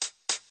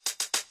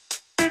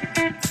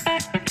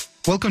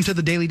Welcome to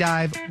the Daily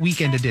Dive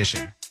Weekend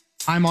Edition.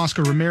 I'm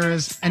Oscar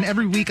Ramirez, and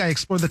every week I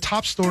explore the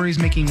top stories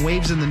making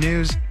waves in the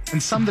news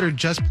and some that are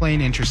just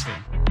plain interesting.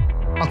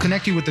 I'll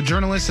connect you with the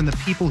journalists and the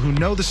people who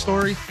know the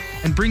story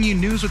and bring you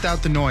news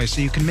without the noise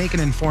so you can make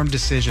an informed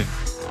decision.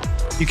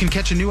 You can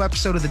catch a new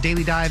episode of the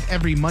Daily Dive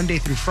every Monday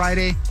through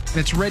Friday, and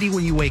it's ready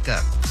when you wake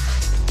up.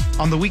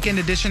 On the Weekend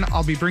Edition,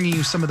 I'll be bringing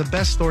you some of the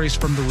best stories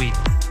from the week.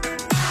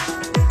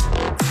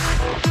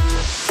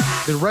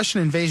 The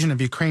Russian invasion of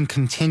Ukraine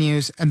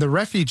continues, and the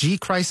refugee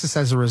crisis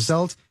as a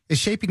result is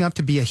shaping up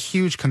to be a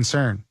huge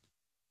concern.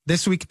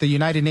 This week, the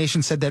United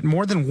Nations said that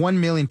more than 1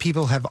 million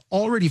people have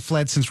already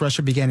fled since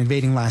Russia began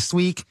invading last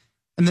week,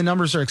 and the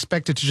numbers are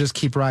expected to just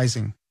keep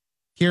rising.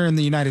 Here in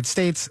the United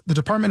States, the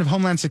Department of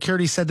Homeland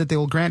Security said that they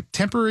will grant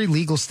temporary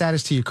legal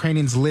status to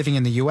Ukrainians living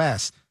in the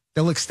U.S.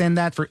 They'll extend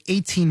that for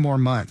 18 more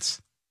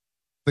months.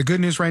 The good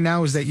news right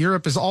now is that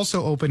Europe is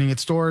also opening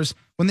its doors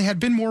when they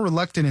had been more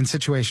reluctant in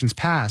situations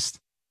past.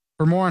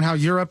 For more on how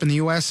Europe and the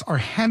U.S. are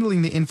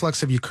handling the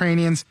influx of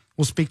Ukrainians,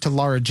 we'll speak to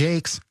Laura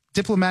Jakes,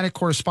 diplomatic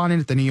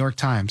correspondent at the New York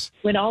Times.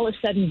 When all is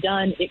said and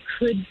done, it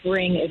could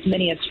bring as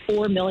many as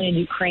 4 million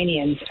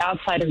Ukrainians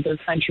outside of their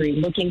country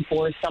looking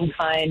for some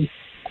kind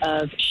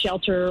of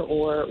shelter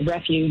or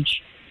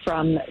refuge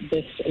from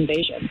this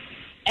invasion.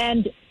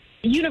 And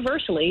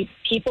universally,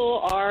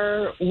 people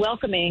are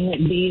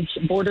welcoming these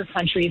border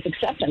countries'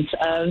 acceptance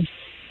of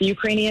the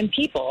Ukrainian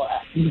people.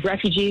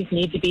 Refugees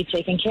need to be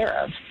taken care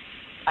of.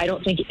 I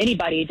don't think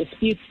anybody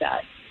disputes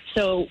that.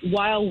 So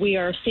while we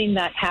are seeing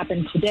that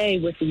happen today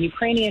with the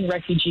Ukrainian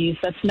refugees,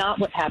 that's not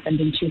what happened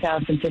in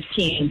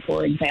 2015,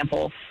 for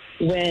example,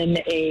 when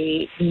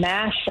a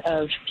mass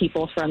of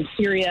people from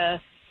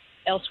Syria,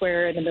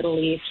 elsewhere in the Middle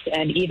East,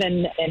 and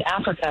even in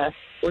Africa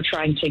were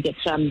trying to get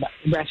some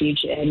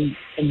refuge in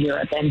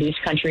Europe, and these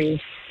countries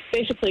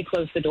basically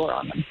closed the door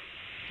on them.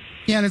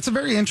 Yeah, and it's a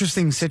very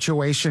interesting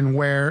situation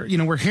where,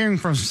 we're hearing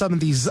from some of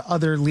these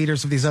other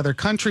leaders of these other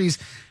countries.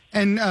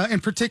 And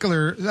in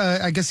particular,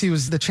 I guess he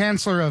was the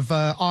chancellor of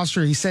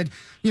Austria. He said,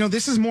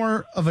 this is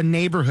more of a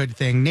neighborhood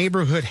thing,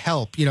 neighborhood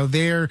help.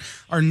 There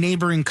are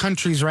neighboring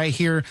countries right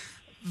here.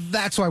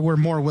 That's why we're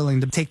more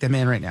willing to take them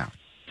in right now.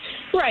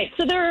 Right.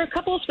 So there are a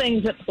couple of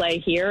things at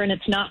play here, and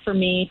it's not for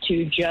me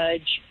to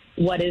judge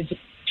what is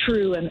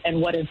true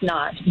and what is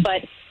not.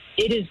 But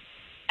it is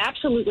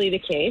absolutely the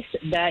case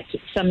that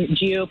some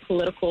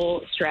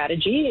geopolitical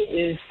strategy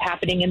is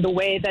happening in the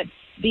way that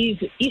these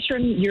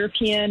Eastern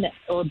European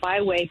or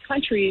byway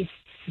countries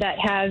that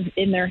have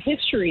in their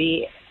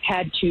history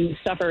had to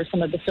suffer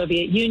some of the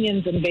Soviet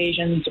Union's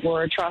invasions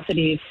or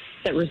atrocities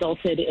that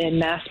resulted in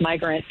mass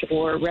migrant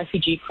or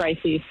refugee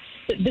crises.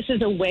 This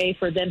is a way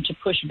for them to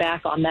push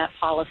back on that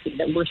policy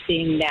that we're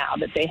seeing now,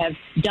 that they have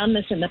done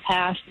this in the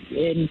past.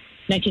 In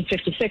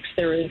 1956,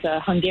 there was a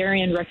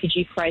Hungarian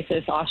refugee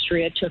crisis.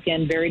 Austria took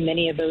in very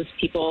many of those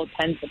people,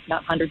 tens, if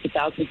not hundreds of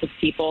thousands of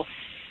people.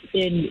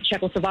 In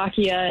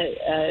Czechoslovakia,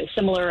 a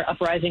similar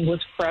uprising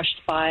was crushed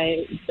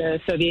by the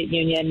Soviet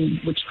Union,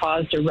 which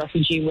caused a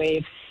refugee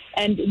wave.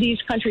 And these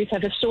countries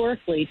have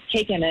historically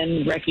taken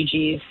in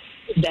refugees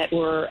that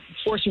were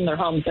forcing their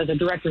homes as a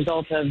direct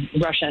result of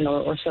Russian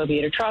or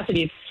Soviet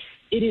atrocities.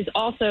 It is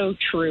also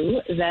true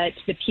that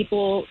the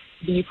people,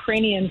 the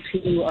Ukrainians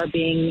who are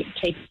being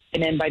taken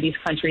in by these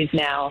countries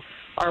now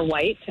are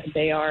white.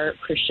 They are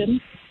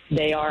Christian.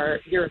 They are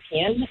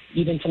European.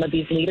 Even some of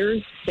these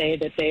leaders say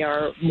that they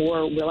are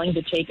more willing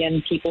to take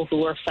in people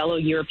who are fellow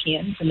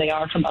Europeans than they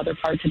are from other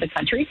parts of the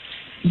country.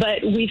 But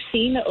we've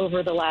seen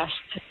over the last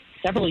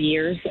several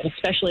years, and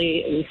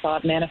especially we saw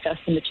it manifest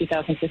in the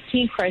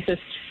 2015 crisis,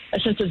 a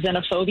sense of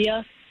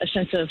xenophobia, a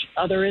sense of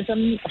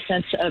otherism, a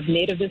sense of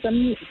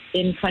nativism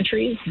in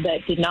countries that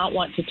did not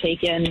want to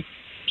take in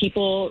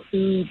people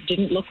who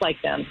didn't look like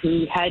them,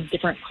 who had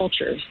different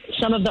cultures.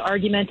 Some of the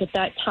argument at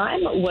that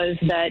time was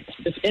that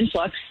this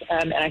influx,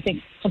 and I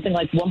think something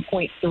like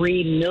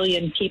 1.3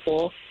 million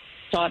people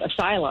sought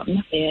asylum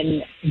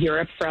in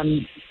Europe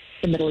from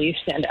the Middle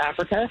East and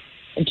Africa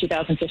in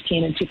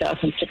 2015 and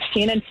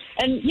 2016.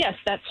 And yes,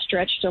 that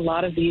stretched a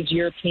lot of these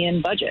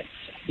European budgets.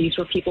 These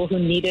were people who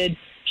needed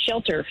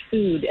shelter,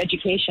 food,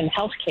 education,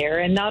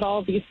 healthcare, and not all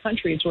of these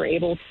countries were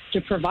able to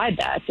provide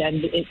that.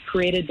 And it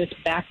created this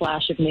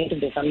backlash of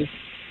nativism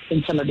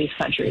in some of these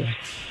countries.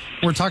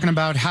 We're talking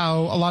about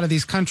how a lot of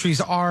these countries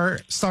are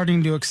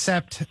starting to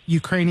accept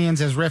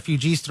Ukrainians as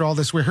refugees through all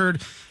this. We heard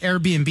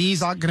Airbnb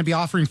is going to be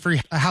offering free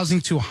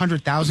housing to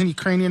 100,000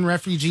 Ukrainian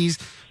refugees.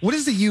 What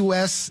is the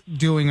U.S.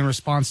 doing in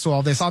response to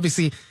all this?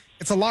 Obviously,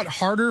 it's a lot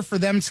harder for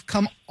them to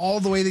come all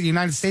the way to the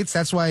United States.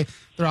 That's why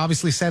they're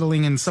obviously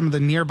settling in some of the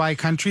nearby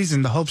countries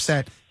in the hopes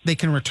that they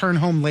can return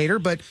home later.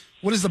 But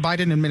what is the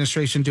Biden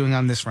administration doing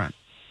on this front?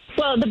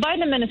 Well, the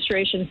Biden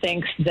administration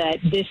thinks that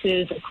this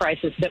is a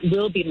crisis that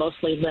will be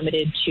mostly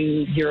limited to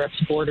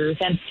Europe's borders.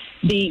 And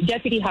the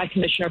Deputy High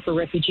Commissioner for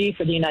Refugee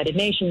for the United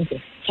Nations,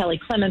 Kelly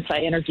Clements, I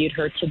interviewed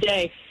her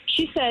today.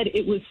 She said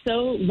it was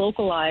so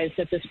localized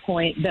at this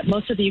point that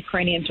most of the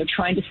Ukrainians are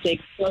trying to stay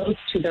close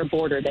to their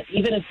border, that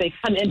even if they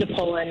come into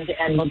Poland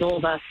and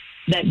Moldova,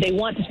 that they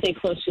want to stay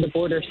close to the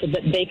border so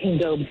that they can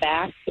go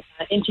back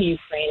into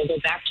Ukraine and go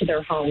back to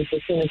their homes as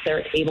soon as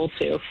they're able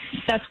to.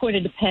 That's going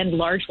to depend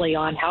largely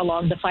on how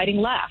long the fighting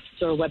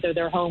lasts or whether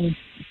their homes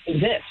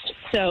exist.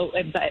 So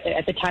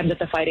at the time that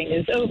the fighting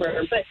is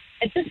over. But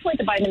at this point,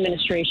 the Biden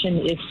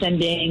administration is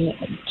sending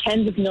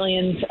tens of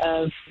millions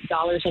of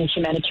dollars in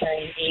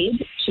humanitarian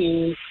aid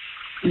to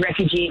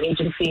refugee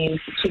agencies,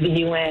 to the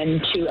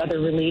UN, to other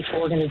relief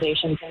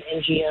organizations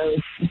and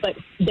NGOs. But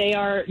they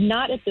are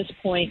not at this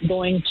point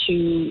going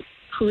to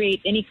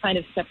create any kind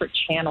of separate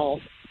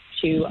channel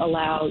to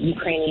allow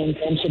Ukrainians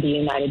into the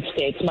United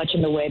States, much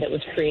in the way that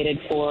was created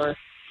for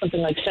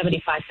something like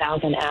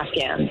 75,000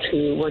 Afghans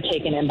who were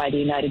taken in by the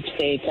United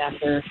States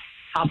after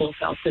Kabul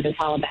fell to the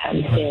Taliban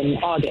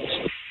in August.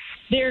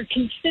 They're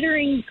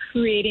considering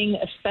creating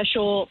a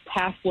special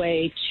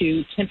pathway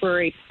to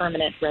temporary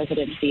permanent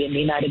residency in the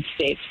United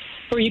States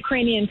for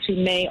Ukrainians who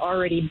may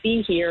already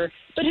be here,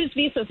 but whose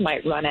visas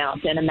might run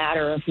out in a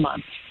matter of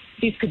months.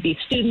 These could be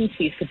students,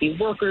 these could be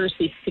workers,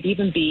 these could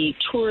even be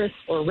tourists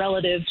or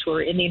relatives who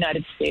are in the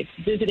United States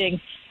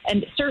visiting.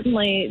 And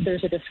certainly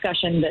there's a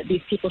discussion that these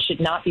people should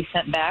not be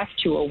sent back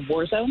to a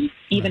war zone,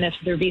 even if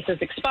their visas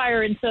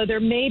expire. And so there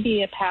may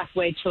be a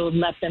pathway to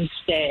let them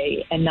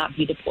stay and not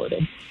be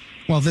deported.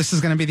 Well, this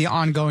is going to be the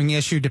ongoing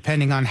issue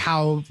depending on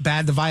how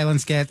bad the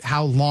violence gets,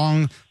 how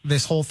long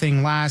this whole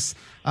thing lasts.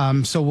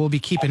 So we'll be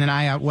keeping an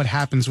eye out what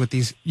happens with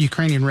these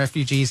Ukrainian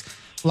refugees.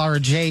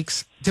 Laura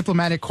Jakes,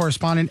 diplomatic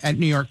correspondent at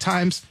New York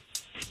Times.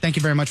 Thank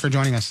you very much for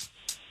joining us.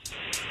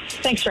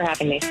 Thanks for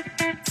having me.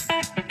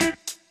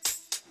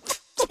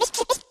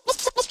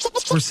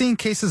 We're seeing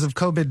cases of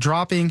COVID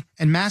dropping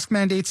and mask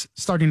mandates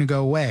starting to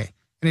go away.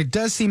 And it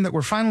does seem that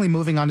we're finally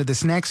moving on to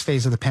this next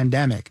phase of the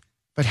pandemic.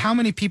 But how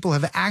many people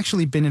have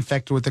actually been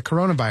infected with the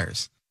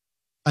coronavirus?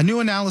 A new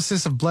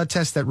analysis of blood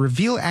tests that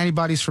reveal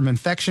antibodies from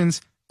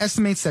infections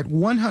estimates that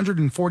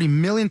 140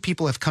 million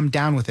people have come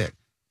down with it.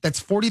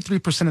 That's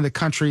 43% of the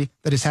country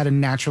that has had a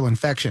natural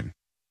infection.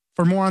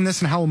 For more on this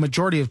and how a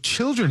majority of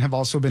children have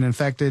also been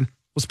infected,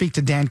 we'll speak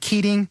to Dan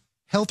Keating,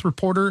 health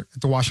reporter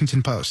at The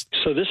Washington Post.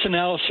 So this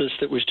analysis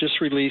that was just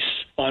released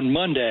on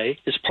Monday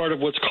is part of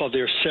what's called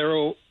their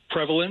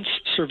seroprevalence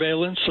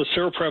surveillance. So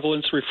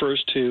seroprevalence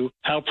refers to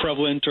how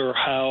prevalent or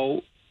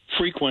how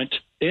frequent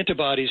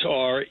antibodies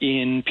are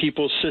in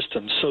people's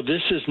systems. So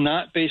this is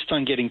not based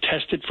on getting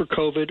tested for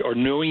COVID or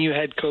knowing you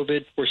had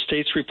COVID or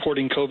states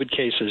reporting COVID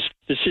cases.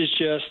 This is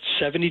just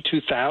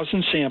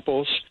 72,000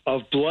 samples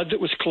of blood that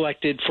was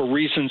collected for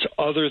reasons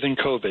other than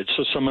COVID.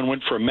 So someone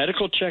went for a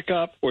medical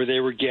checkup or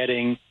they were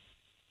getting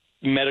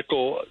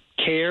medical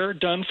care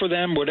done for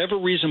them, whatever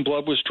reason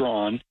blood was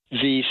drawn.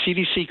 The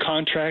CDC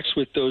contracts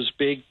with those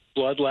big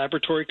blood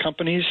laboratory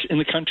companies in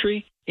the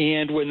country.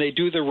 And when they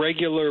do the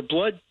regular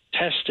blood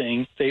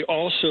testing, they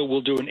also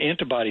will do an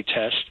antibody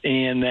test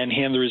and then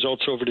hand the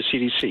results over to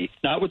CDC.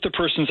 Not with the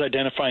person's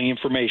identifying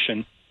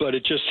information, but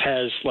it just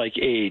has like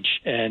age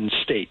and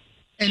state.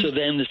 So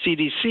then the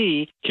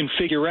CDC can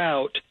figure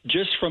out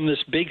just from this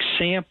big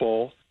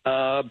sample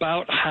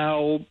about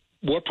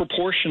what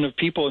proportion of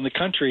people in the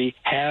country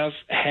have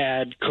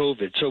had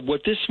COVID. So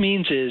what this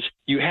means is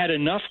you had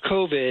enough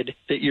COVID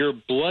that your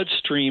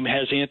bloodstream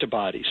has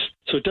antibodies.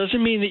 So it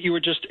doesn't mean that you were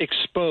just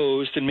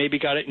exposed and maybe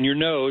got it in your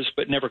nose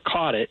but never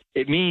caught it.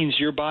 It means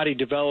your body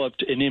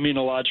developed an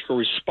immunological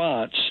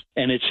response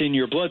and it's in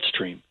your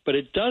bloodstream. But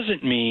it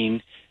doesn't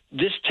mean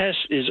this test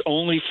is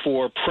only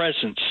for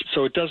presence,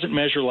 so it doesn't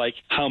measure like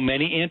how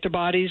many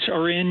antibodies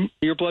are in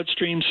your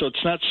bloodstream. So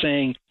it's not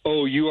saying,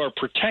 oh, you are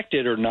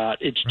protected or not.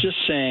 It's just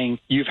saying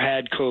you've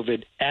had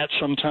COVID at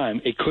some time.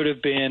 It could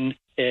have been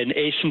an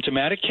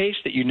asymptomatic case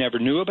that you never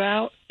knew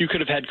about. You could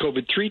have had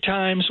COVID 3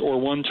 times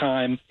or 1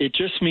 time. It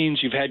just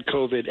means you've had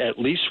COVID at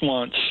least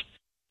once,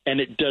 and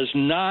it does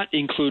not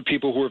include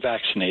people who are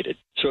vaccinated.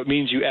 So it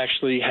means you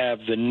actually have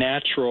the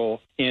natural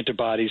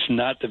antibodies,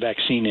 not the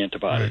vaccine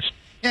antibodies. Right.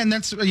 Yeah, and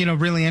that's,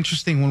 really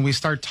interesting when we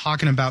start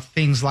talking about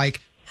things like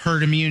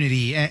herd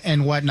immunity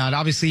and whatnot.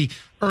 Obviously,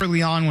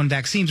 early on when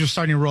vaccines were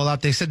starting to roll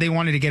out, they said they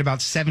wanted to get about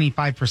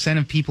 75%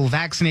 of people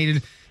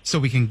vaccinated so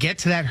we can get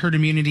to that herd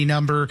immunity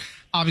number.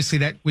 Obviously,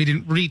 that we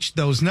didn't reach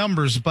those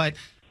numbers, but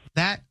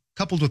that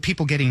coupled with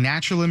people getting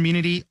natural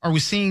immunity, are we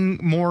seeing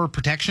more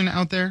protection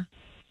out there?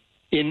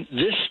 In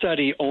this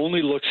study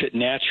only looks at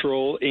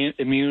natural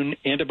immune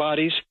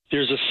antibodies.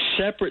 There's a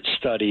separate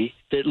study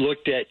that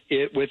looked at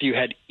it whether you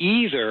had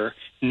either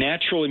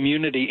natural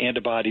immunity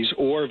antibodies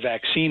or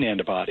vaccine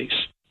antibodies.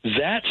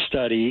 That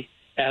study,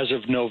 as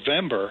of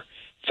November,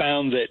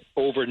 found that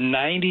over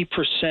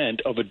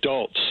 90% of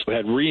adults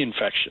had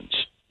reinfections.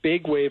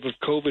 Big wave of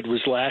COVID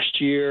was last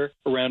year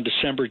around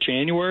December,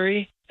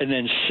 January, and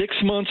then 6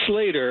 months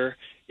later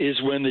is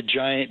when the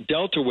giant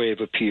Delta wave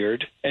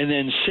appeared, and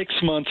then 6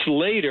 months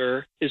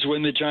later is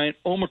when the giant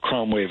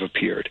Omicron wave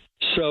appeared.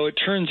 So it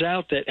turns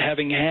out that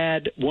having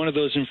had one of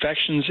those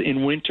infections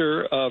in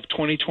winter of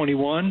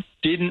 2021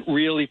 didn't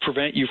really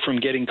prevent you from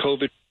getting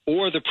COVID,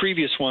 or the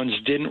previous ones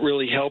didn't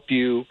really help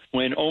you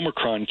when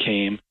Omicron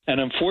came. And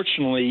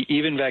unfortunately,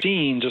 even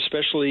vaccines,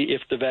 especially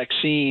if the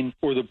vaccine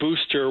or the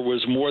booster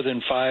was more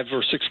than 5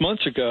 or 6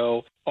 months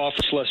ago,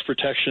 offers less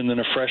protection than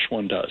a fresh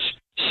one does.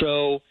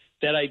 So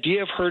that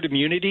idea of herd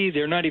immunity,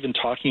 they're not even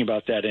talking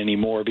about that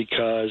anymore,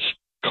 because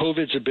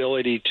COVID's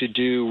ability to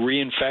do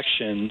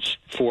reinfections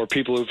for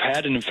people who've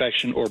had an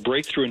infection or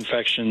breakthrough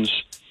infections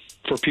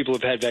for people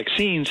who've had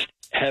vaccines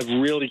have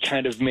really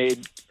kind of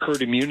made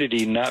herd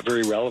immunity not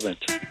very relevant.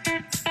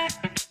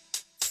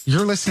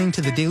 You're listening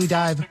to the Daily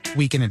Dive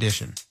Weekend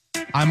Edition.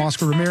 I'm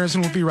Oscar Ramirez,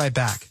 and we'll be right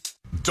back.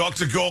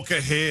 Dr.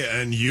 Gorka here,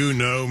 and you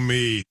know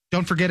me.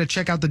 Don't forget to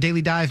check out the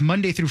Daily Dive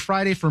Monday through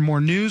Friday for more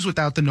news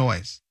without the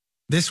noise.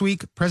 This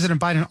week, President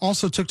Biden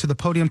also took to the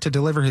podium to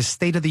deliver his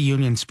State of the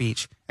Union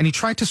speech, and he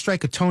tried to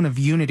strike a tone of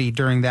unity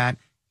during that,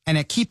 and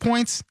at key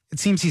points, it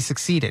seems he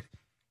succeeded.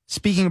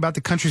 Speaking about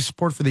the country's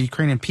support for the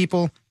Ukrainian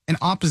people in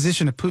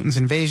opposition to Putin's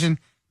invasion,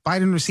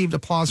 Biden received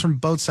applause from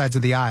both sides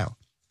of the aisle.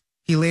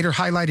 He later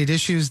highlighted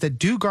issues that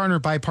do garner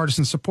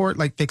bipartisan support,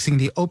 like fixing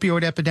the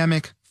opioid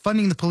epidemic,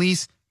 funding the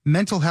police,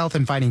 mental health,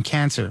 and fighting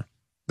cancer.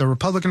 The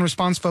Republican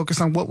response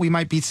focused on what we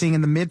might be seeing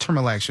in the midterm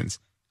elections,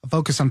 a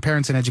focus on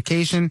parents and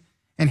education,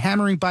 and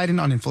hammering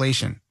Biden on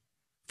inflation.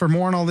 For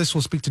more on all this,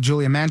 we'll speak to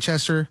Julia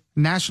Manchester,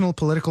 national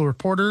political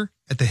reporter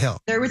at The Hill.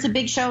 There was a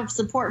big show of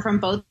support from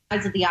both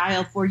sides of the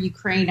aisle for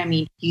Ukraine. I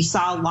mean, you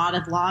saw a lot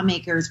of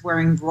lawmakers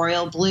wearing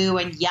royal blue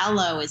and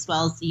yellow, as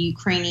well as the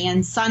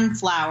Ukrainian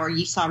sunflower.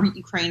 You saw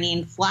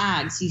Ukrainian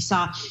flags. You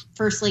saw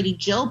First Lady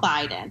Jill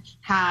Biden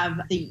have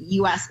the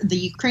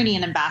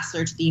Ukrainian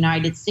ambassador to the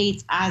United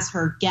States as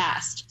her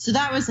guest. So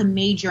that was a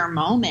major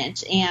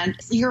moment. And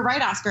you're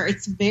right, Oscar,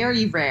 it's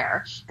very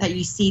rare that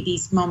you see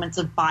these moments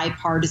of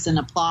bipartisan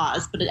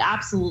applause, but it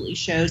absolutely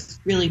shows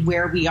really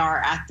where we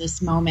are at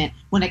this moment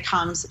when it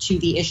comes to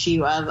the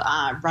issue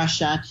of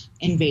Russia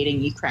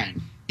invading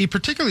Ukraine. He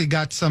particularly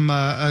got some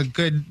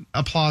good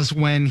applause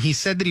when he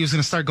said that he was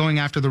going to start going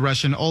after the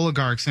Russian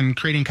oligarchs and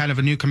creating kind of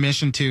a new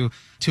commission to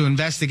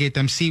investigate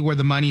them, see where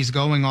the money's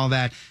going, all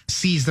that,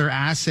 seize their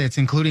assets,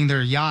 including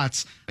their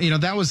yachts. You know,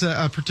 that was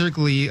a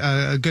particularly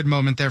good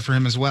moment there for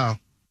him as well.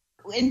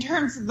 In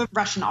terms of the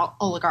Russian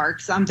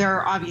oligarchs, there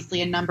are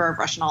obviously a number of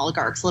Russian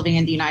oligarchs living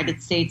in the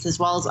United States, as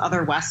well as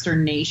other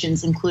Western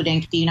nations,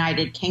 including the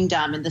United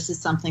Kingdom. And this is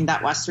something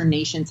that Western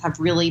nations have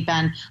really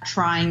been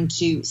trying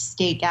to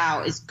stake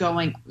out, is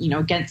going,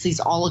 against these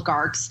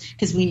oligarchs,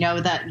 because we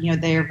know that,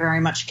 they are very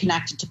much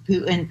connected to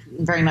Putin,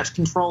 very much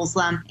controls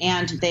them,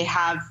 and they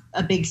have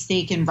a big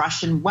stake in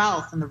Russian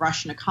wealth and the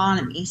Russian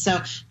economy.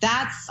 So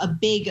that's a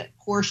big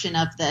portion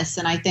of this.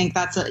 And I think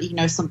that's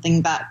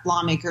something that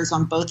lawmakers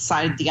on both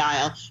sides of the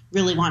aisle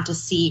really want to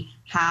see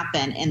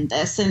happen in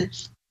this. And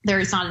there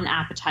is not an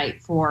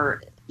appetite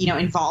for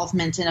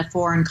involvement in a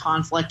foreign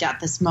conflict at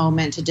this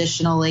moment.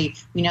 Additionally,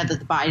 we know that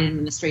the Biden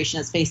administration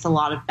has faced a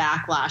lot of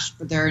backlash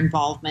for their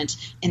involvement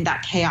in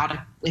that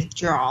chaotic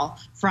withdrawal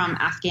from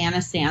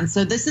Afghanistan.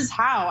 So this is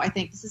how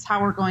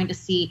we're going to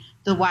see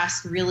the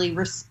West really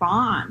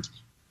respond.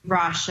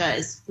 Russia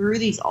is through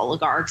these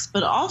oligarchs,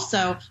 but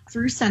also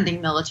through sending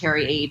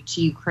military aid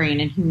to Ukraine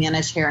and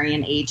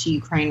humanitarian aid to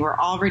Ukraine. We're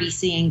already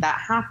seeing that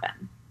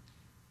happen.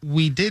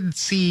 We did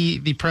see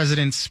the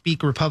president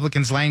speak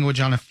Republicans'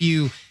 language on a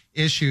few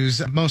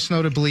issues, most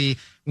notably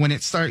when he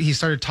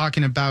started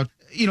talking about,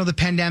 the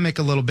pandemic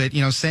a little bit,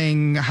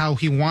 saying how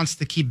he wants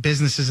to keep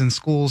businesses and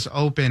schools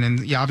open.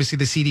 And obviously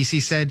the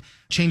CDC said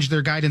change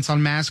their guidance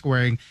on mask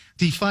wearing.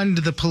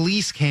 Defund the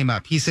police came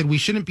up. He said we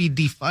shouldn't be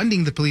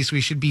defunding the police.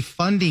 We should be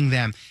funding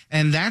them.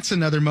 And that's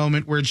another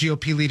moment where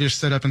GOP leaders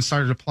stood up and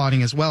started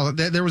applauding as well.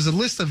 There was a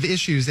list of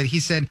issues that he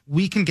said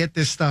we can get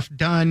this stuff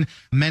done.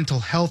 Mental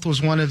health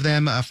was one of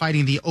them,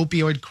 fighting the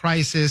opioid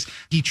crisis.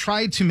 He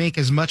tried to make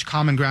as much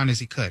common ground as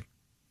he could.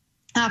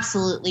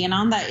 Absolutely. And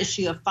on that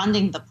issue of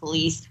funding the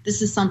police,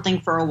 this is something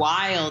for a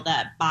while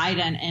that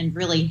Biden and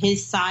really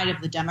his side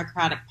of the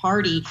Democratic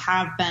Party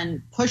have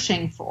been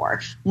pushing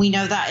for. We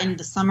know that in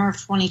the summer of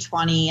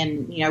 2020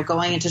 and,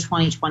 going into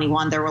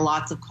 2021, there were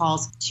lots of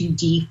calls to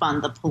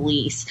defund the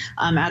police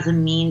as a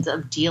means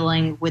of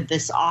dealing with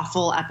this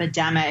awful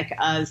epidemic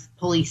of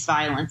police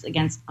violence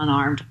against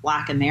unarmed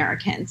Black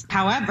Americans.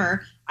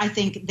 However, I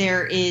think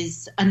there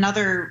is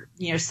another,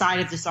 side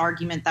of this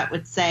argument that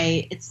would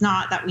say it's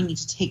not that we need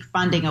to take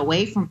funding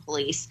away from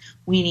police.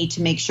 We need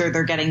to make sure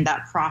they're getting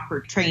that proper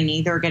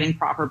training. They're getting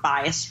proper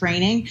bias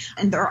training.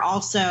 And they're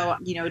also,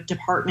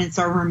 departments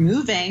are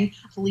removing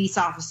police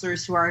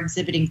officers who are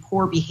exhibiting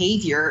poor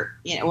behavior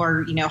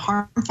or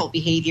harmful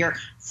behavior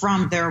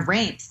from their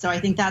ranks. So I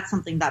think that's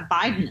something that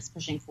Biden is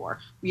pushing for.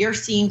 We are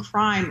seeing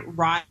crime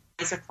rise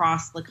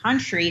across the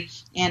country.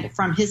 And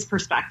from his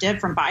perspective,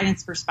 from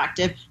Biden's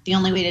perspective, the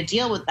only way to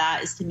deal with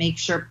that is to make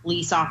sure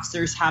police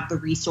officers have the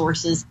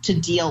resources to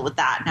deal with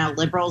that. Now,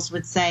 liberals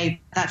would say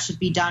that should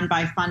be done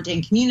by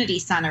funding community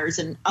centers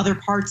and other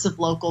parts of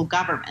local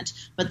government.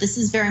 But this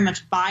is very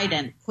much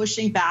Biden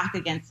pushing back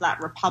against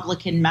that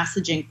Republican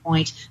messaging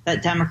point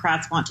that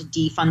Democrats want to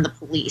defund the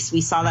police.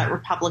 We saw that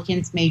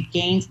Republicans made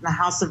gains in the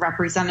House of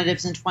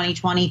Representatives in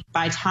 2020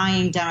 by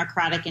tying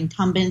Democratic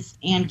incumbents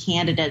and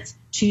candidates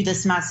to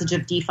this message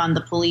of defund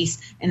the police,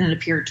 and it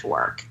appeared to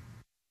work.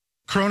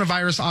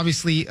 Coronavirus,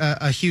 obviously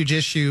a huge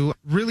issue.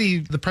 Really,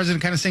 the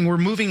president kind of saying we're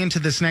moving into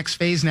this next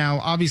phase now.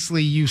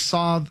 Obviously, you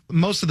saw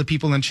most of the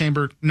people in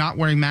chamber not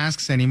wearing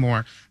masks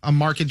anymore, a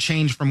marked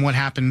change from what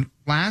happened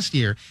last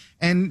year.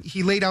 And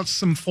he laid out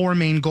some 4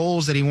 main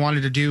goals that he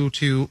wanted to do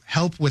to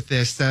help with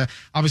this.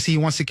 Obviously, he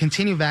wants to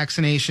continue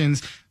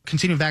vaccinations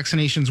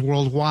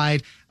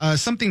worldwide.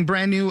 Something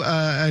brand new,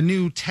 a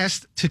new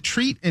test to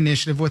treat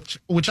initiative,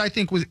 which I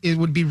think it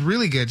would be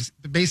really good.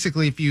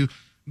 Basically, if you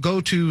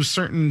go to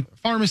certain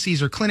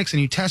pharmacies or clinics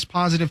and you test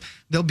positive,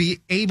 they'll be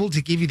able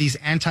to give you these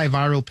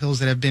antiviral pills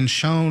that have been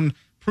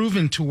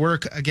proven to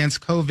work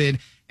against COVID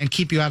and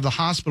keep you out of the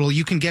hospital.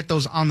 You can get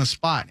those on the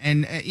spot.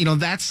 And,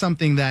 that's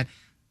something that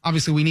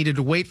obviously we needed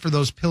to wait for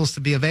those pills to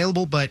be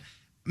available. But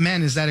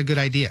man, is that a good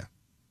idea?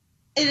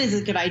 It is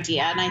a good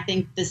idea, and I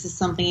think this is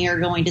something you're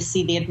going to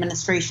see the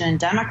administration and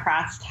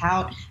Democrats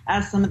tout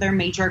as some of their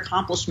major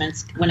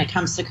accomplishments when it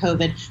comes to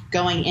COVID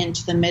going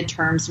into the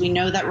midterms. We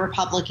know that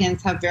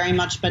Republicans have very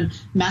much been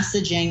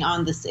messaging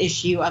on this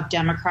issue of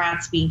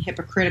Democrats being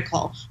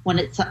hypocritical when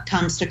it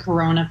comes to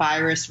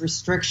coronavirus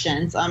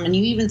restrictions. And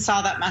you even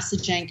saw that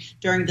messaging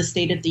during the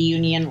State of the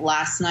Union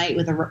last night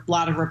with a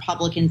lot of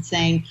Republicans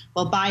saying,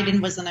 well,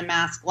 Biden was in a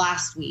mask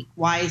last week.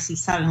 Why is he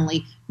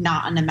suddenly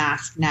not in a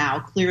mask now?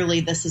 Clearly,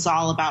 this is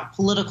all about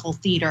political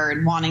theater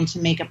and wanting to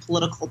make a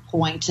political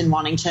point and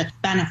wanting to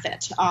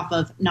benefit off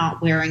of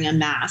not wearing a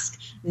mask.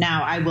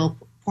 Now, I will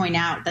point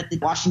out that the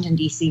Washington,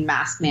 D.C.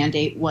 mask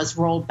mandate was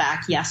rolled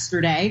back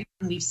yesterday.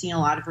 We've seen a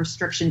lot of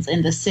restrictions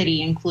in the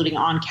city, including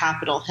on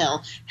Capitol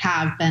Hill,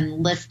 have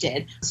been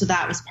lifted. So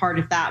that was part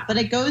of that. But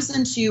it goes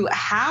into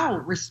how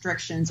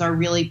restrictions are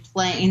really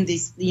playing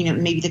these,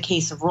 maybe the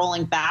case of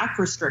rolling back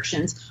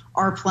restrictions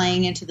are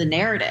playing into the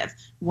narrative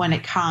when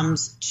it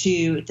comes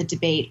to the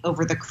debate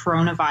over the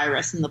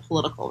coronavirus in the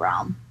political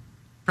realm.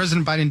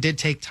 President Biden did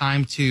take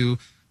time to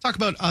talk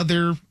about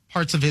other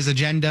parts of his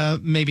agenda,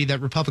 maybe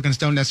that Republicans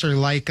don't necessarily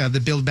like,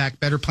 the Build Back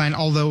Better plan,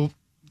 although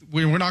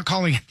we're not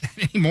calling it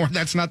that anymore.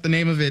 That's not the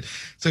name of it.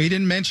 So he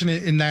didn't mention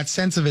it in that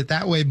sense of it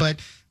that way. But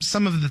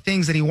some of the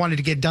things that he wanted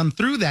to get done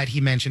through that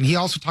he mentioned. He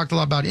also talked a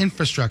lot about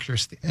infrastructure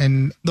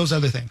and those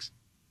other things.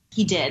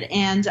 He did.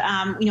 And,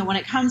 when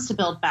it comes to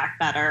Build Back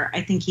Better,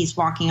 I think he's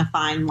walking a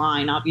fine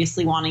line,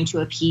 obviously wanting to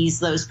appease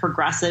those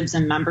progressives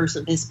and members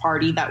of his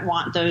party that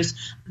want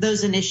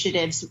those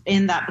initiatives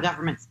in that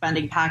government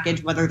spending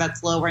package, whether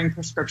that's lowering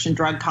prescription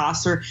drug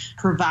costs or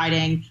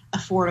providing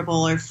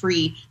affordable or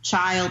free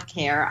child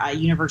care,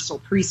 universal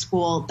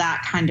preschool,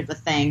 that kind of a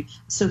thing.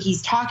 So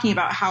he's talking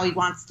about how he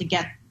wants to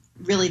get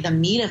really the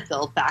meat of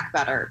Build Back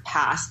Better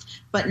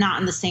passed, but not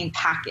in the same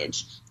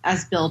package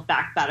as Build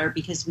Back Better,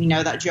 because we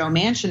know that Joe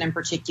Manchin in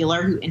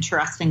particular, who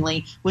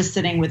interestingly was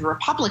sitting with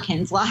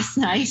Republicans last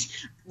night,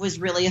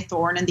 was really a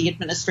thorn in the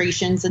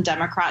administration's and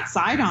Democrat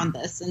side on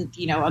this. And,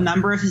 a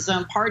member of his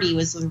own party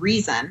was the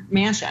reason,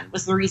 Manchin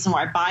was the reason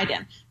why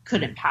Biden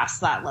couldn't pass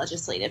that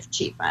legislative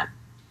achievement.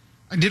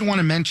 I did want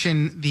to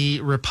mention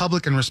the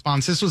Republican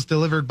response. This was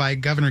delivered by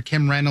Governor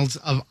Kim Reynolds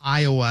of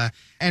Iowa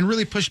and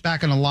really pushed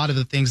back on a lot of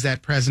the things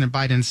that President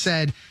Biden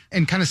said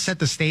and kind of set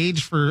the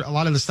stage for a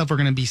lot of the stuff we're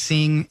going to be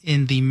seeing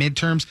in the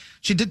midterms.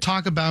 She did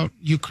talk about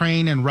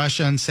Ukraine and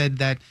Russia and said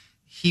that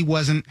he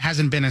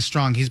hasn't been as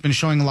strong. He's been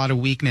showing a lot of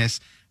weakness.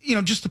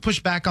 Just to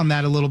push back on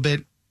that a little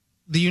bit,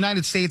 the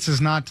United States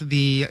he's not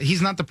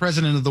the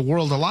president of the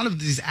world. A lot of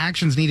these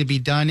actions need to be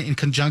done in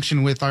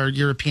conjunction with our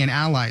European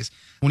allies.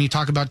 When you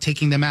talk about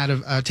taking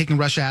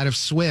Russia out of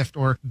SWIFT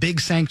or big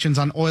sanctions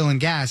on oil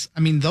and gas,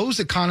 those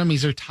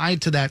economies are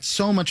tied to that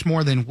so much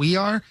more than we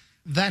are.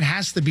 That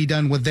has to be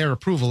done with their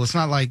approval. It's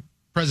not like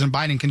President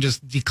Biden can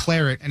just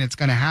declare it and it's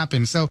going to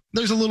happen. So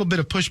there's a little bit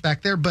of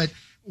pushback there. But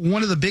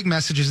one of the big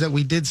messages that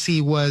we did see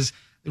was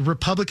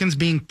Republicans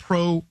being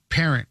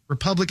pro-parent.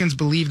 Republicans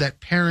believe that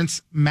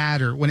parents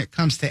matter when it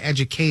comes to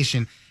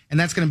education. And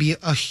that's going to be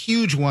a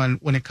huge one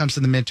when it comes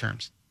to the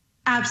midterms.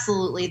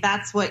 Absolutely.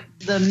 That's what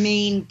the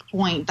main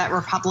point that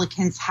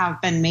Republicans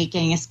have been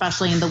making,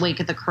 especially in the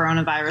wake of the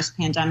coronavirus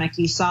pandemic.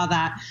 You saw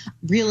that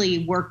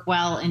really work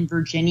well in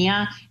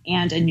Virginia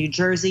and in New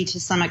Jersey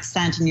to some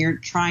extent, and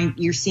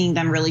you're seeing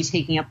them really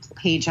taking a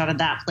page out of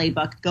that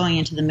playbook going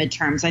into the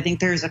midterms. I think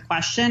there's a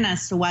question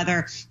as to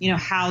whether,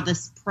 how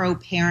this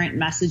pro-parent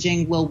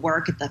messaging will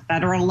work at the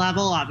federal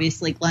level.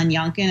 Obviously, Glenn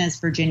Youngkin, as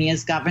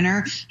Virginia's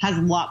governor, has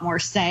a lot more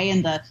say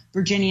in the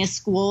Virginia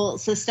school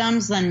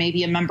systems than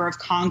maybe a member of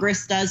Congress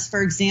Congress does,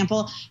 for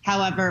example.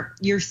 However,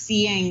 you're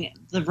seeing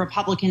the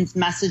Republicans'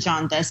 message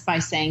on this by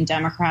saying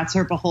Democrats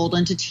are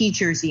beholden to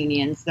teachers'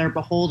 unions. They're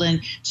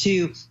beholden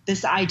to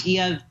this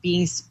idea of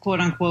being,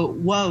 quote unquote,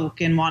 woke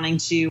and wanting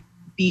to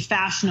be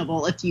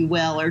fashionable, if you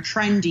will, or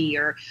trendy,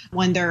 or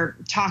when they're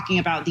talking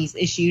about these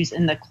issues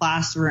in the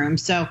classroom.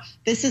 So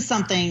this is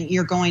something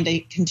you're going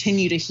to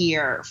continue to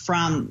hear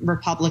from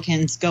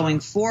Republicans going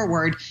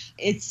forward.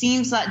 It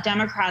seems that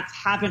Democrats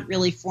haven't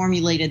really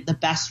formulated the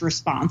best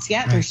response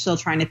yet. They're still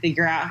trying to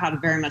figure out how to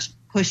very much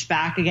push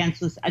back against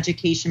this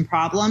education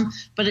problem.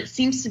 But it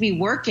seems to be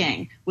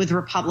working with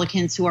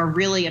Republicans who are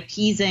really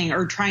appeasing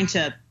or trying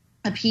to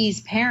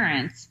appease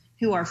parents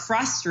who are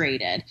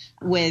frustrated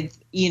with,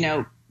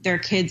 their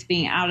kids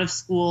being out of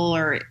school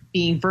or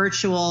being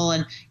virtual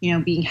and,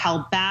 being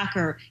held back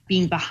or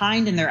being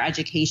behind in their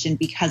education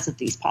because of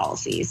these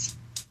policies.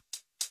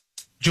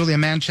 Julia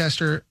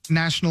Manchester,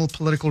 national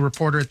political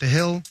reporter at The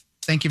Hill.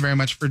 Thank you very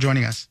much for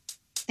joining us.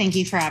 Thank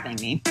you for having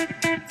me.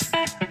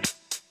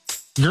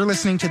 You're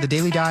listening to the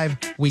Daily Dive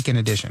Weekend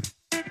Edition.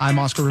 I'm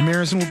Oscar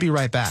Ramirez, and we'll be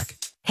right back.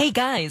 Hey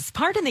guys,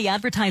 pardon the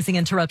advertising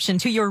interruption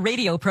to your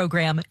radio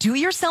program. Do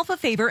yourself a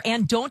favor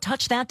and don't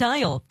touch that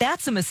dial.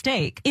 That's a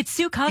mistake. It's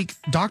Sue Cox.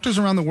 Doctors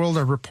around the world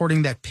are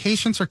reporting that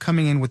patients are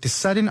coming in with the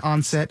sudden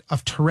onset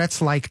of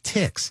Tourette's-like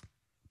tics.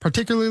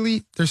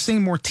 Particularly, they're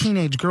seeing more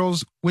teenage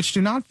girls, which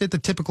do not fit the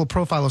typical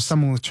profile of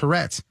someone with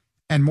Tourette's.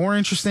 And more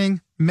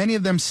interesting, many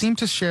of them seem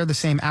to share the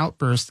same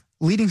outburst,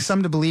 leading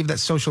some to believe that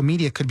social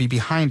media could be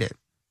behind it.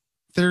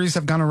 Theories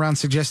have gone around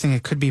suggesting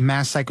it could be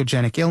mass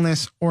psychogenic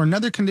illness or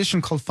another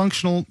condition called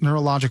functional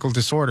neurological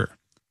disorder.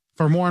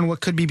 For more on what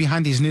could be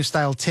behind these new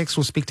style tics,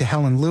 we'll speak to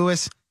Helen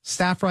Lewis,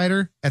 staff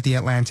writer at The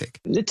Atlantic.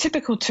 The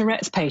typical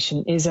Tourette's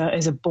patient is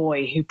a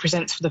boy who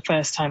presents for the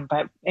first time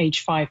about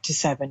age 5 to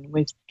 7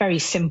 with very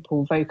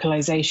simple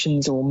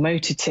vocalizations or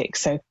motor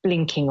tics, so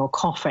blinking or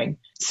coughing.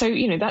 So,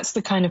 that's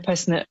the kind of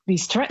person that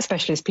these Tourette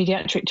specialists,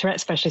 pediatric Tourette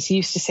specialists, are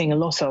used to seeing a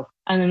lot of.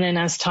 And then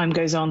as time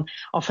goes on,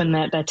 often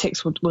their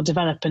tics will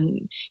develop.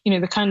 And,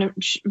 the kind of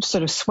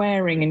sort of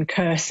swearing and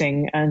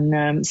cursing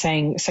and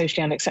saying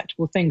socially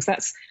unacceptable things,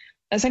 that's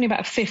only about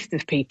a fifth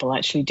of people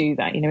actually do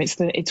that.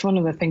 It's one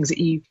of the things that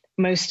you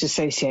most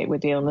associate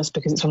with the illness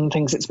because it's one of the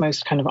things that's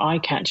most kind of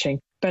eye-catching.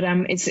 But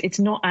it's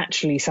not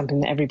actually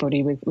something that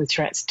everybody with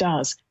Tourette's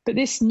does. But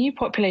this new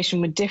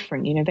population were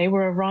different. They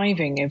were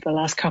arriving over the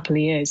last couple of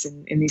years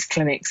in these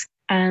clinics.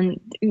 And,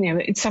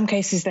 in some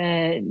cases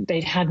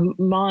they'd had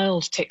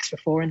mild tics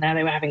before and now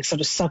they were having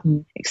sort of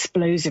sudden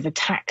explosive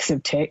attacks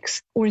of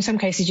tics. Or in some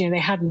cases, they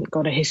hadn't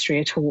got a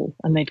history at all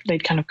and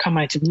they'd kind of come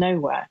out of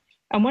nowhere.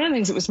 And one of the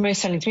things that was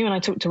most telling to me when I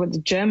talked to the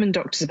German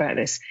doctors about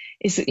this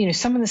is that,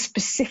 some of the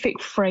specific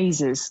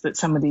phrases that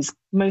some of these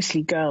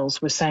mostly girls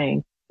were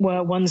saying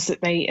were ones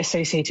that they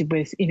associated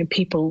with,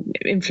 people,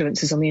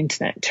 influencers on the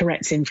internet,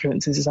 Tourette's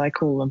influencers, as I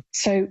call them.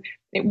 So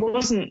it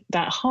wasn't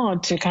that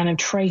hard to kind of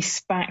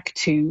trace back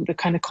to the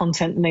kind of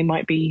content that they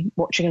might be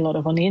watching a lot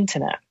of on the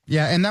internet.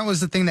 Yeah, and that was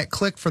the thing that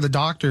clicked for the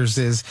doctors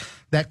is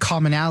that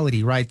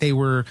commonality, right? They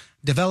were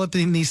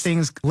developing these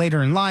things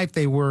later in life.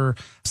 They were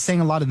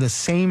saying a lot of the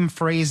same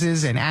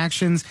phrases and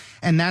actions,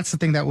 and that's the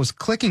thing that was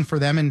clicking for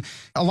them. And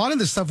a lot of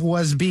this stuff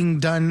was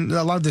being done,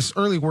 a lot of this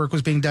early work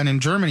was being done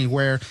in Germany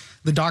where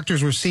the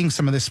doctors were seeing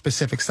some of this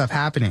specific stuff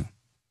happening.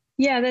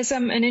 Yeah, there's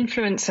an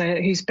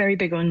influencer who's very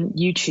big on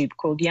YouTube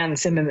called Jan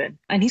Zimmerman,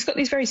 and he's got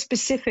these very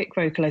specific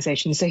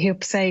vocalizations. So he'll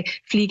say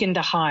fliegende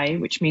Hai,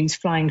 which means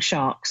flying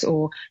sharks,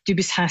 or du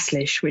bist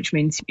hässlich, which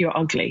means you're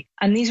ugly.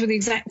 And these were the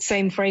exact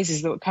same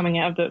phrases that were coming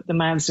out of the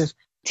mouths of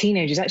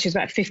teenagers. Actually, it's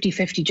about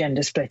 50-50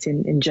 gender split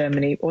in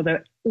Germany, although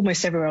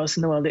almost everywhere else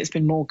in the world it's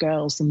been more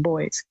girls than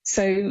boys.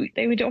 So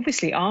they would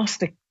obviously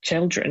ask the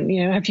children,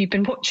 have you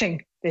been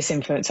watching this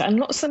influencer? And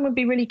lots of them would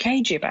be really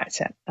cagey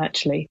about it,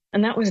 actually.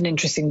 And that was an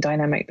interesting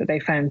dynamic that they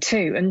found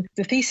too. And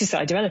the thesis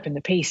that I develop in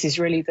the piece is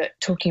really that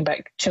talking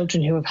about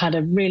children who have had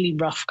a really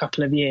rough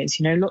couple of years,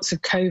 lots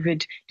of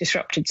COVID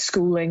disrupted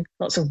schooling,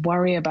 lots of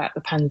worry about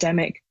the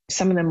pandemic.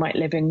 Some of them might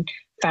live in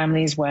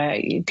families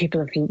where people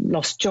have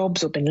lost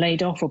jobs or been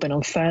laid off or been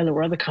on furlough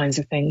or other kinds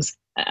of things.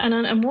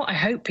 And what I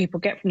hope people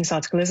get from this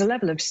article is a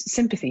level of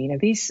sympathy.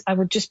 I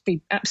would just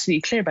be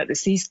absolutely clear about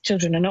this. These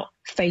children are not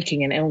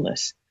faking an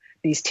illness.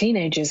 These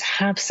teenagers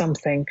have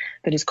something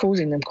that is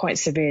causing them quite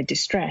severe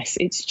distress.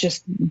 It's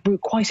just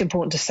quite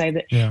important to say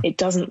that It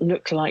doesn't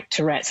look like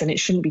Tourette's and it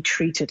shouldn't be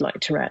treated like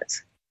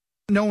Tourette's.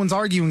 No one's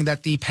arguing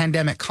that the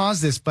pandemic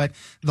caused this, but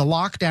the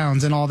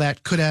lockdowns and all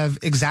that could have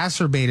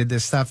exacerbated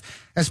this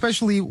stuff,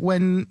 especially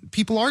when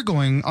people are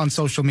going on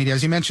social media.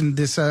 As you mentioned,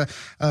 this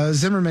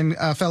Zimmerman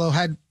fellow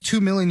had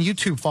 2 million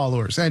YouTube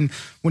followers. And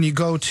when you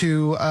go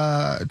to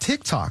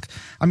TikTok,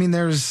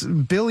 there's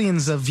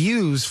billions of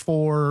views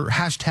for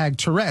hashtag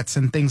Tourette's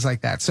and things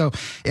like that. So,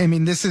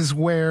 this is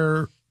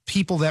where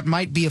people that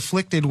might be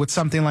afflicted with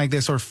something like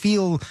this or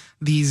feel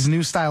these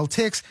new style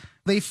tics,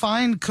 they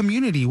find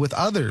community with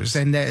others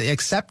and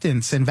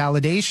acceptance and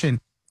validation,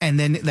 and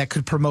then that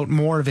could promote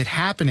more of it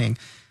happening.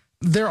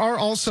 There are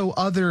also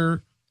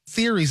other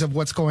theories of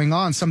what's going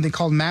on, something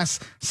called mass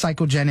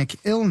psychogenic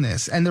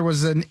illness. And there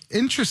was an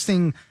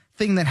interesting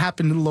thing that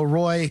happened in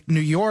Leroy,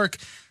 New York,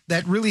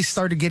 that really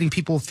started getting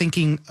people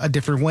thinking a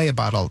different way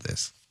about all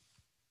this.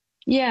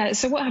 Yeah,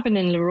 so what happened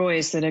in Leroy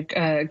is that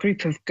a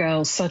group of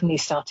girls suddenly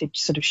started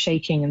sort of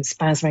shaking and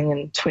spasming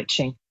and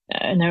twitching.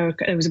 And there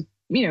was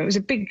it was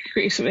a big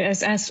group,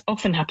 as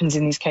often happens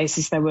in these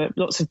cases. There were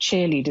lots of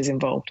cheerleaders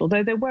involved,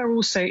 although there were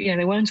also,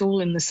 they weren't all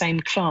in the same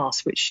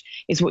class, which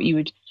is what you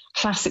would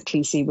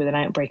classically see with an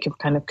outbreak of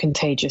kind of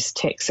contagious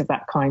tics of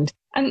that kind.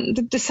 And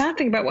the sad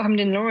thing about what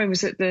happened in Leroy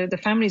was that the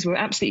families were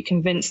absolutely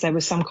convinced there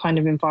was some kind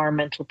of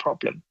environmental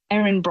problem.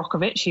 Erin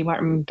Brockovich, you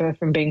might remember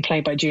from being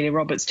played by Julia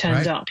Roberts,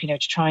 turned up, to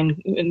try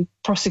and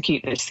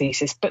prosecute this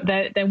thesis. But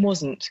there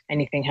wasn't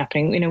anything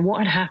happening. What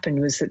had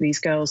happened was that these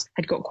girls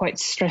had got quite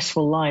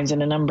stressful lives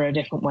in a number of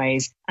different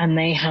ways, and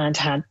they had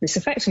this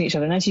effect on each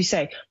other. And as you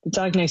say, the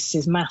diagnosis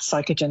is mass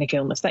psychogenic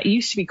illness. That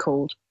used to be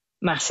called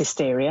mass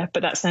hysteria,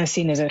 but that's now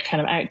seen as a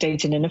kind of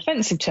outdated and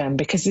offensive term,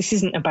 because this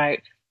isn't about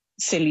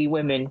silly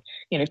women,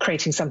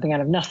 creating something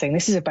out of nothing.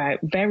 This is about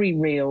very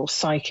real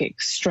psychic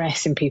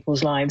stress in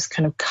people's lives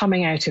kind of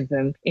coming out of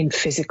them in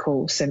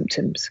physical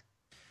symptoms.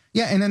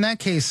 Yeah, and in that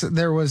case,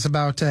 there was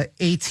about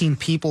 18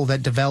 people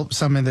that developed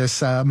some of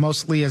this,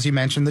 mostly, as you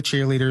mentioned, the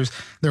cheerleaders.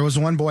 There was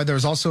one boy. There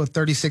was also a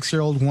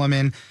 36-year-old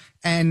woman,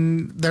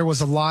 and there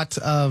was a lot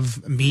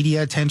of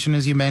media attention,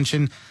 as you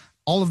mentioned.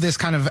 All of this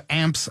kind of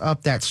amps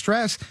up that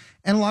stress,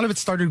 and a lot of it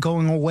started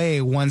going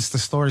away once the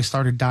story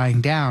started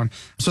dying down.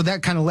 So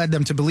that kind of led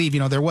them to believe,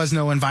 there was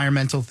no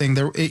environmental thing.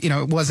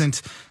 It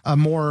wasn't a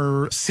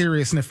more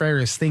serious,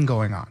 nefarious thing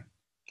going on.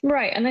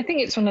 Right. And I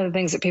think it's one of the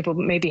things that people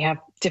maybe have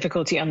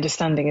difficulty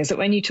understanding is that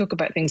when you talk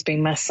about things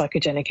being mass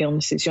psychogenic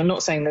illnesses, you're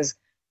not saying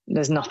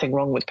there's nothing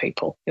wrong with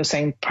people. You're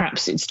saying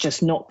perhaps it's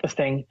just not the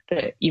thing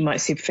that you might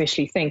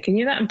superficially think.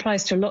 And that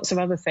applies to lots of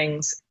other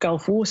things.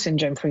 Gulf War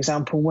syndrome, for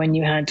example, when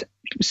you had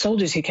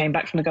soldiers who came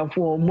back from the Gulf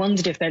War and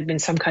wondered if there'd been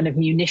some kind of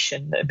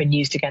munition that had been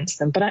used against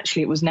them. But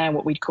actually, it was now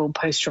what we'd call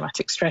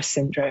post-traumatic stress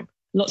syndrome.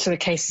 Lots of the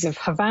cases of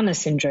Havana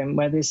syndrome,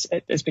 where there's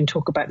been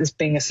talk about this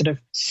being a sort of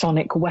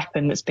sonic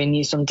weapon that's been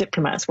used on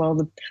diplomats. Well,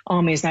 the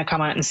army has now come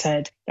out and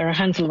said there are a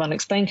handful of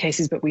unexplained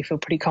cases, but we feel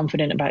pretty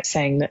confident about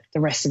saying that the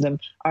rest of them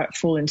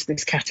fall into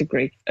this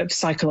category of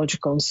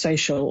psychological and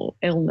social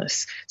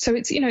illness. So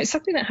it's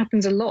something that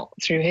happens a lot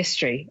through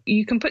history.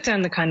 You can put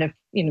down the kind of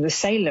the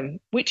Salem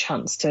witch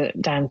hunts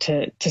down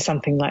to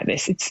something like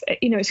this. It's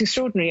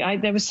extraordinary.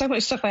 There was so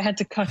much stuff I had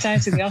to cut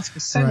out of the article,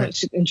 so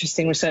much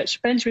interesting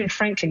research. Benjamin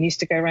Franklin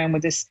used to go around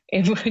with this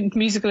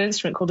musical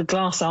instrument called a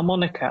glass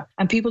harmonica,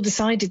 and people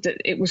decided that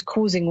it was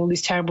causing all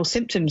these terrible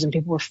symptoms and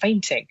people were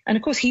fainting. And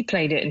of course, he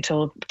played it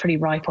until a pretty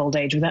ripe old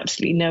age with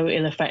absolutely no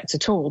ill effects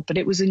at all. But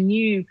it was a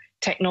new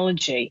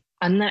technology,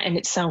 and that in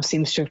itself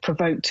seems to have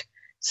provoked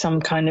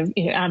some kind of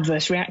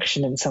adverse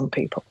reaction in some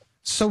people.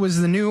 So is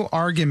the new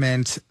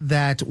argument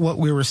that what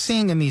we were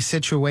seeing in these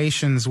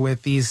situations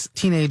with these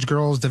teenage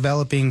girls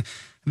developing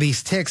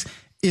these tics,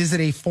 is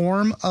it a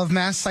form of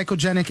mass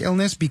psychogenic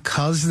illness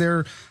because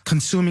they're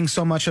consuming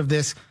so much of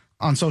this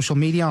on social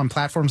media, on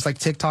platforms like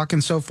TikTok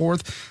and so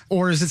forth?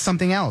 Or is it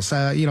something else?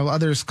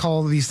 Others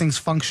call these things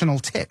functional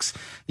tics,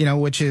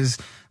 which is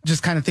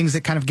just kind of things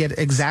that kind of get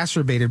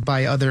exacerbated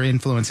by other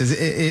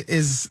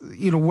influences.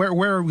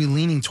 Where are we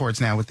leaning towards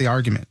now with the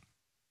argument?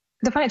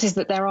 The fact is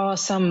that there are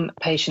some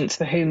patients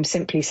for whom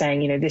simply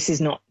saying, this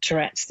is not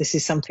Tourette's, this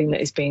is something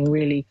that is being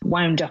really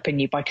wound up in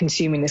you by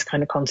consuming this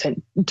kind of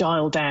content,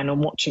 dial down on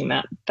watching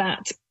that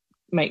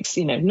makes,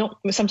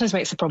 sometimes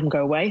makes the problem go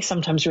away,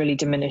 sometimes really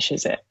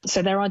diminishes it.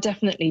 So there are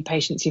definitely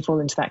patients who fall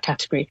into that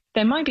category.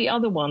 There might be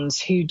other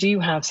ones who do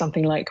have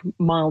something like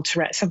mild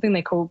Tourette, something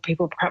they call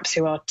people perhaps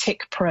who are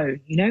tic prone,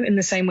 in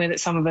the same way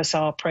that some of us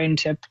are prone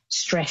to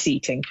stress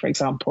eating, for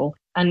example.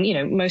 And,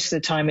 most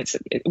of the time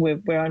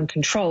we're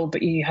uncontrolled,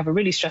 but you have a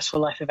really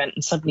stressful life event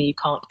and suddenly you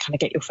can't kind of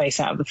get your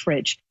face out of the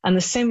fridge. And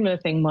the similar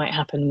thing might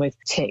happen with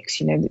tics.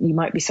 You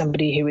might be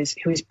somebody who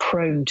is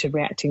prone to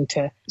reacting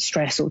to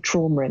stress or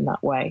trauma in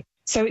that way.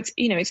 So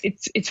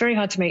it's very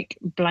hard to make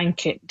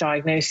blanket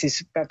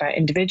diagnoses about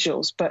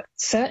individuals, but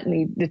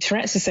certainly the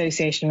Tourette's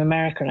Association of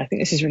America, and I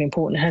think this is really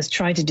important, has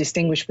tried to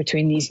distinguish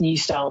between these new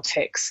style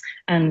tics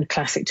and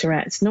classic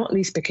Tourette's, not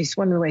least because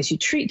one of the ways you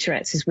treat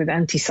Tourette's is with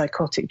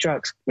antipsychotic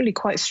drugs, really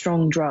quite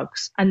strong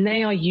drugs, and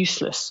they are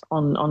useless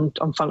on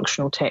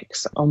functional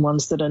tics, on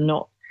ones that are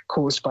not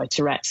caused by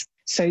Tourette's.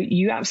 So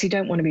you absolutely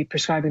don't want to be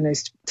prescribing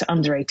those to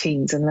under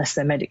 18s unless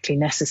they're medically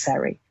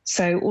necessary.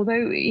 So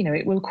although,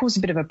 it will cause a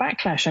bit of a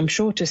backlash, I'm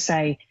sure, to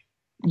say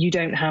you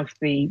don't have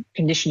the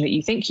condition that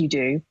you think you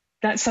do,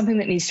 that's something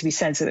that needs to be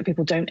said so that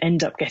people don't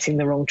end up getting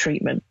the wrong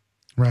treatment.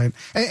 Right.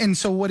 And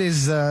so what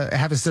has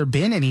there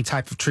been any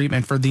type of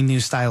treatment for the new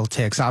style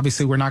tics?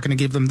 Obviously, we're not going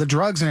to give them the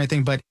drugs and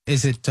anything, but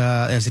is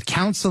it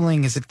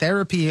counseling? Is it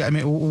therapy? I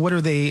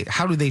mean,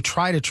 how do they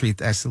try to treat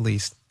this at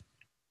least?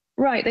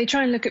 Right. They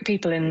try and look at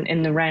people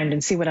in the round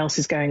and see what else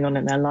is going on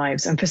in their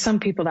lives. And for some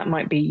people, that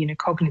might be,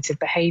 cognitive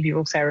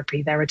behavioral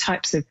therapy. There are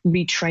types of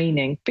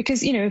retraining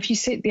because, if you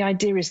see, the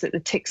idea is that the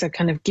tics are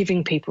kind of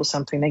giving people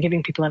something. They're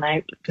giving people an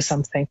outlet for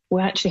something.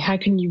 Well, actually, how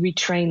can you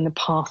retrain the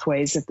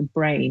pathways of the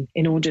brain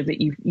in order that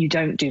you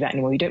don't do that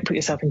anymore? You don't put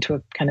yourself into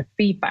a kind of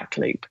feedback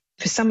loop.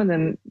 For some of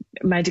them,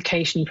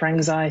 medication for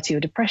anxiety or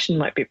depression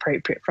might be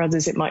appropriate. For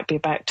others, it might be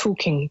about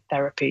talking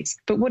therapies.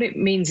 But what it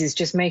means is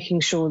just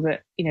making sure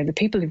that, the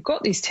people who've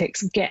got these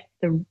tics get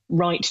the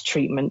right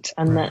treatment.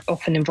 And that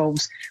often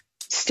involves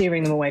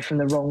steering them away from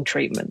the wrong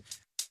treatment.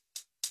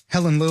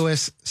 Helen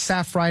Lewis,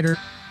 staff writer.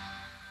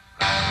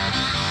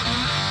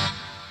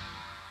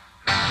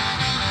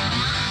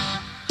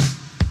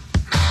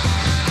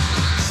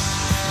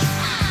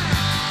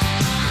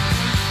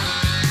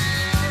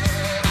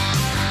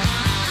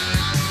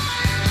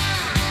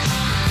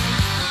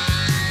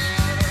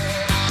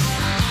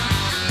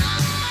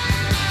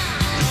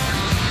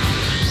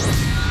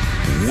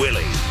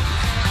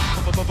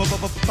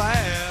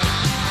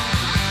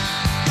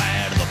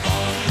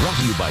 Brought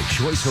to you by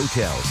Choice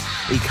Hotels.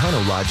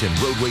 Econo Lodge and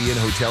Roadway Inn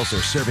hotels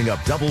are serving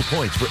up double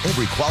points for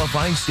every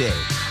qualifying stay.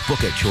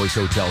 Book at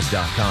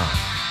choicehotels.com.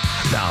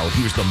 Now,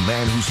 here's the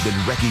man who's been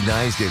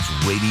recognized as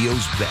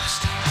radio's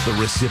best. The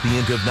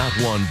recipient of not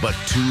one, but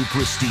 2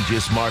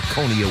 prestigious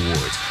Marconi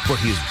Awards for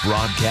his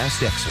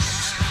broadcast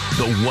excellence.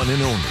 The one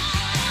and only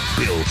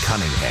Bill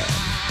Cunningham.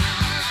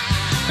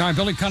 All right,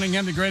 Billy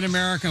Cunningham, the Great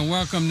American.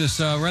 Welcome this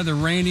rather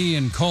rainy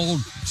and cold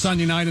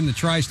Sunday night in the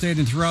tri-state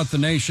and throughout the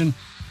nation.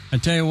 I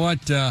tell you what,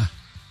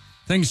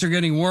 things are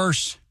getting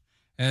worse,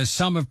 as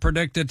some have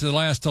predicted, the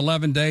last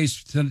 11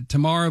 days.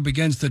 Tomorrow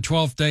begins the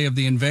 12th day of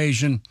the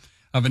invasion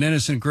of an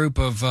innocent group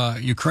of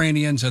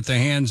Ukrainians at the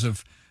hands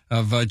of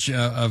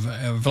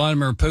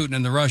Vladimir Putin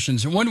and the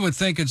Russians. And one would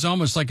think it's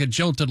almost like a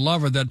jilted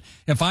lover, that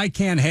if I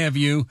can't have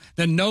you,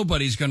 then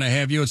nobody's going to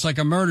have you. It's like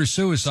a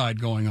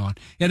murder-suicide going on.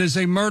 It is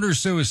a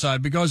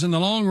murder-suicide because in the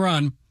long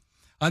run,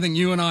 I think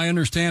you and I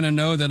understand and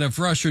know that if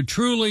Russia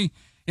truly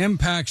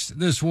impacts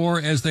this war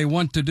as they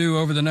want to do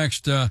over the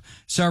next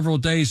several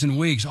days and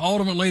weeks,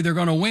 ultimately they're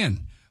going to win.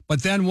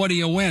 But then what do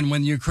you win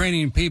when the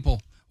Ukrainian people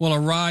will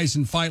arise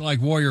and fight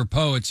like warrior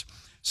poets?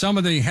 Some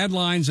of the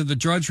headlines of the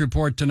Drudge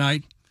Report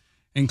tonight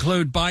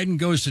include Biden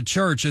goes to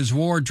church as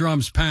war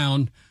drums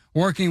pound,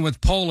 working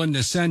with Poland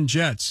to send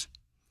jets.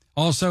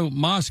 Also,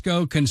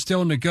 Moscow can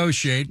still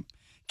negotiate.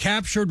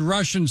 Captured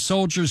Russian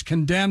soldiers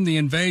condemn the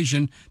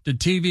invasion to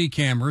TV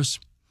cameras.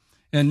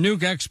 And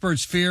nuke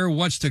experts fear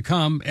what's to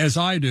come, as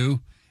I do.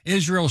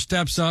 Israel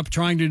steps up,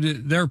 trying to do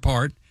their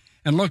part.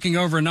 And looking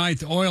overnight,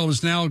 the oil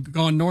has now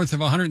gone north of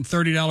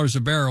 $130 a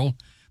barrel.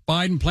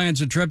 Biden plans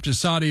a trip to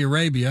Saudi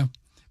Arabia.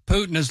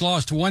 Putin has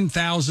lost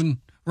 1,000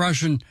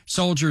 Russian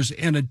soldiers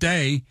in a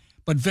day,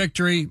 but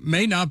victory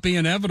may not be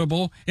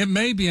inevitable. It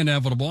may be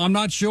inevitable. I'm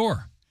not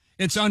sure.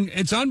 It's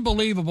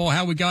unbelievable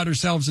how we got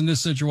ourselves in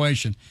this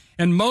situation.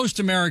 And most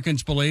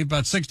Americans believe,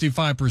 about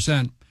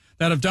 65%,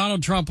 that if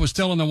Donald Trump was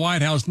still in the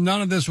White House,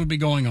 none of this would be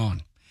going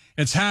on.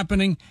 It's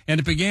happening, and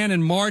it began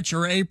in March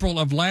or April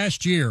of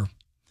last year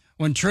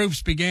when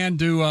troops began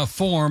to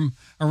form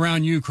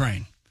around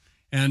Ukraine.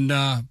 And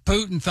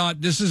Putin thought,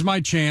 this is my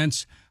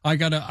chance. I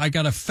got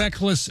a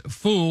feckless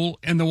fool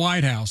in the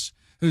White House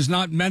who's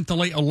not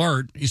mentally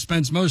alert. He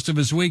spends most of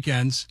his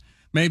weekends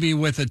maybe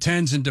with the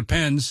tens and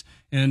depends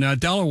in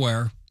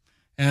Delaware.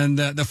 And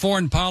the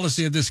foreign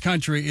policy of this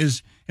country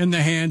is in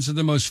the hands of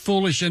the most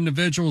foolish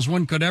individuals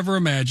one could ever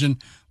imagine.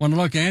 When I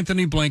look at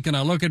Anthony Blinken,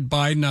 I look at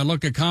Biden, I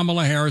look at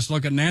Kamala Harris,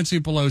 look at Nancy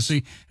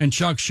Pelosi and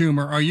Chuck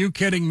Schumer. Are you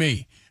kidding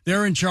me?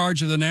 They're in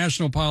charge of the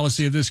national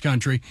policy of this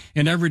country,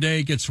 and every day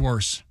it gets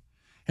worse.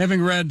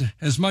 Having read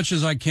as much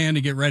as I can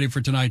to get ready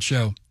for tonight's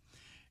show,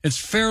 it's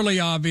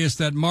fairly obvious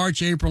that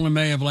March, April, and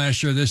May of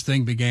last year, this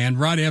thing began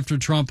right after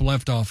Trump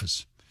left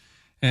office.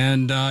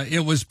 And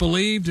it was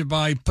believed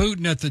by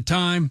Putin at the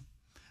time,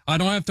 I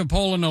don't have to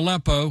pull an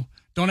Aleppo,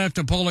 don't have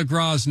to pull a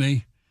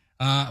Grozny.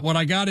 What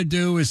I got to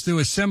do is do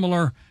a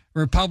similar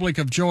Republic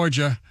of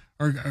Georgia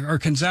or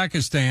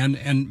Kazakhstan,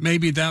 and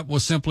maybe that will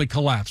simply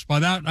collapse. By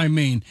that, I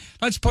mean,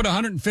 let's put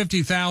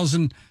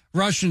 150,000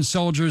 Russian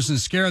soldiers and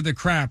scare the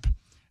crap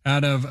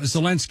out of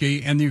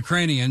Zelensky and the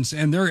Ukrainians.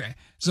 And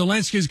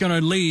Zelensky's going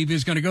to leave.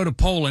 He's going to go to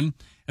Poland,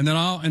 and then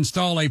I'll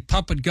install a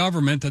puppet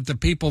government that the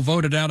people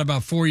voted out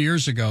about 4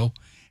 years ago.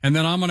 And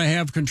then I'm going to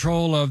have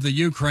control of the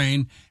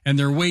Ukraine and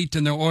their wheat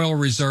and their oil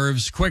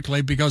reserves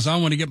quickly because I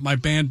want to get my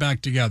band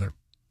back together.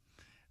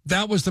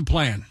 That was the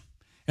plan.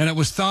 And it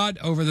was thought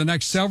over the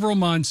next several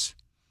months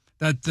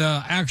that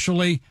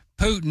actually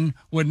Putin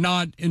would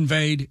not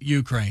invade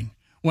Ukraine.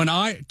 When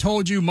I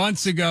told you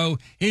months ago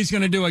he's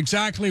going to do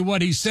exactly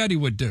what he said he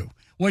would do,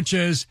 which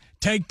is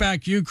take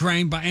back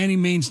Ukraine by any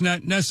means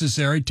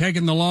necessary,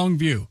 taking the long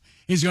view.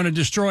 He's going to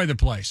destroy the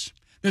place.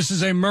 This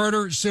is a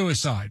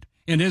murder-suicide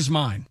in his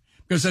mind.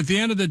 Because at the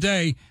end of the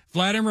day,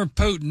 Vladimir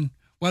Putin,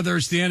 whether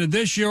it's the end of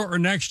this year or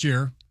next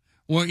year,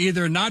 will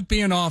either not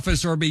be in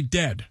office or be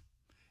dead.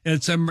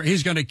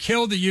 He's going to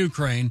kill the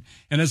Ukraine,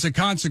 and as a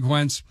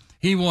consequence,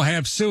 he will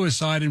have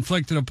suicide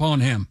inflicted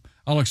upon him.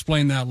 I'll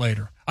explain that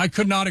later. I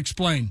could not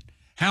explain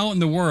how in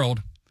the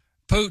world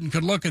Putin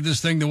could look at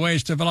this thing the way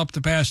it's developed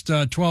the past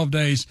 12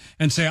 days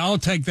and say, I'll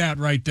take that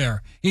right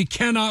there. He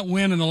cannot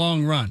win in the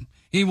long run.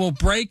 He will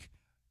break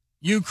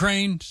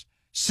Ukraine's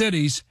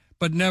cities,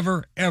 but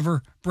never,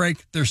 ever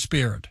break their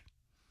spirit.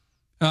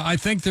 I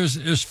think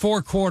there's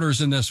 4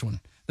 quarters in this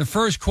one. The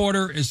first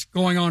quarter is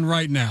going on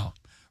right now.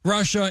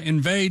 Russia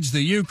invades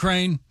the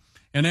Ukraine,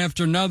 and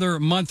after another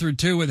month or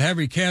two with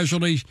heavy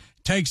casualties,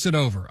 takes it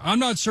over. I'm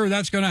not sure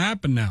that's going to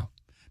happen now,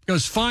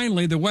 because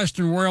finally the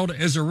Western world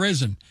has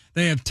arisen.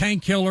 They have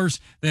tank killers,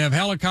 they have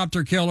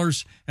helicopter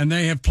killers, and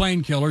they have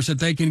plane killers that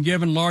they can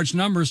give in large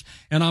numbers.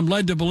 And I'm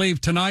led to believe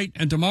tonight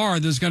and tomorrow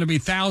there's going to be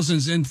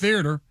thousands in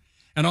theater,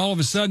 and all of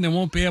a sudden there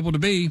won't be able to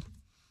be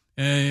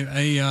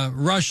a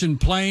Russian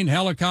plane,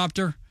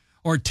 helicopter,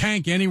 or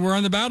tank anywhere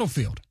on the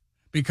battlefield.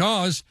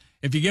 Because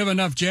if you give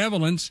enough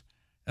javelins,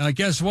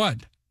 guess what?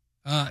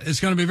 It's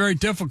going to be very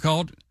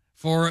difficult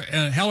for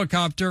a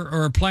helicopter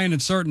or a plane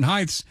at certain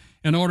heights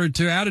in order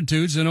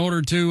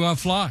to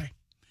fly.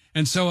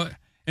 And so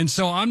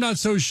I'm not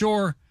so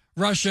sure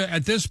Russia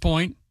at this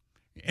point,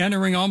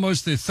 entering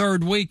almost the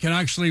third week, can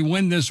actually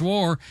win this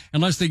war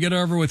unless they get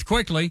over with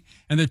quickly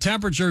and the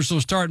temperatures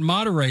will start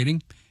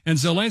moderating. And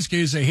Zelensky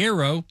is a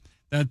hero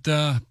that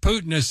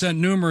Putin has sent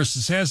numerous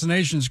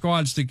assassination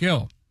squads to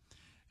kill.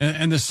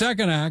 And the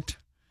second act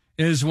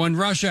is when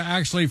Russia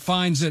actually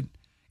finds it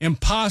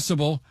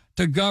impossible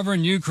to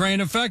govern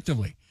Ukraine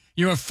effectively.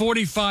 You have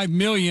 45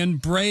 million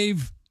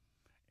brave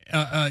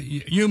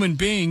human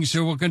beings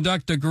who will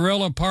conduct a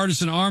guerrilla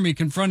partisan army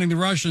confronting the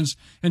Russians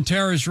in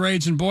terrorist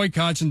raids and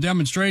boycotts and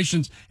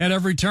demonstrations at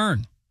every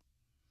turn.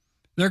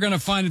 They're going to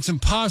find it's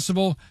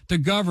impossible to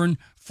govern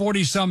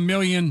 40-some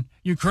million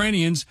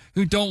Ukrainians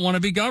who don't want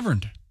to be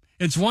governed.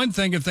 It's one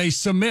thing if they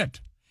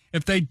submit.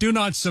 If they do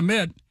not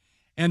submit,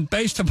 and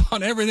based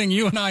upon everything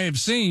you and I have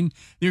seen,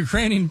 the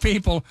Ukrainian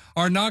people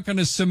are not going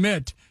to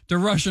submit to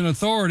Russian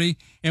authority,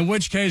 in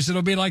which case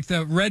it'll be like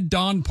the Red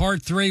Dawn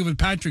Part 3 with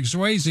Patrick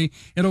Swayze.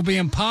 It'll be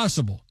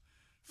impossible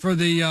for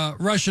the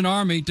Russian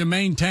army to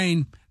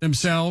maintain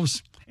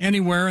themselves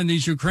anywhere in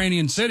these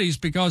Ukrainian cities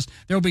because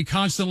they'll be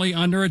constantly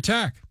under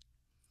attack.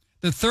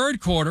 The third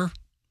quarter,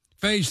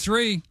 phase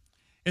 3,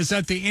 is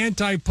that the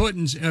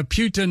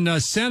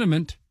anti-Putin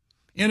sentiment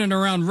in and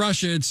around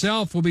Russia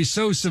itself will be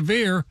so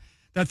severe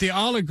that the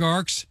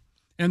oligarchs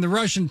and the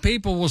Russian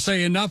people will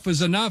say, enough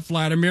is enough,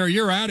 Vladimir,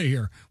 you're out of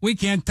here. We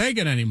can't take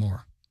it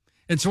anymore.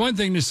 It's one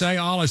thing to say,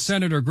 a la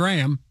Senator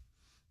Graham,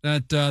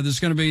 that there's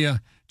going to be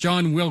a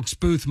John Wilkes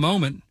Booth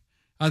moment.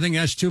 I think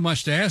that's too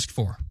much to ask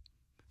for.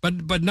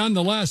 But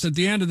nonetheless, at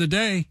the end of the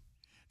day,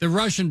 the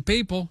Russian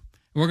people,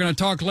 we're going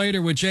to talk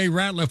later with Jay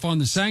Ratliff on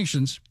the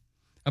sanctions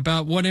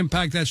about what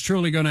impact that's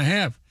truly going to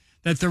have,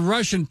 that the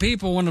Russian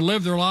people want to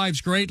live their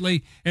lives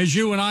greatly as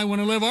you and I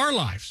want to live our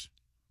lives,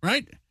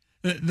 right?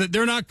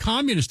 They're not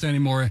communist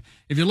anymore.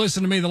 If you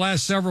listen to me the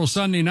last several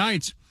Sunday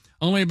nights,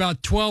 only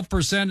about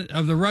 12%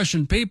 of the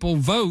Russian people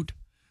vote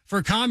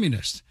for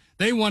communists.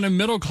 They want a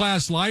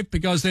middle-class life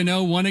because they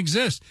know one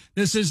exists.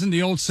 This isn't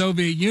the old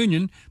Soviet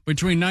Union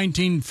between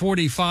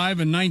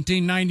 1945 and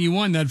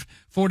 1991, that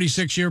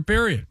 46-year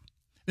period.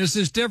 This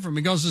is different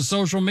because of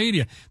social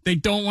media. They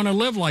don't want to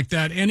live like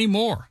that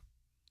anymore.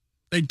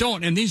 They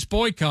don't. And these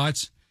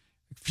boycotts,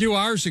 a few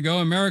hours ago,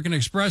 American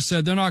Express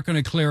said they're not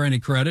going to clear any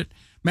credit.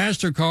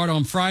 MasterCard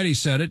on Friday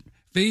said it.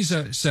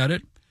 Visa said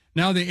it.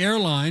 Now the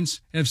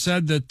airlines have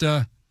said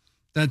that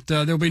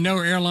there'll be no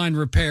airline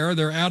repair.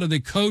 They're out of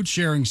the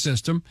code-sharing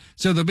system,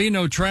 so there'll be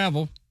no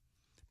travel.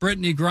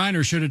 Brittany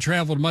Griner should have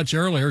traveled much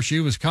earlier. She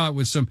was caught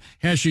with some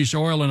hashish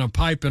oil in a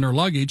pipe in her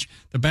luggage,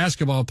 the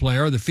basketball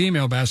player, the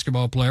female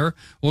basketball player.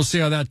 We'll see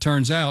how that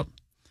turns out.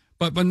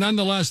 But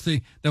nonetheless,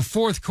 the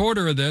fourth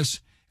quarter of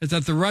this is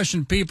that the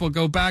Russian people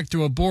go back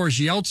to a Boris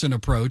Yeltsin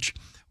approach,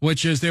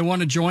 which is they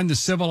want to join the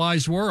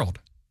civilized world.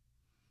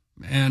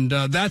 And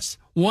that's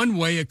one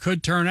way it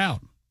could turn out.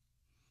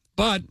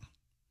 But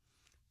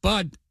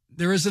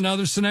there is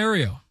another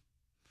scenario.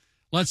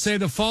 Let's say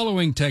the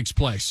following takes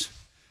place.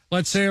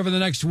 Let's say over the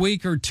next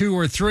week or 2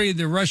 or 3,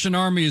 the Russian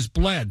army is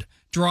bled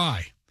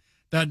dry,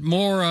 that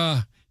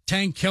more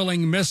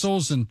tank-killing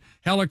missiles and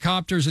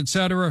helicopters,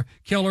 etc.,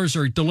 killers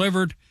are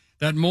delivered,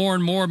 that more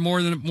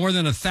than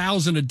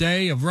 1,000 a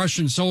day of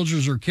Russian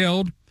soldiers are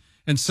killed.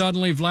 And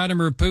suddenly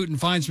Vladimir Putin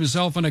finds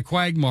himself in a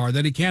quagmire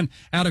that he can't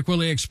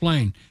adequately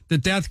explain. The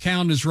death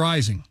count is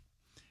rising,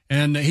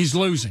 and he's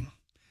losing.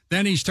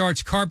 Then he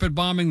starts carpet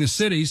bombing the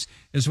cities,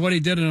 is what he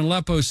did in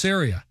Aleppo,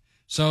 Syria.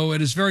 So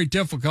it is very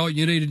difficult.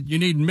 You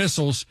need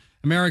missiles,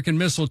 American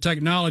missile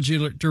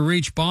technology to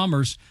reach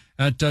bombers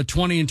at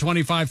 20 and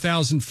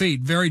 25,000 feet.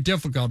 Very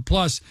difficult.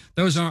 Plus,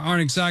 those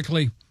aren't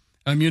exactly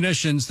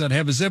munitions that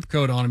have a zip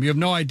code on them. You have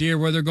no idea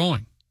where they're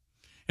going.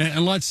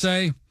 And let's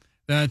say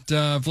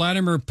that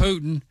Vladimir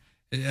Putin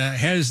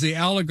has the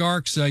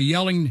oligarchs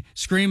yelling,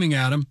 screaming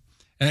at him.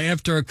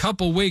 After a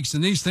couple weeks,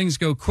 and these things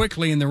go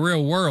quickly in the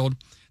real world,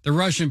 the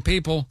Russian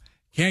people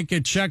can't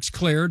get checks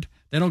cleared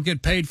They don't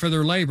get paid for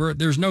their labor.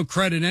 There's no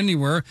credit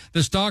anywhere.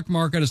 The stock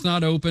market is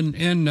not open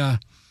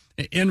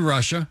in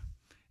Russia.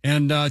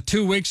 And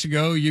 2 weeks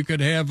ago, you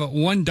could have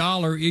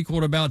 $1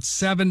 equaled about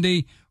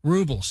 70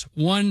 rubles.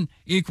 1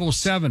 equals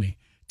 70.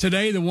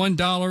 Today, the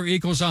 $1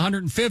 equals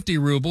 150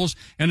 rubles,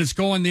 and it's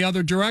going the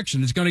other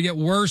direction. It's going to get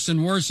worse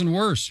and worse and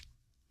worse.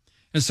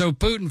 And so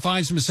Putin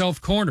finds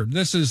himself cornered.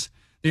 This is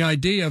the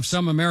idea of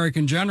some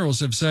American generals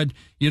have said,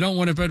 you don't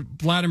want to put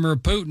Vladimir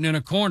Putin in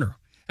a corner.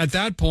 At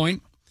that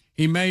point,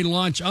 he may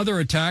launch other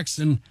attacks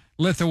in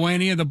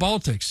Lithuania, the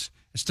Baltics,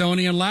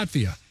 Estonia, and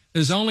Latvia.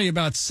 There's only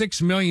about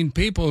 6 million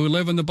people who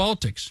live in the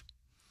Baltics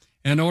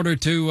in order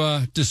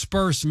to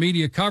disperse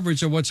media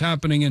coverage of what's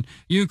happening in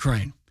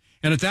Ukraine.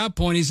 And at that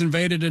point, he's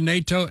invaded a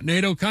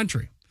NATO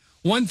country.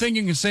 One thing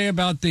you can say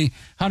about the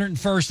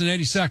 101st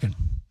and 82nd,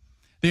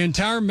 the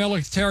entire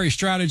military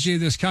strategy of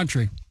this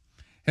country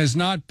has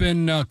not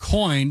been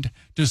coined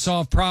to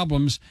solve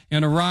problems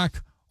in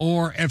Iraq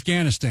or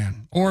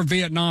Afghanistan or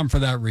Vietnam for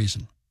that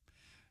reason.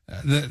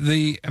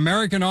 The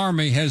American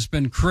army has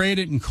been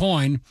created and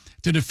coined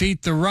to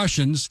defeat the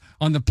Russians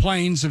on the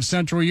plains of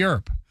Central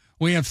Europe.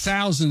 We have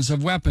thousands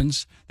of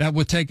weapons that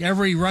would take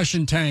every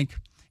Russian tank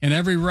and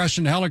every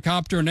Russian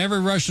helicopter and every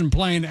Russian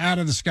plane out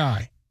of the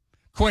sky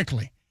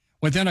quickly.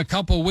 Within a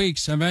couple of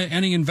weeks of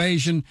any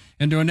invasion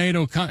into a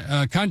NATO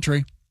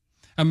country,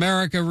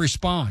 America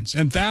responds.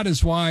 And that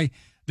is why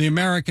the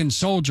American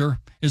soldier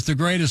is the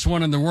greatest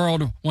one in the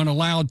world when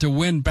allowed to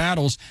win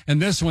battles.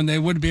 And this one, they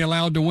would be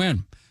allowed to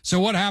win. So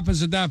what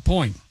happens at that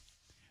point?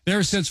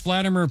 There sits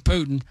Vladimir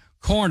Putin,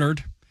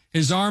 cornered.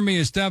 His army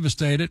is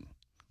devastated.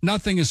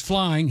 Nothing is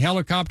flying,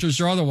 helicopters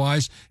or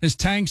otherwise. His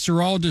tanks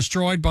are all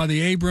destroyed by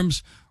the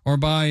Abrams or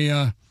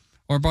by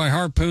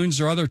harpoons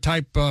or other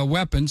type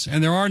weapons.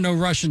 And there are no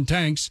Russian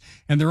tanks,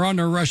 and there are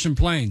no Russian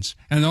planes,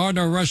 and there are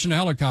no Russian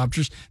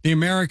helicopters. The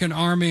American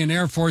Army and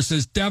Air Force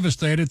has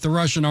devastated the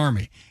Russian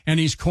army, and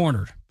he's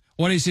cornered.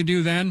 What does he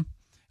do then?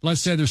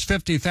 Let's say there's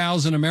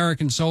 50,000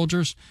 American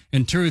soldiers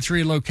in 2 or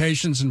 3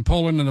 locations in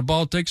Poland and the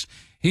Baltics.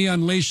 He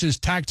unleashes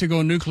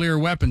tactical nuclear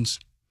weapons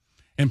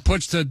and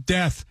puts to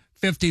death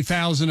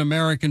 50,000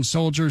 American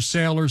soldiers,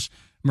 sailors,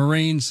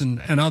 Marines,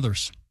 and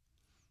others.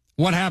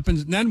 What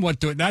happens then?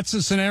 That's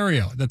the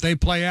scenario that they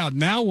play out.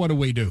 Now what do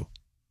we do?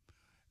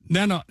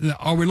 Then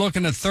are we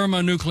looking at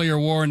thermonuclear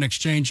war and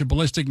exchange of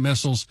ballistic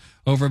missiles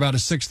over about a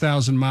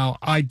 6,000 mile?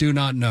 I do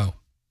not know.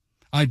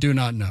 I do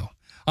not know.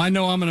 I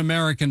know I'm an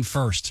American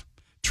first.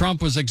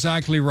 Trump was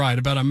exactly right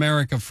about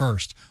America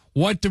first.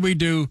 What do we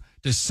do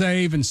to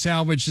save and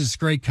salvage this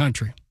great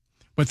country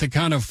with the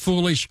kind of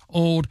foolish,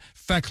 old,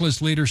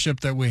 feckless leadership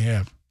that we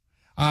have?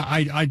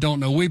 I don't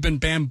know. We've been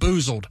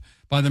bamboozled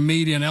by the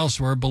media and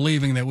elsewhere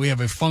believing that we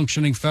have a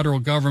functioning federal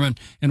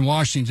government in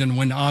Washington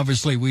when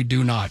obviously we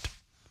do not.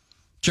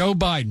 Joe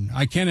Biden,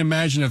 I can't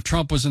imagine if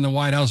Trump was in the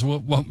White House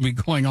what would be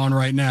going on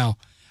right now.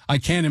 I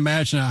can't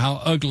imagine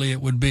how ugly it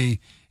would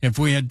be if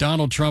we had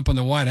Donald Trump in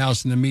the White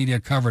House and the media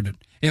covered it.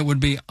 It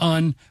would be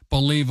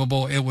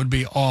unbelievable. It would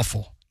be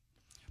awful.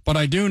 But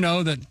I do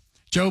know that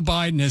Joe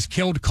Biden has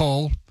killed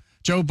coal.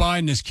 Joe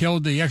Biden has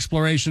killed the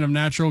exploration of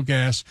natural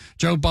gas.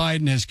 Joe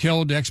Biden has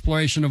killed the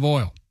exploration of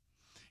oil.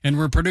 And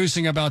we're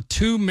producing about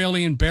 2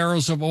 million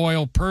barrels of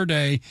oil per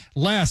day,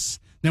 less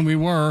than we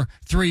were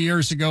 3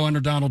 years ago under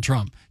Donald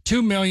Trump.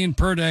 2 million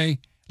per day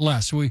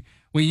less. We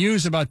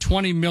use about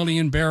 20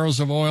 million barrels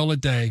of oil a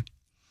day,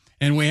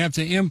 and we have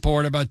to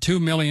import about 2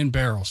 million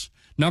barrels.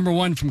 Number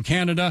 1 from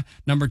Canada,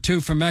 number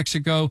 2 from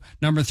Mexico,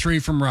 number 3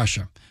 from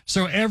Russia.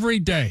 So every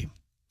day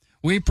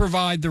we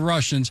provide the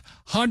Russians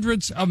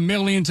hundreds of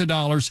millions of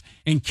dollars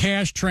in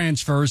cash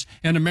transfers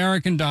in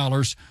American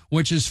dollars,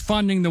 which is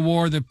funding the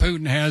war that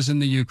Putin has in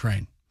the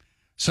Ukraine.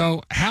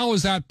 So how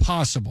is that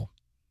possible?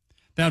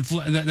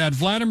 That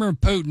Vladimir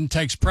Putin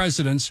takes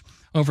precedence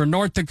over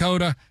North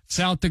Dakota,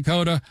 South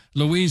Dakota,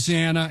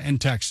 Louisiana,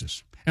 and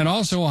Texas, and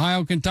also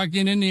Ohio, Kentucky,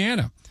 and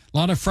Indiana. A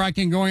lot of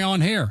fracking going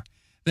on here.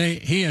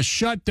 He has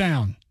shut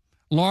down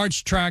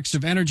large tracts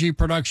of energy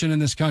production in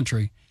this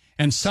country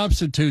and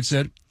substitutes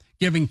it,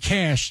 giving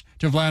cash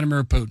to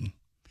Vladimir Putin.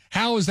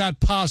 How is that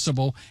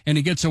possible? And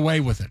he gets away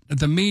with it.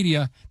 The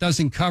media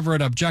doesn't cover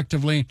it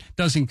objectively,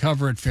 doesn't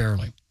cover it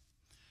fairly.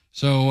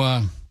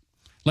 So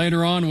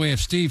later on, we have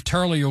Steve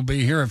Turley will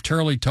be here of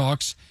Turley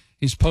Talks.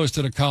 He's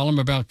posted a column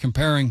about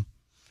comparing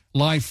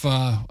life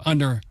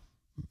under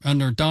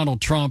Donald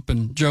Trump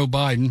and Joe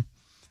Biden.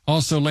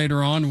 Also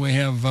later on, we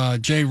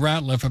have Jay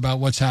Ratliff about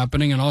what's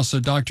happening, and also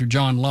Dr.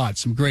 John Lott,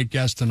 some great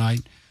guests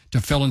tonight to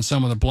fill in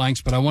some of the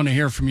blanks. But I want to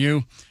hear from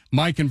you.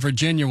 Mike in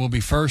Virginia will be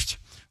first.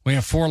 We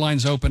have 4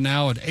 lines open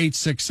now at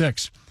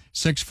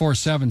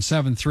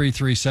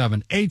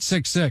 866-647-7337.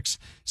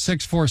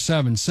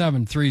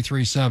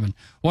 866-647-7337.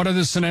 What are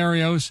the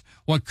scenarios?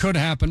 What could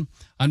happen?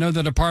 I know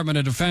the Department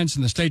of Defense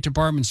and the State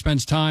Department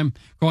spends time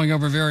going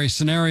over various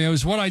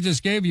scenarios. What I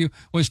just gave you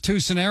was 2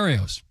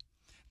 scenarios.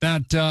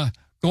 That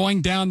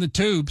going down the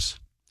tubes,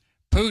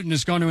 Putin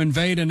is going to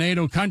invade a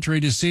NATO country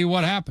to see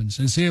what happens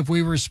and see if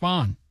we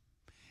respond.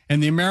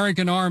 And the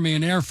American Army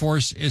and Air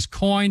Force is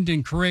coined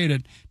and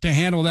created to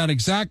handle that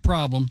exact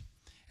problem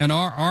and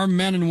our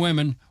men and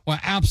women will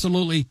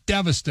absolutely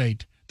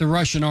devastate the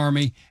Russian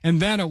army. And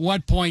then at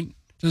what point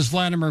does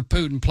Vladimir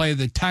Putin play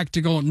the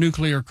tactical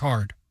nuclear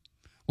card,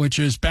 which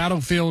is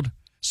battlefield,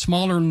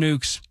 smaller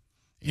nukes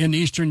in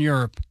Eastern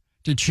Europe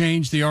to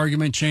change the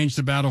argument, change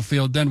the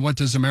battlefield? Then what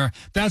does America?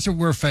 That's what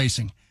we're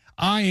facing.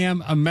 I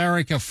am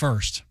America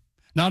first.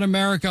 Not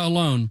America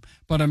alone,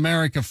 but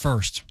America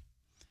first.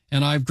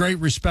 And I have great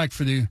respect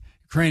for the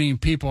Ukrainian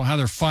people, how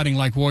they're fighting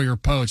like warrior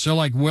poets. They're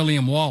like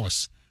William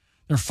Wallace.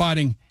 They're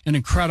fighting an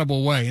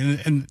incredible way.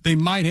 And they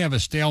might have a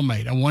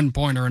stalemate at one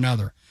point or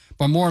another.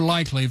 But more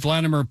likely,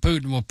 Vladimir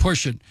Putin will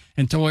push it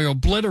until he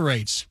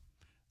obliterates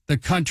the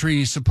country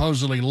he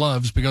supposedly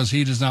loves because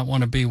he does not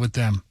want to be with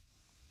them.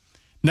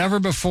 Never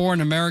before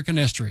in American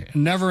history,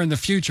 and never in the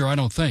future, I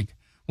don't think,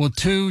 will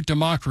two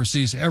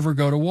democracies ever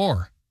go to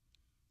war.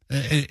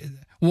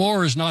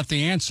 War is not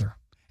the answer.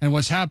 And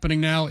what's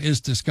happening now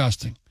is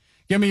disgusting.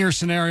 Give me your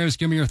scenarios.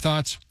 Give me your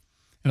thoughts.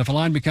 And if a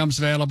line becomes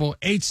available,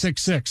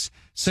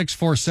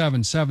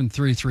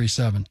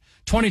 866-647-7337.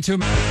 22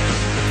 minutes.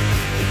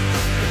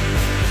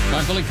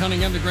 I'm Billy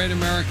Cunningham, the Great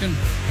American.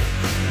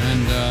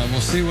 And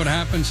we'll see what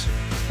happens.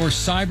 Of course,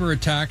 cyber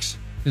attacks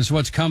is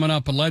what's coming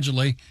up,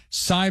 allegedly.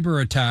 Cyber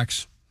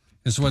attacks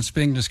is what's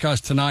being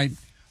discussed tonight.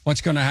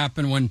 What's going to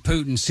happen when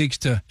Putin seeks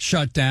to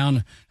shut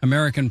down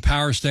American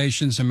power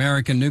stations,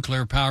 American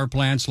nuclear power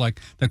plants like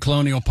the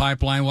Colonial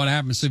Pipeline? What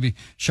happens if he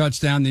shuts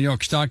down the New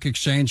York Stock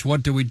Exchange?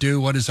 What do we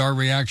do? What is our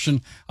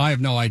reaction? I have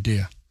no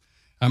idea.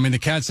 I mean, the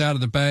cat's out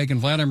of the bag,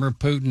 and Vladimir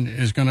Putin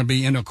is going to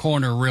be in a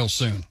corner real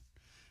soon.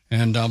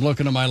 And I'm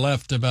looking to my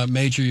left about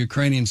major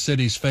Ukrainian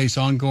cities face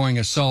ongoing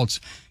assaults.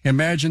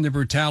 Imagine the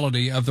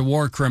brutality of the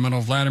war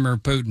criminal Vladimir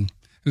Putin,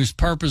 who's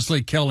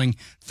purposely killing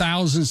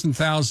thousands and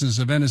thousands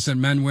of innocent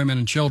men, women,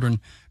 and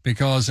children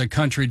because a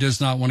country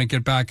does not want to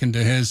get back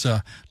into his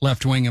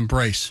left-wing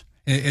embrace.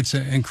 It's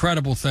an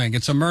incredible thing.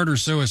 It's a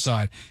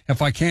murder-suicide.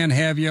 If I can't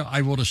have you,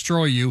 I will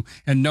destroy you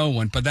and no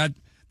one. But that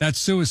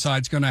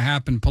suicide's going to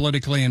happen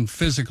politically and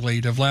physically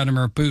to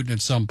Vladimir Putin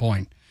at some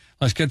point.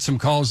 Let's get some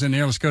calls in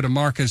here. Let's go to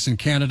Marcus in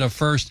Canada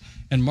first.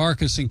 And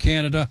Marcus in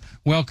Canada,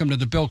 welcome to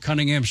the Bill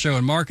Cunningham Show.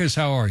 And Marcus,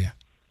 how are you?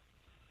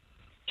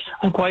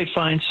 I'm quite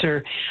fine,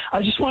 sir.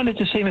 I just wanted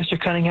to say, Mr.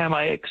 Cunningham,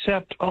 I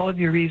accept all of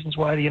your reasons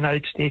why the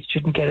United States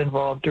shouldn't get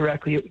involved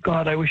directly.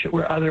 God, I wish it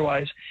were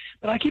otherwise.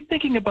 But I keep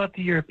thinking about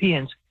the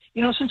Europeans.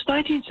 You know, since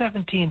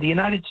 1917, the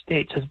United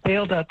States has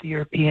bailed out the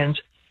Europeans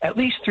at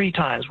least 3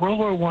 times, World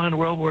War I,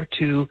 World War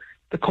II,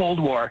 the Cold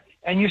War,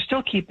 and you're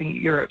still keeping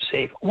Europe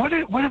safe. What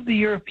have the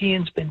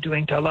Europeans been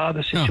doing to allow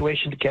the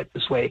situation to get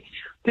this way?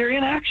 Their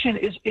inaction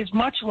is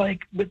much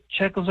like with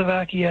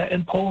Czechoslovakia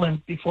and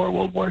Poland before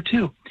World War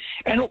II.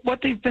 And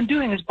what they've been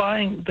doing is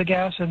buying the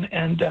gas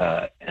and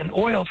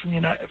oil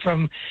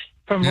from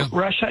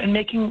Russia and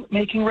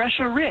making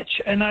Russia rich.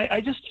 And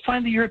I just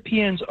find the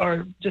Europeans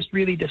are just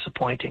really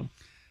disappointing.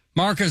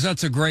 Marcus,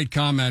 that's a great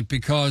comment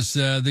because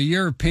the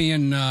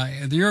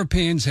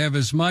Europeans have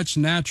as much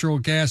natural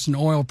gas and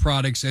oil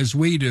products as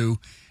we do,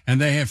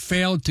 and they have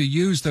failed to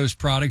use those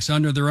products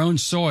under their own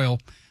soil,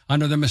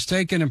 under the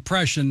mistaken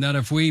impression that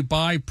if we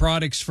buy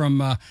products from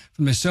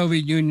the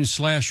Soviet Union /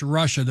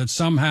 Russia, that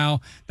somehow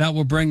that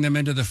will bring them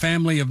into the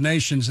family of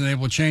nations and they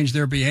will change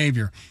their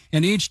behavior.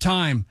 And each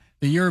time,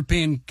 the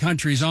European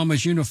countries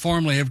almost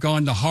uniformly have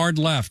gone to hard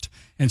left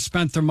and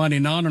spent their money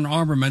not on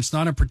armaments,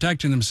 not on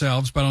protecting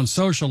themselves, but on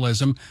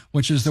socialism,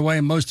 which is the way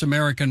most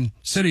American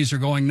cities are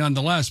going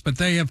nonetheless. But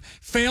they have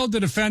failed to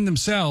defend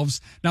themselves.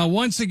 Now,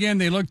 once again,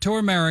 they look to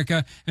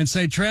America and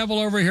say, travel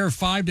over here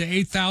 5,000 to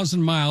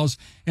 8,000 miles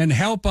and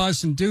help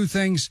us and do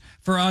things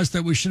for us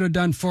that we should have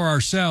done for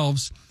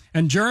ourselves.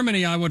 And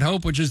Germany, I would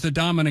hope, which is the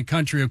dominant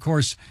country, of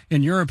course,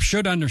 in Europe,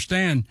 should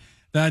understand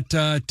that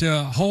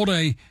to hold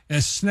a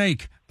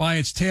snake by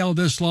its tail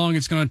this long,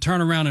 it's going to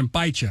turn around and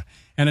bite you.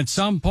 And at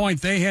some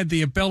point, they had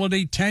the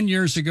ability. 10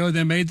 years ago,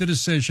 they made the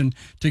decision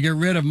to get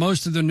rid of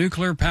most of the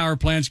nuclear power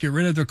plants, get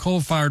rid of their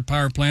coal-fired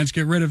power plants,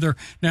 get rid of their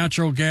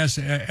natural gas,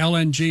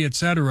 LNG, et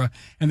cetera.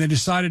 And they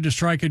decided to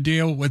strike a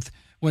deal with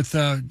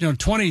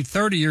 20,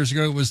 30 years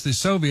ago, it was the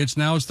Soviets.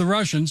 Now it's the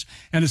Russians.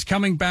 And it's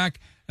coming back.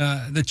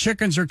 The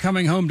chickens are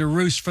coming home to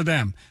roost for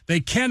them.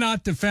 They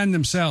cannot defend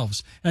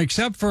themselves.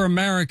 Except for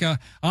America,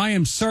 I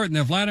am certain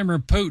that Vladimir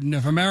Putin,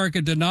 if America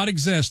did not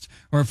exist,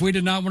 or if we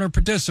did not want to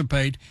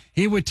participate,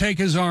 he would take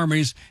his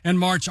armies and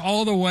march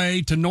all the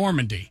way to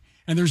Normandy.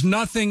 And there's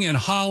nothing in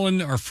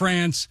Holland or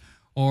France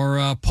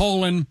or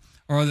Poland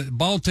or the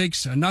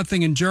Baltics,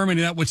 nothing in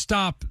Germany that would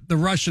stop the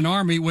Russian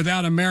army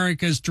without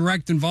America's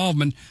direct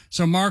involvement.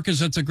 So, Marcus,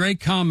 that's a great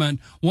comment.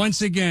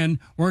 Once again,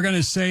 we're going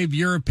to save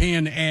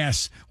European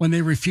ass when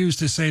they refuse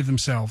to save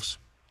themselves.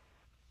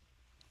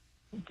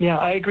 Yeah,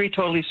 I agree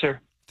totally, sir.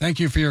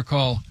 Thank you for your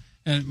call.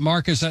 And,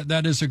 Marcus,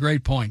 that is a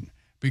great point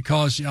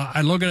because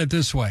I look at it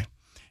this way,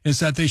 is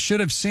that they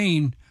should have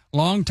seen a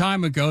long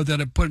time ago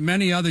that it put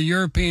many other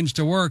Europeans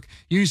to work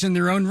using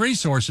their own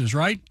resources,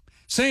 right?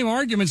 Same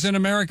arguments in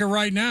America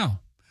right now.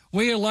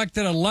 We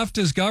elected a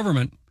leftist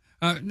government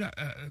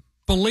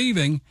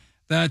believing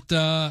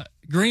that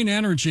green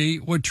energy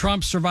would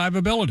trump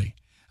survivability.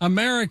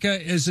 America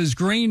is as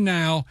green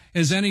now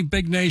as any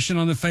big nation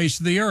on the face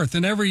of the earth.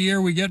 And every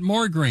year we get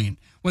more green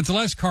with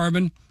less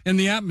carbon in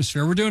the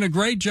atmosphere. We're doing a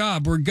great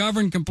job. We're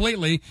governed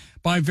completely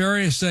by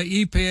various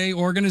EPA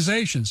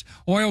organizations.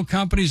 Oil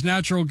companies,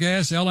 natural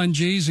gas,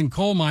 LNGs, and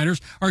coal miners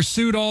are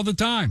sued all the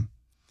time.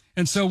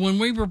 And so when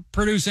we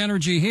produce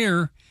energy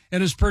here,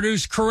 it is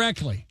produced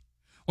correctly.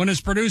 When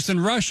it's produced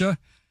in Russia,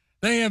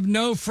 they have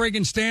no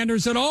friggin'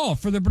 standards at all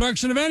for the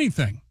production of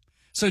anything.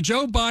 So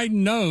Joe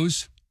Biden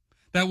knows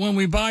that when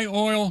we buy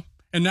oil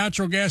and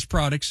natural gas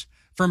products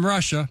from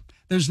Russia,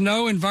 there's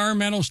no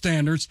environmental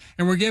standards,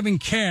 and we're giving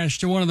cash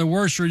to one of the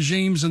worst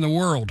regimes in the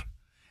world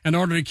in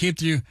order to keep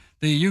the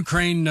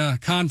Ukraine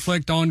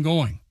conflict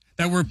ongoing,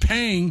 that we're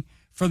paying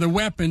for the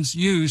weapons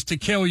used to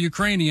kill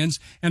Ukrainians,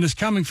 and it's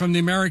coming from the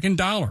American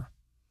dollar.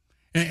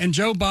 And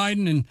Joe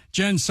Biden and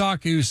Jen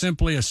Psaki, who's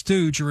simply a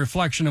stooge, a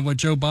reflection of what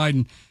Joe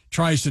Biden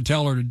tries to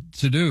tell her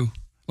to do.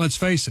 Let's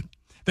face it.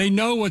 They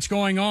know what's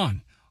going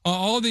on.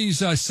 All these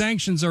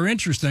sanctions are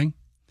interesting,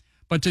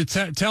 but to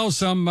tell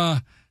some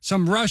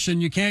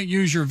Russian you can't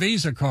use your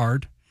Visa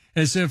card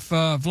as if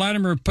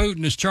Vladimir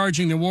Putin is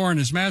charging the war on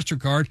his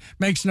MasterCard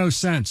makes no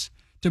sense.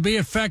 To be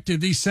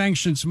effective, these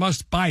sanctions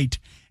must bite,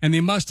 and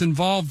they must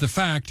involve the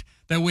fact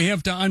that we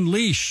have to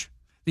unleash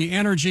the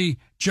energy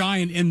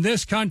giant in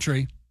this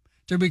country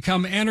to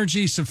become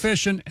energy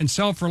sufficient and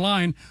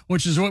self-reliant,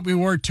 which is what we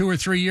were 2 or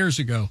 3 years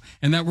ago,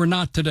 and that we're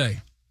not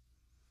today.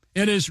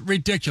 It is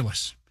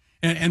ridiculous.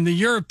 And the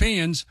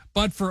Europeans,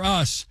 but for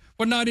us,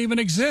 would not even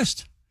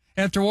exist.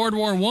 After World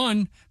War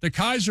I, the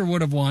Kaiser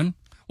would have won.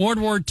 World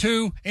War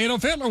II,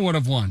 Adolf Hitler would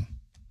have won.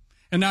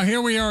 And now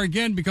here we are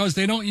again because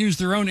they don't use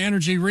their own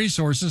energy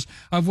resources,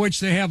 of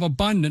which they have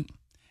abundant,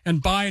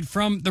 and buy it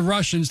from the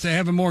Russians to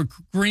have a more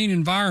green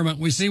environment.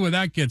 We see where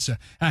that gets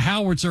a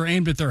howitzer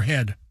aimed at their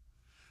head.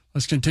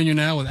 Let's continue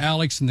now with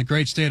Alex in the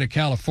great state of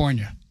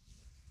California.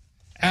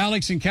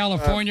 Alex in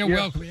California,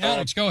 welcome.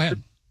 Alex, go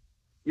ahead.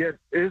 Yeah,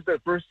 it is the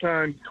first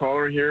time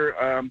caller here.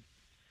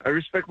 I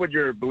respect what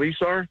your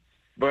beliefs are,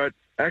 but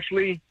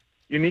actually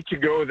you need to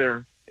go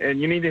there, and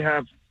you need to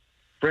have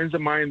friends of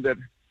mine that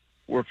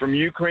were from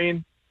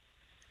Ukraine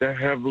that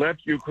have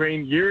left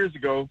Ukraine years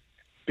ago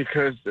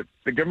because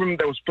the government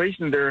that was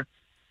placed in there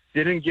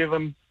didn't give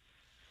them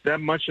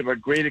that much of a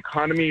great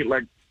economy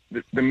like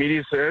the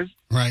media says.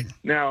 Right.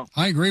 Now,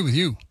 I agree with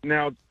you.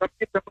 Now,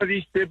 some of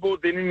these people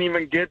didn't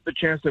even get the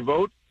chance to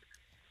vote.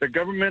 The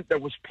government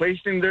that was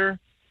placed in there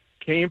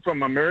came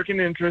from American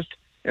interest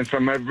and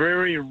from a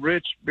very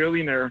rich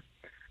billionaire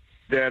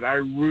that I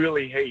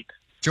really hate.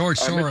 George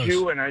Soros. I met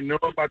you, and I know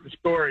about the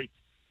story.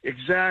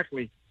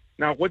 Exactly.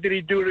 Now, what did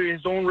he do to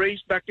his own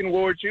race back in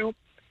World War II?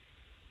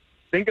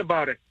 Think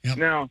about it. Yep.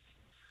 Now,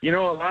 you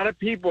know, a lot of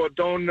people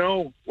don't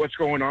know what's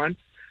going on.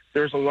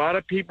 There's a lot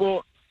of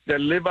people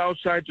that live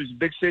outside these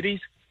big cities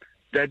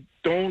that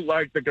don't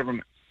like the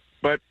government.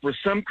 But for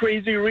some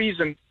crazy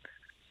reason,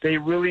 they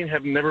really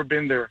have never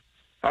been there.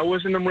 I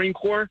was in the Marine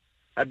Corps.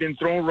 I've been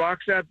thrown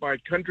rocks at by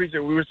countries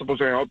that we were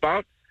supposed to help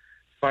out,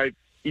 by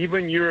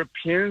even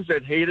Europeans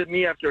that hated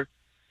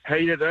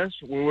us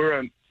when we were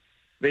on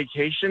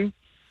vacation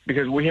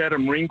because we had a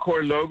Marine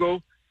Corps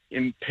logo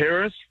in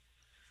Paris.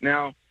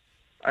 Now,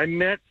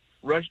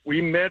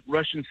 we met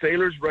Russian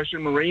sailors,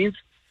 Russian Marines.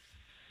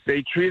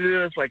 They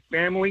treated us like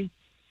family.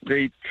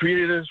 They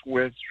treated us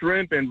with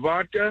shrimp and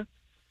vodka.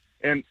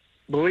 And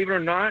believe it or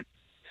not,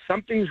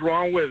 something's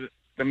wrong with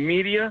the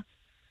media,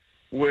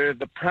 with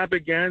the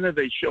propaganda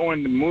they show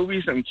in the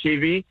movies and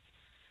TV.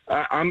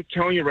 I'm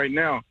telling you right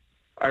now,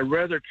 I'd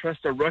rather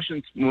trust a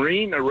Russian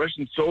Marine, a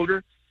Russian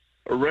soldier,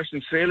 a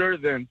Russian sailor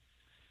than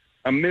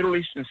a Middle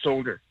Eastern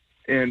soldier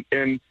and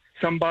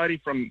somebody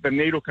from the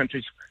NATO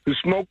countries who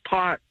smoke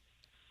pot,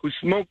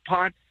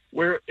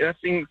 wear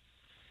effing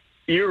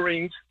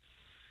earrings.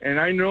 And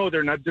I know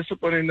they're not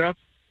disciplined enough.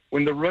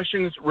 When the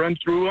Russians run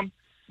through them,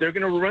 they're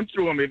going to run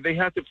through them. If they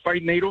have to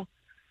fight NATO,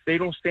 they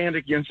don't stand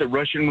against the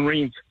Russian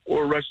Marines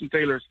or Russian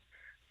sailors.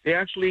 They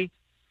actually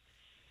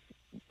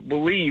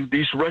believe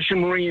these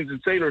Russian Marines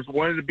and sailors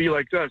wanted to be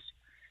like us.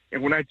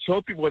 And when I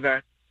tell people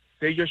that,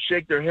 they just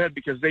shake their head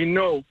because they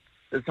know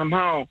that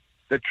somehow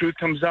the truth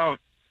comes out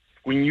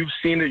when you've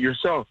seen it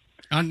yourself.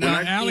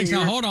 Alex,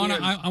 now hold on.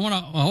 I want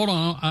to hold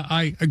on.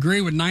 I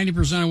agree with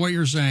 90% of what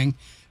you're saying.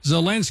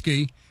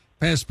 Zelensky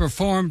has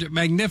performed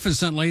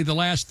magnificently the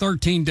last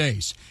 13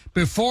 days.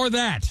 Before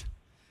that,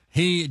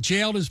 he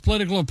jailed his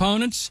political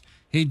opponents.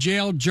 He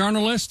jailed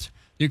journalists,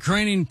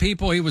 Ukrainian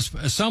people. He was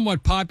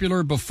somewhat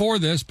popular before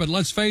this, but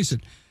let's face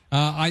it.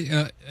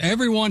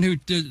 Everyone who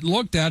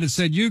looked at it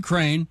said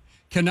Ukraine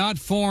cannot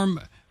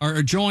form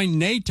or join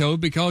NATO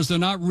because they're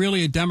not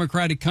really a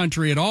democratic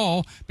country at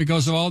all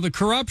because of all the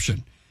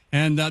corruption.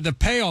 And the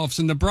payoffs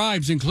and the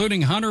bribes,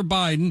 including Hunter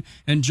Biden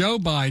and Joe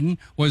Biden,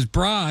 was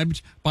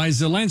bribed by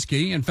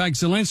Zelensky. In fact,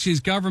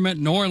 Zelensky's government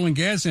and oil and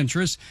gas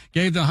interests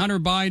gave the Hunter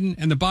Biden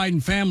and the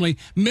Biden family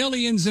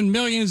millions and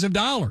millions of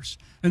dollars.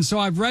 And so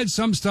I've read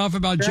some stuff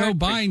about Joe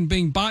Biden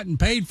being bought and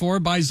paid for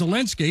by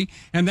Zelensky,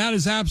 and that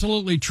is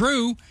absolutely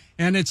true.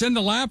 And it's in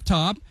the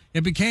laptop.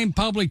 It became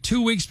public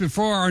 2 weeks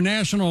before our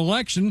national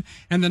election,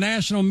 and the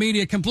national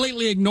media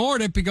completely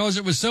ignored it because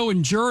it was so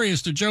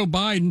injurious to Joe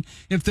Biden.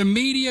 If the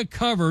media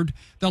covered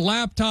the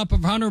laptop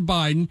of Hunter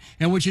Biden,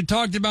 in which it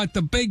talked about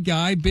the big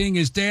guy being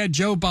his dad,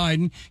 Joe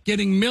Biden,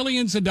 getting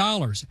millions of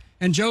dollars,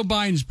 and Joe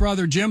Biden's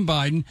brother, Jim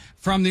Biden,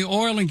 from the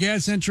oil and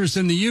gas interests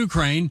in the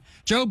Ukraine,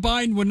 Joe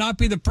Biden would not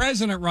be the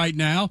president right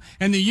now,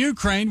 and the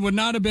Ukraine would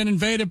not have been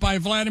invaded by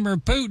Vladimir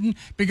Putin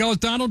because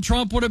Donald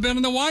Trump would have been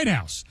in the White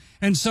House.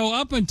 And so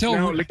up until...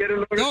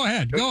 Go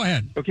ahead.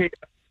 Okay,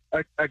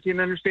 I can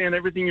understand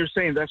everything you're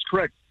saying. That's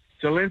correct.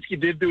 Zelensky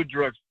did do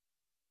drugs.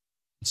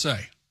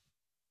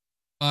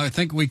 I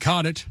think we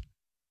caught it.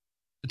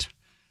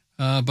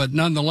 But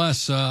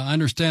nonetheless, I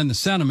understand the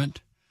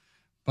sentiment.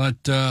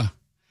 But,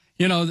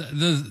 you know,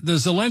 the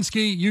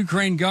Zelensky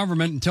Ukraine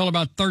government, until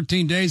about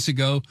 13 days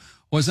ago,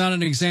 was not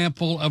an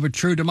example of a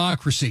true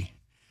democracy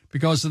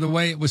because of the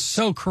way it was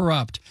so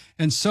corrupt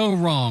and so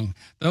wrong.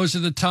 Those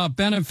at the top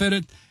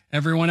benefited.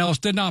 Everyone else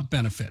did not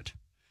benefit.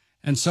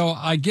 And so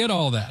I get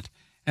all that.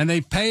 And they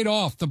paid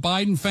off the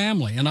Biden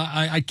family. And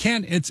I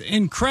can't, it's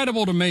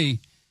incredible to me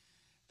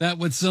that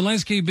with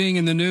Zelensky being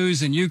in the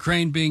news and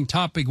Ukraine being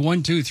topic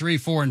 1, 2, 3,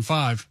 4, and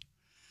 5,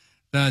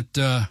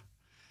 that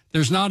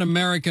there's not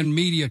American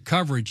media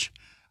coverage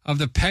of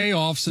the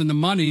payoffs and the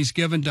monies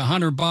given to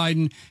Hunter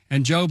Biden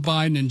and Joe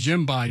Biden and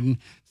Jim Biden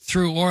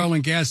through oil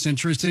and gas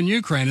interests in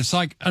Ukraine. It's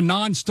like a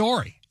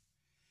non-story.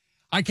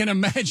 I can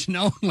imagine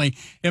only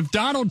if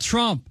Donald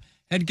Trump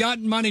had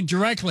gotten money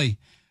directly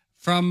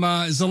from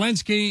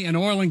Zelensky and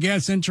oil and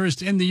gas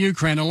interests in the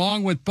Ukraine,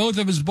 along with both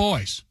of his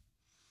boys,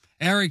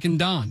 Eric and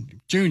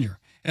Don Jr.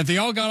 If they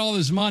all got all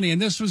this money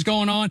and this was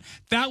going on,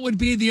 that would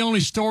be the only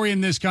story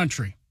in this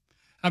country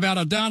about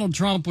how Donald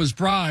Trump was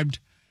bribed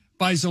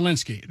by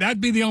Zelensky.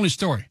 That'd be the only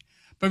story.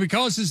 But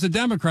because it's the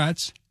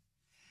Democrats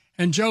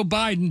and Joe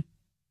Biden,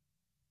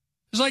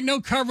 there's like no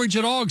coverage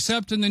at all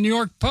except in the New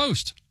York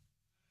Post.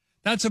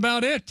 That's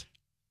about it.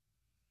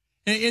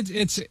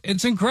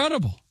 It's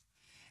incredible.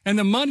 And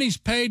the money's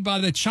paid by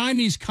the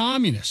Chinese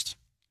communists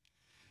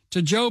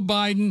to Joe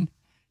Biden,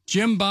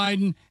 Jim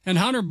Biden, and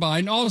Hunter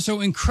Biden,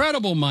 also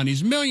incredible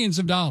monies, millions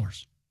of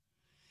dollars.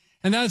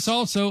 And that's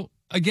also,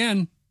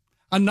 again,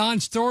 a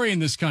non-story in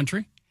this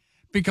country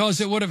because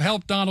it would have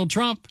helped Donald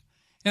Trump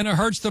and it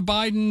hurts the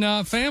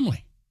Biden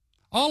family,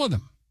 all of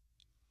them.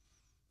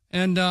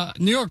 And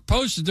New York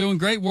Post is doing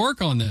great work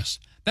on this.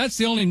 That's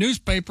the only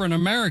newspaper in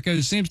America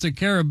that seems to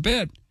care a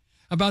bit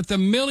about the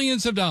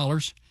millions of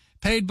dollars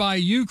paid by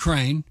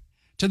Ukraine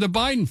to the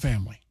Biden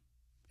family.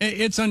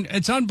 It's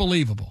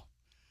unbelievable.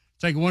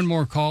 Take one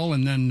more call,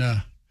 and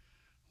then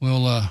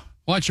we'll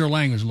watch your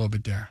language a little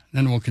bit there.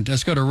 Then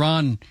let's go to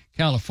Ron in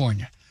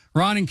California.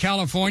 Ron in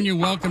California,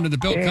 welcome to the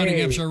Bill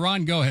Cunningham Show.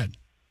 Ron, go ahead.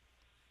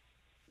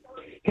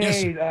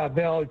 Hey, yes,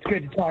 Bill, it's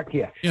good to talk to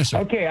you. Yes, sir.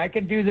 Okay, I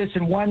can do this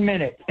in 1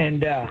 minute,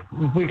 and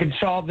we can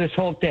solve this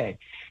whole thing.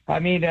 I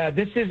mean,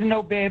 this isn't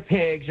no Bay of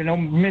Pigs or no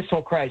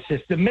missile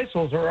crisis. The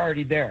missiles are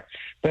already there.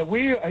 But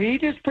he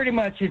just pretty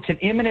much, it's an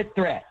imminent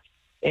threat,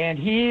 and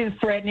he is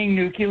threatening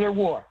nuclear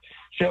war.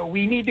 So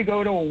we need to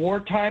go to a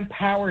Wartime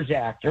Powers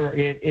Act or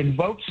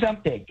invoke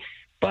something.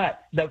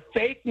 But the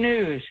fake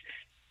news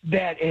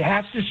that it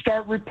has to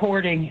start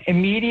reporting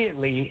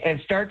immediately and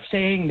start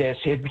saying this,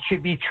 it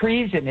should be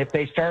treason if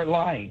they start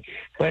lying.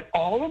 But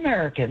all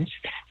Americans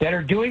that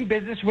are doing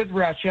business with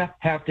Russia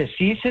have to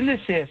cease and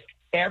desist.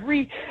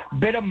 Every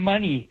bit of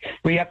money,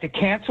 we have to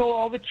cancel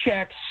all the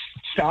checks,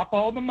 stop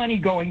all the money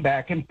going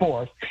back and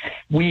forth.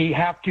 We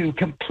have to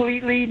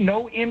completely,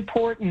 no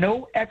import,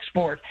 no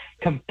export,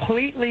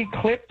 completely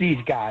clip these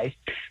guys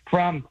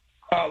from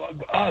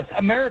us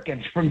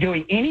Americans from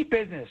doing any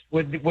business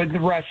with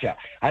Russia.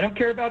 I don't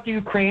care about the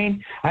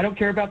Ukraine. I don't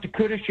care about the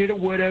coulda, shoulda,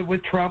 woulda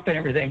with Trump and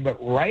everything. But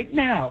right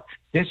now,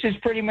 this is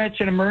pretty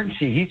much an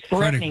emergency. He's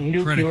threatening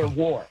nuclear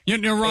war. You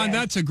know, Ron,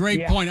 that's a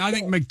great point. I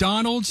think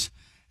McDonald's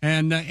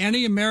and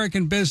any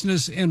American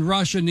business in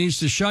Russia needs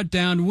to shut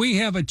down. We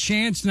have a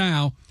chance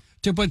now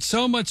to put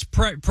so much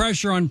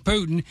pressure on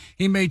Putin,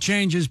 he may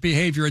change his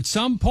behavior. At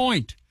some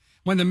point,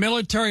 when the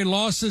military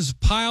losses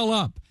pile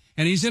up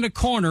and he's in a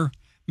corner,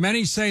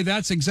 many say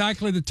that's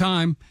exactly the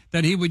time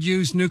that he would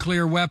use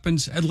nuclear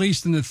weapons, at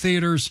least in the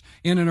theaters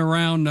in and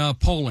around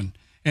Poland.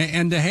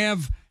 And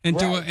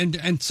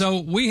so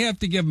we have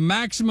to give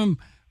maximum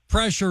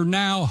pressure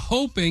now,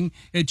 hoping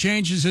it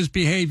changes his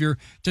behavior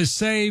to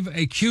save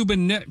a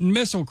Cuban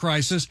missile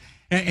crisis.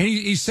 And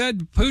he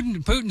said,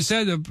 Putin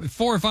said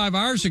 4 or 5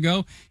 hours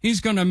ago, he's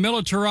going to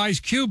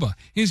militarize Cuba.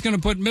 He's going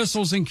to put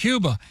missiles in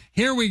Cuba.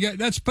 Here we go.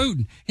 That's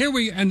Putin.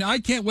 And I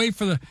can't wait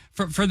for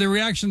the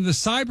reaction to the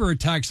cyber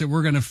attacks that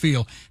we're going to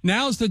feel.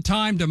 Now's the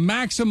time to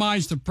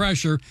maximize the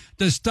pressure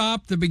to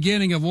stop the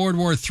beginning of World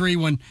War III,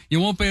 when you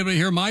won't be able to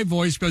hear my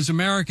voice because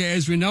America,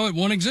 as we know it,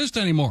 won't exist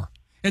anymore.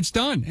 It's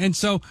done. And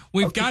so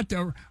we've got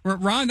to,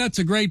 Ron, that's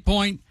a great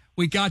point.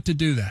 We got to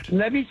do that.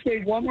 Let me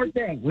say one more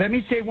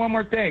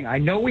thing. I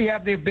know we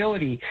have the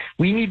ability.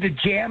 We need to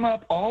jam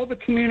up all the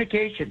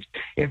communications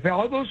If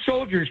all those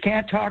soldiers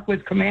can't talk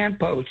with command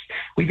posts,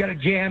 we got to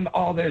jam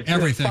all this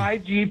everything.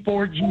 5G,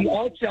 4G,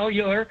 all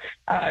cellular,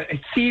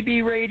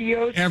 CB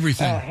radios,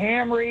 everything,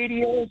 ham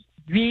radios,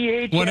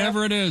 VHF,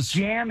 whatever it is.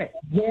 Jam it.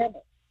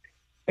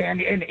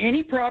 And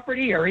any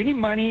property or any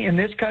money in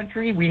this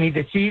country, we need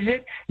to seize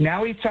it.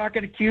 Now he's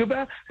talking to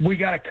Cuba. We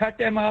got to cut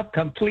them off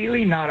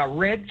completely. Not a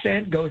red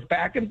cent goes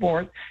back and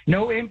forth.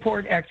 No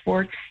import,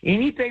 export.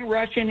 Anything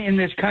Russian in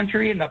this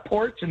country, in the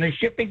ports and the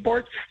shipping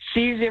ports,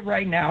 seize it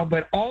right now.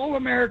 But all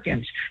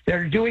Americans that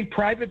are doing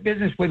private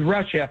business with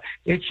Russia,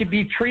 it should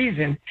be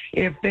treason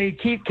if they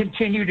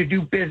continue to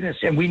do business.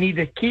 And we need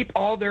to keep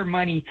all their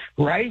money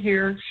right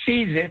here,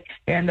 seize it.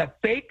 And the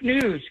fake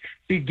news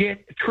to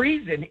get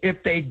treason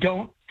if they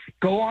don't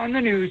go on the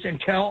news and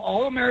tell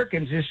all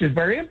Americans, this is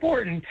very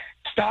important,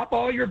 stop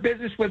all your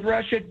business with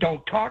Russia,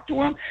 don't talk to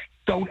them,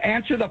 don't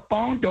answer the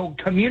phone,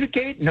 don't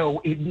communicate, no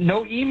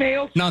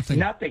emails,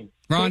 nothing.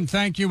 Ron,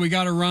 thank you. We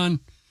got to run.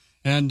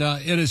 And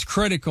it is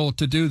critical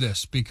to do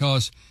this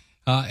because,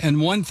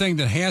 and one thing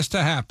that has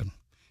to happen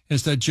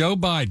is that Joe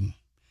Biden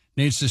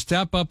needs to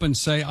step up and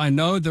say, I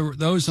know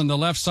those on the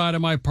left side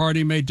of my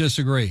party may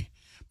disagree,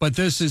 but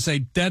this is a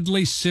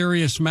deadly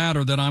serious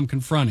matter that I'm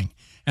confronting.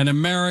 And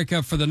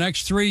America, for the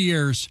next 3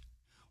 years,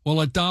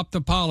 will adopt the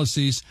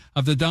policies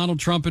of the Donald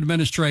Trump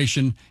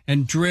administration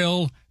and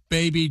drill,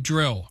 baby,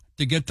 drill,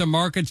 to get the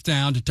markets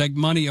down, to take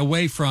money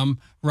away from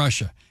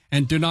Russia.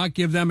 And do not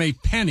give them a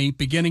penny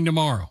beginning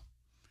tomorrow.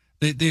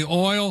 The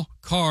oil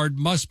card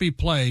must be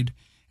played,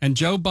 and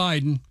Joe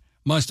Biden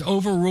must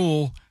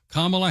overrule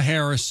Kamala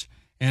Harris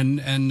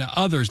and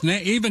others.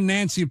 Even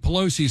Nancy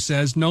Pelosi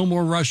says no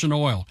more Russian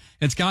oil.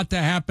 It's got to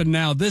happen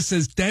now. This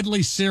is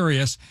deadly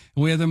serious.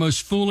 We have the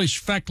most foolish,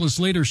 feckless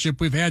leadership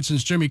we've had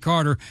since Jimmy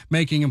Carter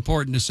making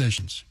important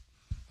decisions.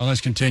 Well,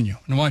 let's continue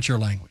and watch your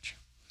language.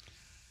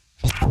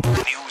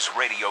 News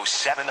Radio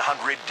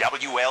 700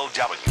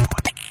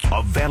 WLW.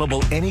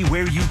 Available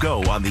anywhere you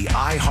go on the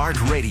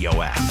iHeartRadio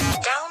app.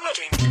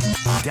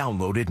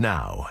 Download it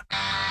now.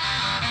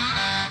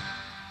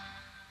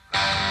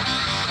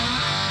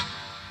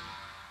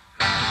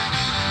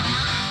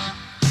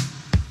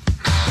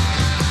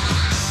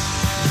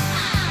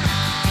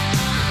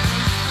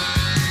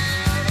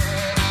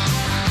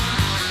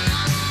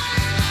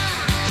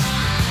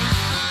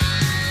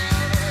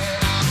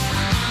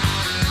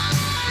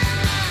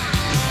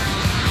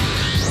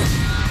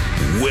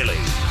 Willie.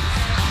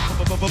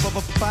 Brought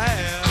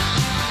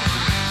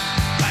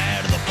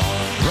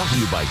to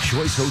you by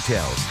Choice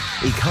Hotels.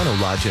 Econo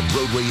Lodge and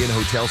Roadway Inn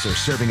hotels are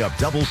serving up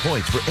double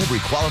points for every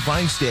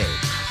qualifying stay.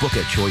 Book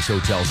at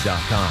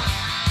choicehotels.com.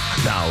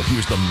 Now,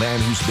 here's the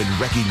man who's been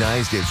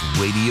recognized as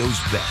radio's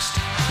best.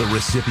 The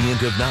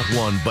recipient of not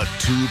one, but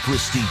 2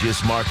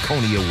 prestigious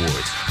Marconi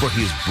Awards for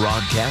his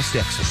broadcast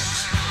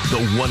excellence.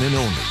 The one and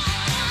only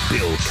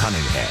Bill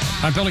Cunningham.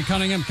 I'm Billy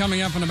Cunningham.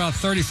 Coming up in about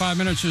 35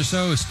 minutes or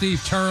so is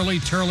Steve Turley.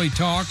 Turley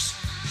Talks.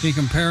 He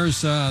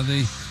compares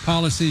the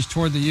policies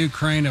toward the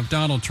Ukraine of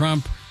Donald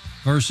Trump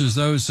versus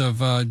those of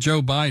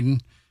Joe Biden.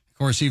 Of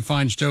course, he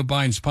finds Joe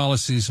Biden's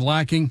policies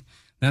lacking.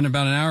 Then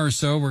about an hour or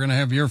so, we're going to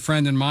have your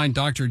friend and mine,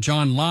 Dr.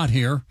 John Lott,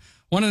 here.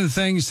 One of the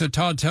things that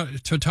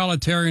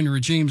totalitarian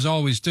regimes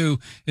always do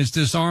is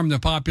disarm the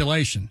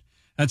population.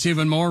 That's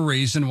even more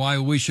reason why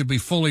we should be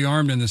fully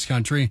armed in this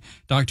country.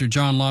 Dr.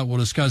 John Lott will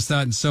discuss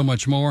that and so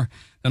much more.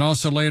 And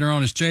also later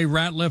on is Jay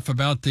Ratliff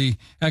about the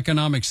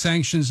economic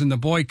sanctions and the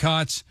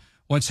boycotts,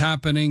 what's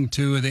happening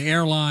to the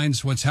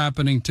airlines, what's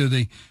happening to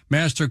the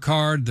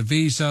MasterCard, the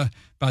Visa.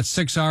 About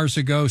 6 hours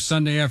ago,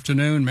 Sunday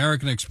afternoon,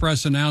 American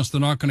Express announced they're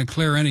not going to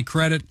clear any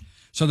credit.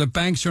 So the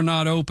banks are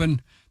not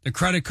open. The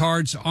credit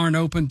cards aren't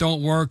open,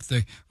 don't work.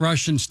 The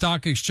Russian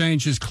stock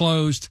exchange is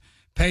closed.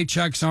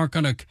 Paychecks aren't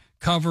going to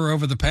cover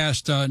over the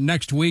past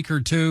next week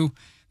or two.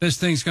 This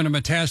thing's going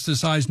to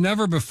metastasize.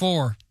 Never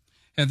before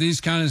have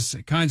these kinds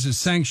of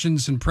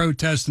sanctions and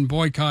protests and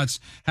boycotts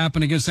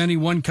happen against any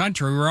one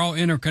country. We're all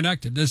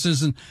interconnected. This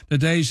isn't the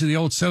days of the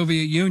old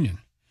Soviet Union.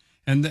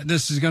 And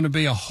this is going to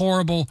be a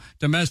horrible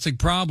domestic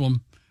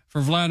problem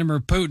for Vladimir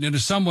Putin. It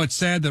is somewhat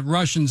sad that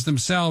Russians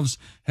themselves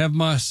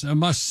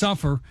must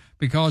suffer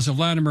because of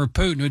Vladimir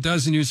Putin, who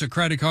doesn't use a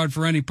credit card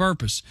for any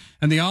purpose.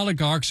 And the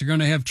oligarchs are going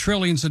to have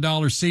trillions of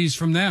dollars seized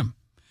from them.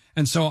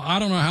 And so I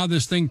don't know how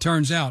this thing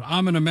turns out.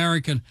 I'm an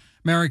America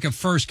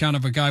first kind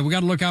of a guy. We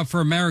got to look out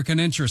for American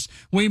interests.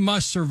 We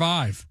must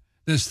survive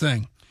this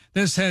thing.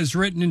 This has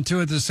written into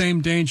it the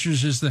same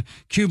dangers as the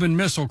Cuban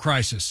Missile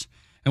Crisis.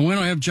 And we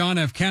don't have John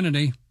F.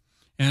 Kennedy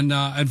and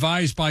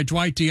advised by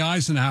Dwight D.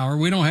 Eisenhower.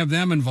 We don't have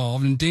them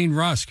involved, and Dean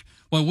Rusk.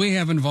 What we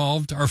have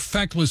involved are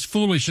feckless,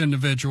 foolish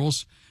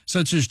individuals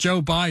such as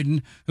Joe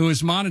Biden, who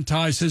has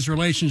monetized his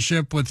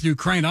relationship with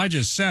Ukraine. I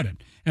just said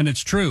it, and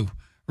it's true.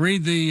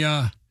 Read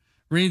the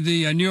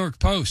New York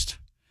Post.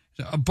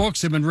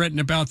 Books have been written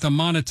about the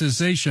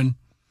monetization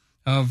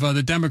of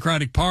the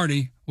Democratic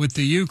Party with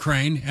the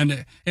Ukraine,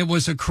 and it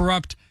was a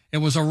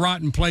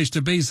rotten place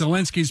to be.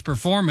 Zelensky's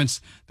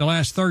performance the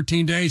last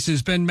 13 days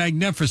has been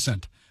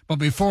magnificent. But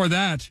before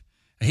that,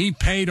 he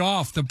paid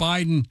off the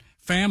Biden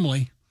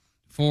family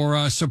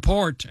for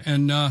support,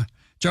 and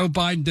Joe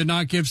Biden did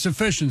not give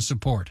sufficient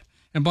support.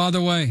 And by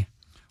the way,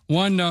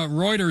 one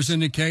Reuters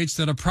indicates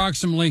that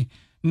approximately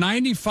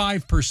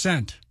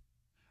 95%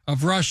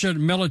 of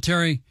Russian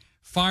military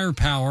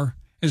firepower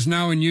is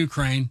now in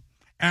Ukraine,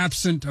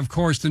 absent, of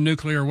course, the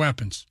nuclear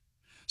weapons.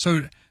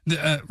 So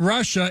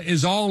Russia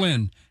is all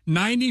in.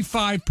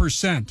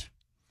 95%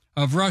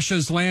 of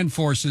Russia's land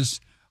forces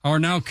are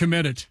now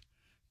committed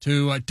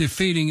to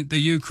defeating the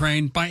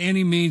Ukraine by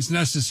any means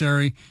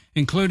necessary,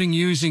 including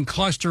using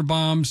cluster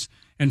bombs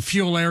and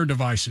fuel air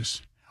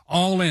devices.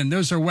 All in.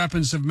 Those are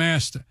weapons of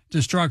mass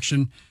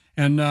destruction.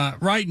 And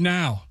right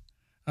now,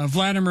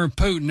 Vladimir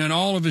Putin and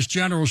all of his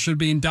generals should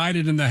be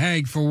indicted in The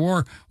Hague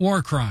for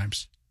war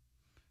crimes.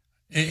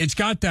 It's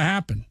got to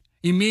happen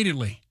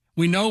immediately.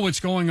 We know what's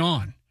going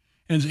on.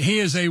 And he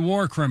is a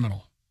war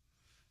criminal.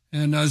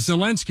 And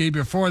Zelensky,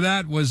 before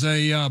that, was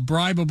a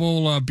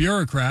bribable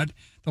bureaucrat.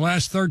 The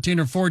last 13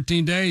 or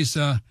 14 days,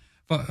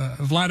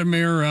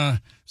 Vladimir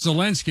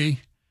Zelensky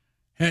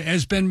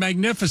has been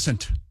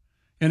magnificent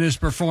in his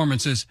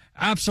performances.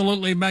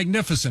 Absolutely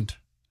magnificent.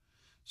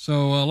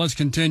 So let's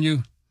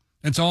continue.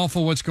 It's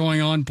awful what's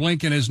going on.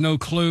 Blinken has no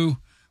clue.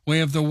 We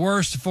have the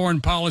worst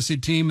foreign policy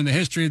team in the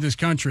history of this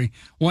country,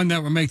 one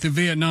that would make the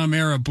Vietnam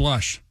era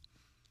blush.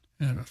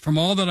 From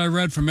all that I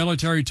read from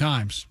Military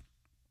Times,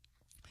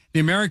 the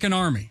American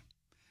Army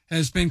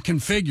has been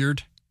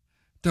configured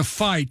to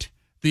fight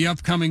the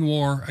upcoming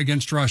war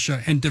against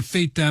Russia and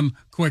defeat them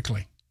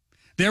quickly.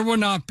 There will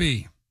not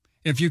be,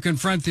 if you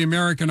confront the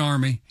American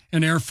Army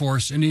and Air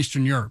Force in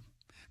Eastern Europe,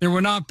 there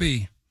will not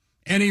be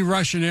any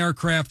Russian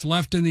aircraft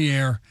left in the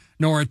air,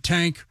 nor a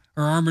tank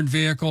or armored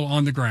vehicle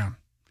on the ground.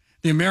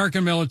 The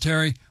American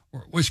military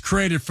was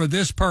created for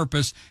this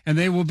purpose, and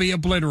they will be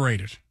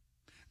obliterated.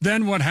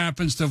 Then what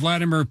happens to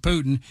Vladimir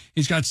Putin?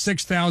 He's got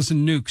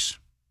 6,000 nukes.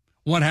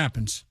 What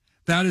happens?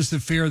 That is the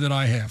fear that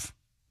I have.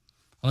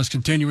 Let's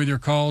continue with your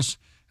calls.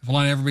 If a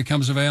line ever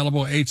becomes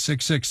available,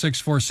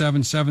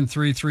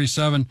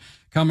 866-647-7337.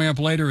 Coming up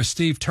later is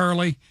Steve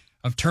Turley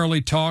of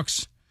Turley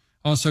Talks,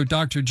 also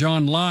Dr.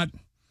 John Lott,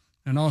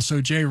 and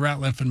also Jay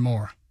Ratliff and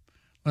more.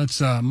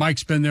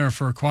 Mike's been there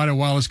for quite a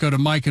while. Let's go to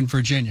Mike in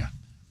Virginia.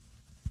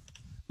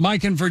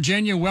 Mike in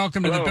Virginia,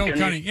 welcome to the Bill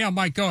Cunningham. Yeah,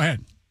 Mike, go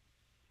ahead.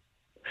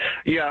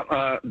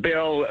 Yeah,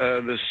 Bill,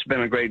 this has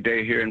been a great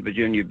day here in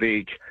Virginia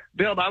Beach.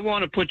 Bill, I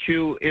want to put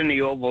you in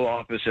the Oval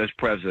Office as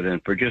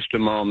president for just a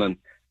moment,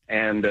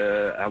 and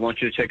I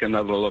want you to take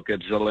another look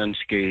at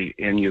Zelensky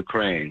in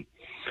Ukraine.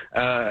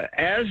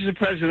 As the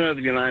President of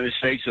the United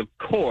States, of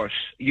course,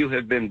 you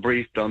have been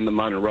briefed on the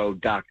Monroe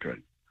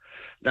Doctrine.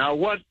 Now,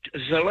 what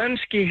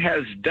Zelensky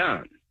has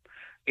done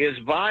is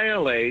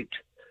violate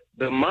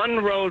the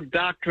Monroe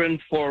Doctrine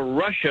for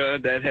Russia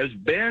that has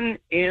been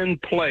in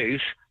place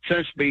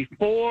since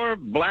before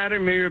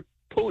Vladimir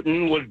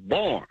Putin was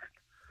born.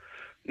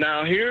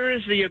 Now, here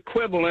is the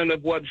equivalent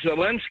of what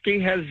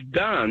Zelensky has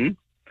done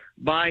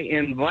by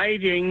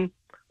inviting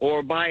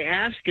or by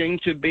asking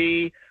to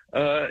be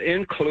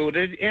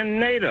included in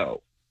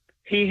NATO.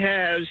 He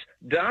has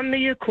done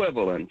the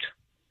equivalent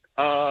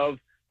of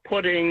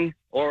putting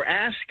or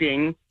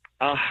asking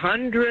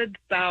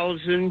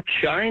 100,000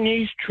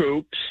 Chinese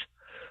troops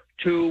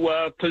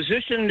to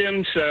position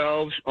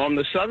themselves on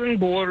the southern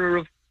border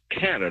of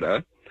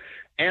Canada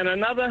and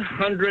another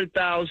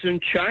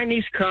 100,000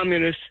 Chinese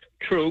communist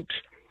troops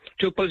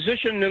to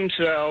position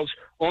themselves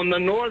on the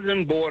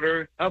northern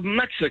border of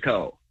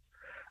Mexico.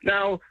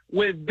 Now,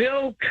 with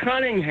Bill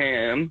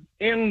Cunningham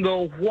in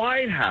the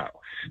White House,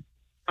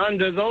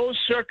 under those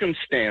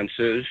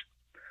circumstances,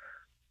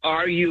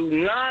 are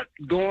you not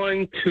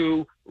going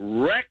to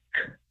wreck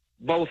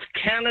both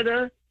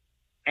Canada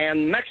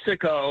and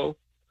Mexico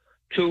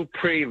to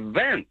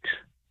prevent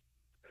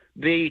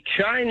the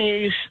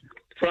Chinese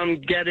from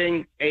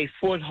getting a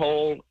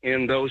foothold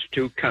in those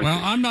two countries?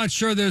 Well, I'm not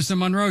sure there's the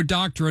Monroe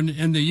Doctrine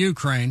in the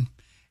Ukraine.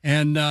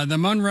 And the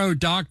Monroe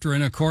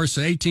Doctrine, of course,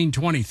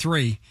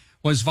 1823,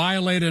 was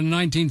violated in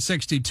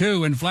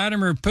 1962. And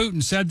Vladimir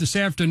Putin said this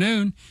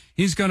afternoon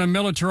he's going to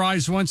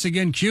militarize once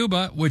again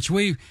Cuba, which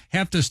we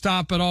have to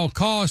stop at all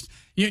costs.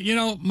 You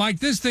know, Mike,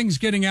 this thing's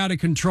getting out of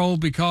control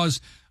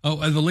because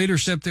of the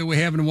leadership that we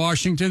have in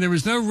Washington. There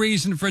was no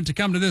reason for it to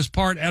come to this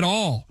part at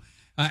all.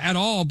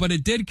 But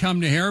it did come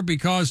to here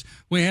because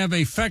we have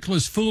a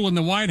feckless fool in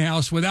the White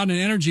House without an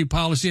energy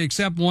policy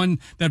except one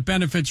that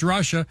benefits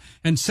Russia.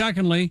 And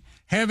secondly,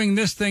 having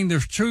this thing, the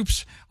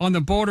troops on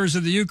the borders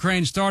of the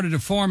Ukraine started to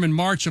form in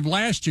March of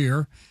last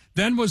year,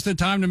 then was the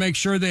time to make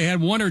sure they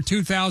had 1,000 or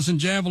 2,000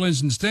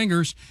 javelins and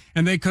stingers,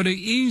 and they could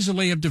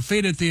easily have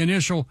defeated the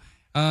initial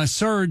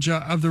surge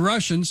of the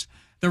Russians.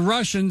 The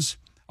Russians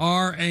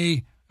are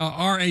a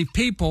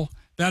people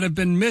that have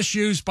been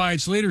misused by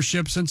its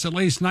leadership since at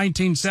least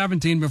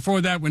 1917,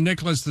 before that with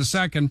Nicholas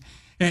II.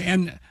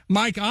 And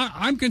Mike,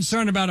 I'm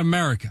concerned about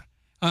America.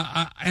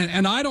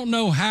 And I don't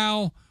know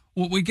how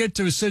we get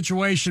to a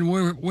situation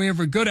where we have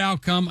a good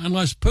outcome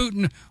unless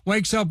Putin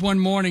wakes up one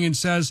morning and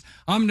says,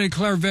 I'm going to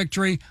declare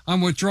victory.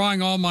 I'm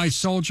withdrawing all my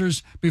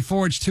soldiers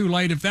before it's too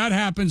late. If that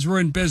happens, we're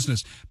in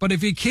business. But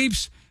if he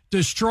keeps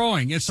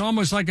destroying. It's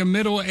almost like a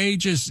Middle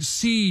Ages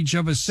siege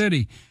of a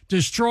city.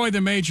 Destroy the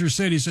major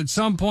cities. At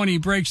some point, he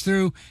breaks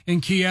through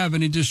in Kiev,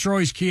 and he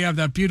destroys Kiev,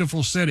 that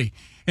beautiful city.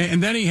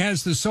 And then he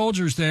has the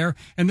soldiers there,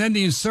 and then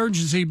the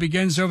insurgency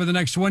begins over the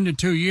next 1 to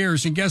 2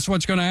 years. And guess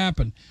what's going to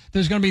happen?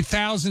 There's going to be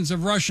thousands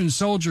of Russian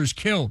soldiers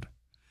killed.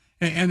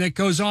 And it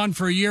goes on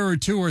for a year or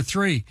 2 or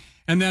 3.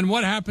 And then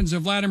what happens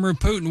if Vladimir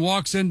Putin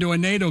walks into a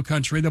NATO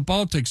country? The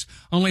Baltics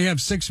only have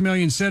 6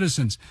 million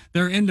citizens.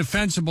 They're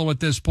indefensible at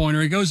this point.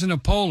 Or he goes into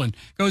Poland,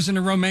 goes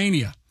into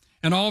Romania.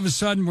 And all of a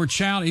sudden,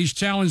 he's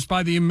challenged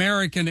by the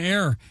American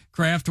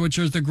aircraft, which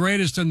is the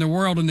greatest in the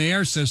world in the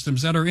air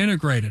systems that are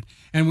integrated.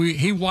 And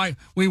we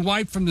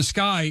wipe from the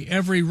sky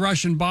every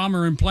Russian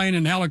bomber and plane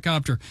and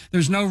helicopter.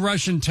 There's no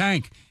Russian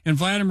tank. And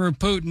Vladimir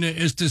Putin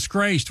is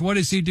disgraced. What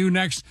does he do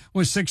next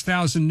with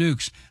 6,000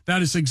 nukes?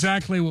 That is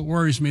exactly what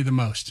worries me the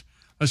most.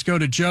 Let's go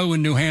to Joe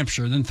in New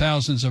Hampshire, then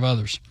thousands of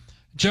others.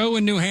 Joe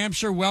in New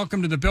Hampshire,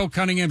 welcome to the Bill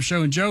Cunningham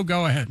Show. And Joe,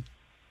 go ahead.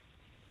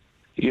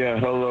 Yeah,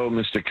 hello,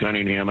 Mr.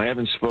 Cunningham. I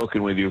haven't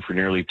spoken with you for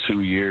nearly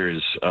 2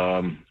 years.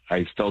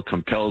 I felt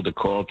compelled to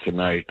call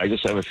tonight. I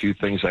just have a few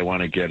things I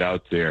want to get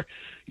out there.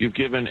 You've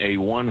given a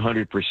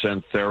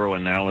 100% thorough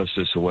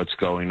analysis of what's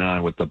going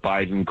on with the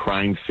Biden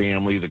crime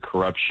family, the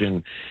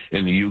corruption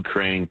in the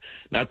Ukraine,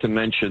 not to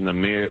mention the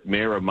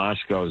mayor of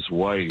Moscow's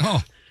wife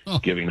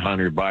giving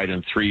Hunter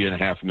Biden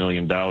 $3.5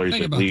 million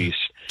at least.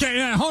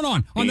 Okay, hold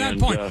on. On that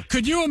point,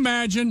 could you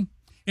imagine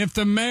if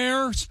the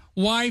mayor's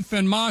wife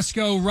in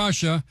Moscow,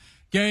 Russia,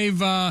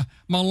 gave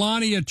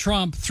Melania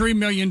Trump $3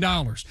 million?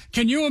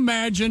 Can you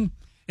imagine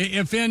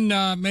if in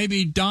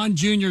maybe Don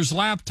Jr.'s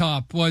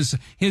laptop was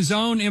his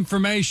own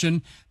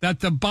information that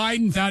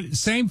that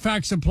same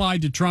facts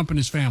applied to Trump and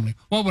his family?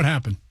 What would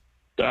happen?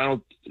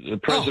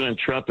 President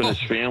Trump and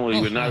his family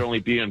would not only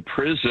be in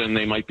prison,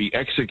 they might be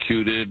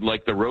executed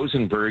like the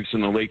Rosenbergs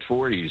in the late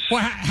 40s.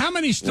 Well, how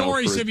many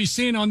stories have you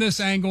seen on this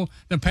angle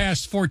the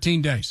past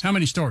 14 days? How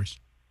many stories?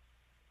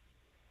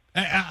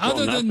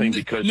 Other nothing, than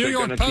because New they're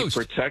York going to keep Post.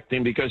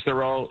 protecting, because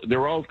they're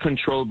all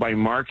controlled by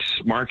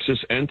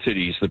Marxist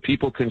entities. The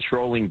people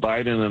controlling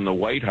Biden and the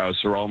White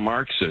House are all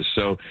Marxists,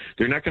 so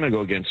they're not going to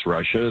go against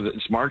Russia.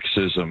 It's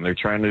Marxism. They're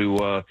trying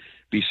to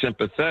be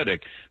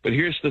sympathetic. But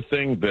here's the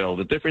thing, Bill: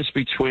 the difference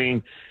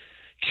between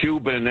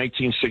Cuba in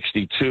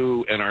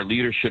 1962 and our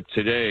leadership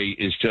today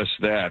is just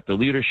that. The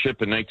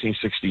leadership in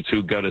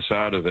 1962 got us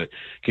out of it.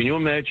 Can you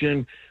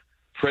imagine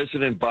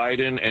President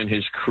Biden and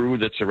his crew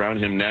that's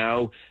around him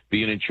now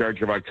being in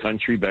charge of our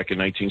country back in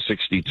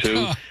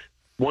 1962?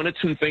 One of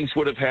two things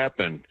would have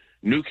happened: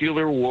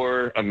 nuclear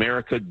war,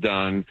 America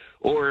done,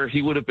 or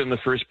he would have been the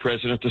first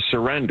president to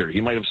surrender.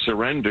 He might have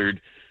surrendered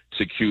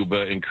to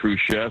Cuba and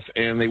Khrushchev,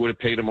 and they would have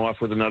paid him off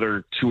with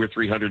another $200 or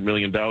 $300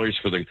 million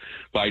for the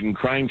Biden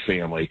crime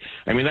family.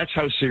 I mean, that's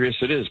how serious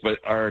it is. But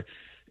our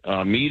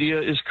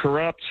media is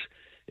corrupt.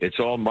 It's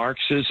all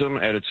Marxism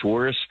at its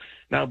worst.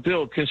 Now,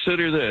 Bill,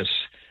 consider this.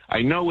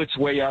 I know it's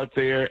way out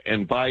there,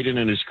 and Biden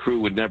and his crew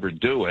would never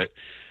do it,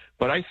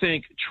 but I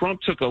think Trump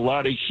took a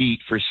lot of heat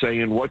for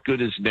saying, what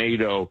good is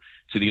NATO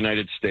to the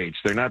United States?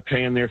 They're not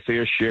paying their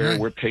fair share. Right.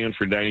 We're paying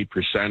for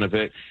 90% of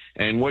it.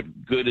 And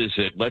what good is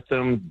it? Let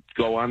them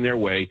go on their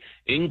way.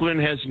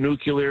 England has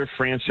nuclear.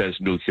 France has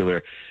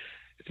nuclear.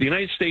 If the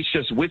United States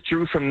just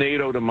withdrew from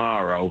NATO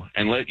tomorrow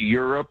and let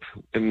Europe,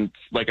 and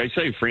like I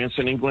say, France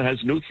and England has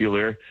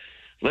nuclear,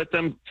 let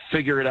them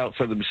figure it out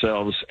for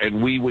themselves,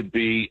 and we would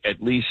be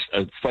at least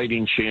a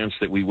fighting chance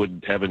that we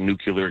would have a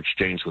nuclear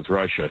exchange with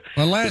Russia.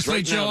 Well, lastly,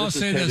 right Joe, now, I'll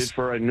say this is this. headed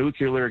for a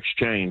nuclear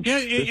exchange. Yeah,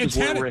 this is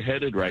where we're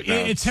headed right now.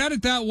 It's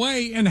headed that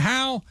way, and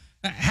how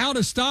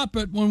to stop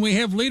it when we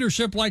have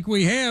leadership like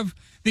we have.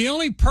 The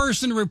only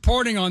person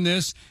reporting on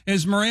this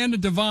is Miranda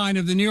Devine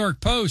of the New York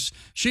Post.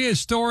 She has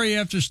story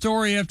after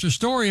story after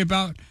story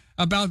about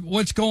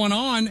what's going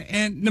on,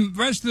 and the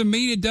rest of the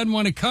media doesn't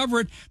want to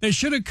cover it. They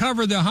should have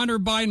covered the Hunter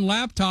Biden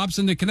laptops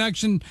and the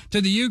connection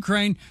to the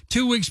Ukraine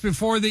 2 weeks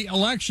before the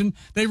election.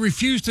 They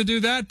refused to do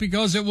that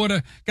because it would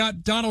have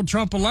got Donald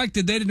Trump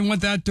elected. They didn't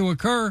want that to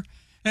occur.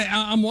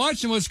 I'm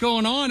watching what's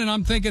going on, and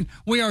I'm thinking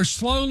we are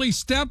slowly,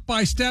 step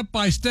by step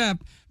by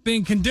step,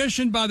 being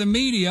conditioned by the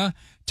media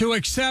to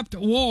accept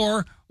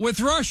war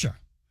with Russia,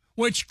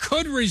 which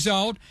could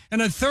result in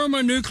a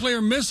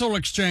thermonuclear missile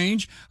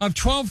exchange of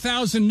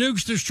 12,000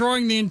 nukes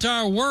destroying the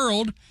entire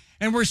world.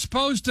 And we're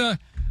supposed to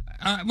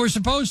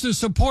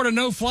support a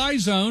no-fly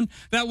zone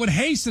that would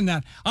hasten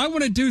that. I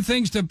want to do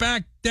things to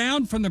back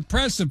down from the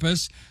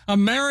precipice,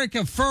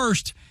 America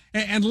first,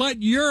 and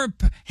let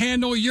Europe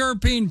handle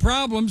European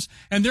problems,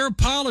 and their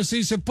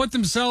policies have put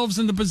themselves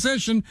in the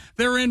position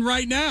they're in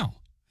right now.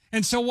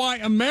 And so why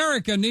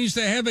America needs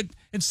to have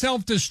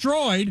itself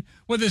destroyed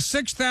with a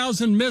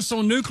 6,000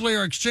 missile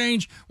nuclear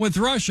exchange with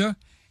Russia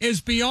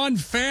is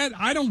beyond fad.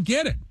 I don't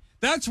get it.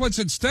 That's what's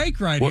at stake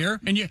right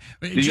here. And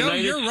the Joe,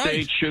 United you're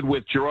States right. should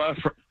withdraw.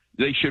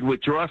 They should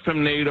withdraw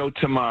from NATO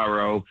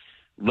tomorrow.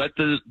 let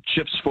the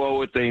chips fall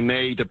what they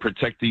may to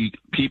protect the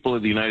people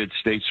of the United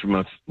States from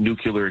a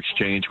nuclear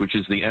exchange, which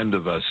is the end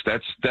of us.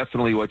 That's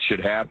definitely what should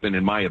happen,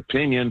 in my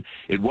opinion.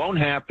 It won't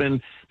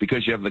happen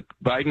because you have the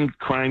Biden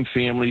crime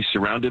family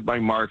surrounded by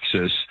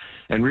Marxists.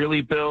 And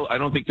really, Bill, I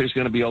don't think there's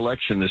going to be an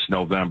election this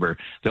November.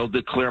 They'll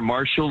declare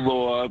martial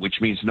law, which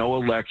means no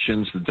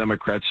elections. The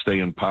Democrats stay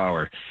in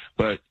power.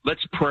 But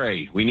let's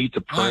pray. We need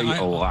to pray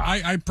a lot.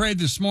 I prayed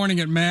this morning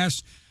at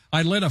Mass.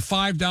 I lit a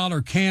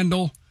 $5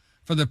 candle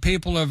for the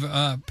people of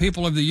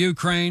the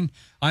Ukraine.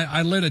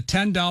 I lit a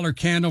 $10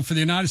 candle for the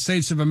United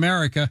States of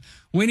America.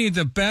 We need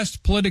the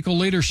best political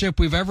leadership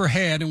we've ever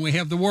had, and we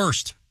have the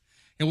worst.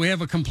 And we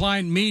have a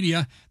compliant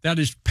media that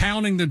is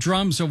pounding the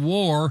drums of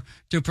war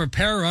to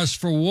prepare us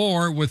for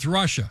war with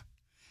Russia.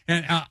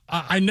 And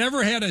I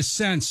never had a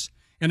sense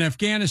in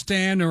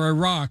Afghanistan or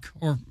Iraq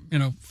or,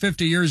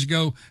 50 years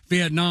ago,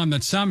 Vietnam,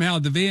 that somehow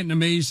the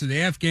Vietnamese or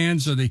the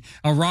Afghans or the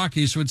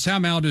Iraqis would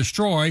somehow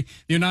destroy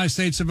the United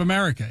States of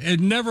America. It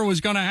never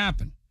was going to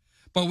happen.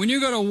 But when you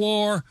go to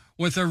war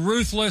with a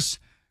ruthless,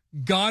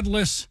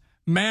 godless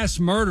mass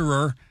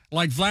murderer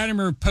like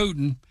Vladimir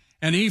Putin,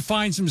 and he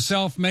finds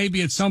himself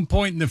maybe at some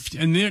point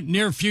in the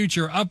near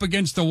future up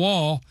against the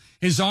wall,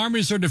 his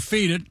armies are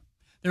defeated,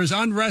 there's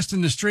unrest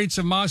in the streets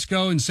of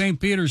Moscow and St.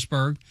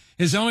 Petersburg.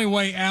 His only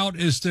way out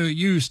is to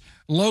use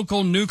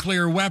local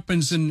nuclear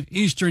weapons in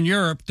Eastern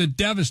Europe to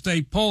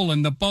devastate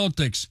Poland, the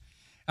Baltics.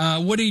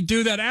 Would he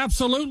do that?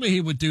 Absolutely,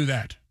 he would do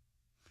that.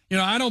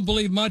 I don't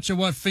believe much of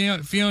what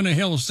Fiona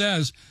Hill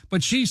says,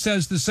 but she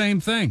says the same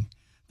thing.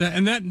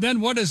 And then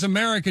what does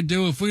America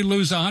do if we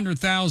lose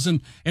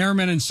 100,000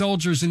 airmen and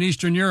soldiers in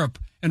Eastern Europe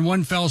in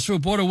one fell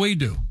swoop? What do we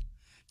do?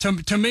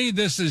 To me,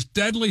 this is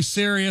deadly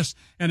serious,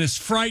 and it's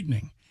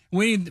frightening.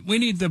 We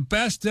need the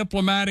best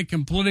diplomatic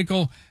and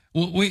political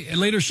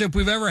leadership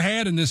we've ever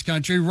had in this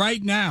country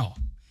right now.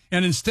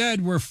 And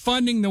instead, we're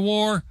funding the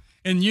war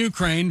in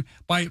Ukraine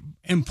by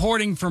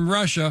importing from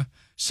Russia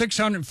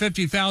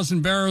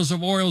 650,000 barrels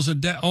of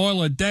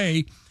oil a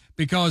day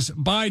because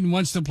Biden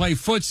wants to play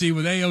footsie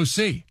with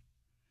AOC.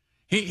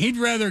 He'd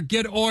rather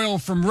get oil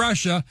from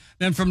Russia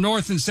than from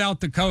North and South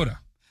Dakota.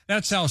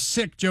 That's how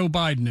sick Joe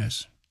Biden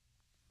is.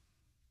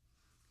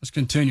 Let's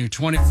continue.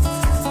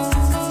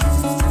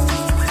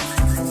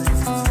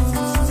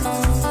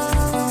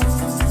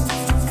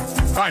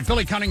 All right,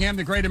 Billy Cunningham,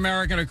 the great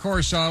American, of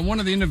course, one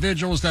of the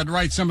individuals that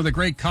writes some of the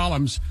great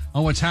columns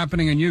on what's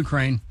happening in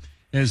Ukraine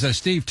is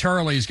Steve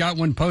Turley. He's got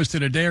one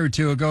posted a day or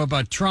two ago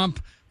about Trump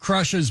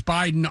crushes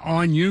Biden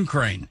on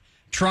Ukraine.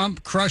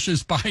 Trump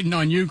crushes Biden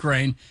on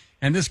Ukraine.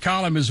 And this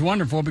column is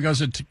wonderful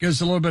because it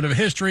gives a little bit of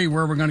history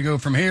where we're going to go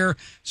from here,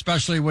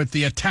 especially with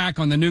the attack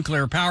on the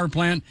nuclear power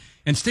plant.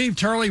 And Steve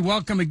Turley,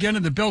 welcome again to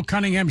the Bill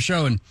Cunningham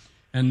Show.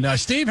 And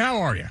Steve, how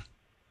are you?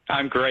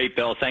 I'm great,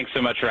 Bill. Thanks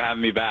so much for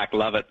having me back.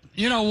 Love it.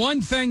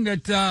 One thing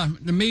that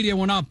the media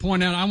will not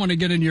point out, I want to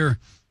get in your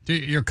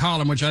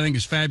column, which I think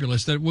is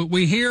fabulous, that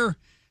we hear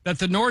that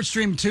the Nord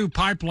Stream 2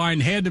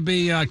 pipeline had to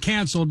be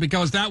canceled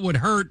because that would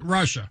hurt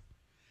Russia.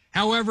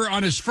 However,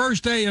 on his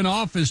first day in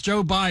office,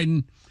 Joe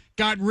Biden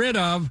got rid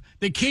of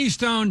the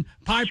Keystone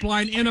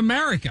pipeline in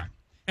America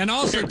and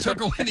also took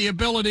away the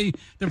ability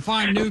to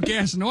find new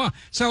gas and oil.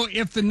 So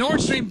if the Nord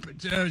Stream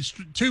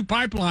 2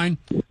 pipeline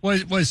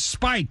was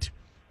spiked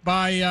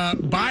by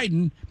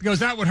Biden because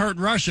that would hurt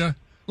Russia,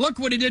 look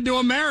what he did to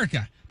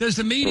America. Does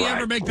the media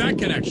ever make that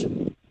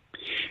connection?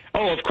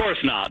 Oh, of course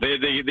not.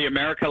 The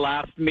America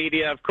Last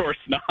media, of course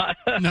not.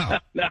 No.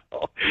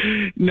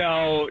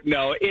 No.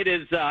 It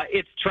is.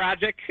 It's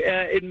tragic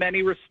in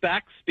many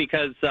respects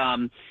because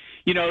the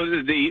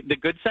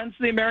good sense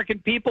of the American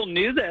people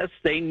knew this.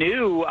 They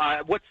knew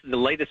what's the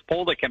latest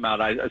poll that came out.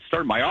 I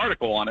started my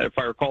article on it, if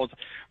I recall. It's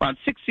around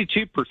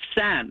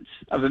 62%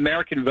 of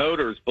American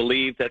voters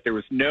believed that there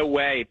was no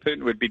way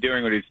Putin would be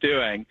doing what he's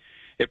doing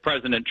if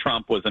President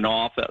Trump was in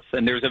office.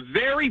 And there's a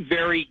very,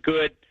 very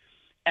good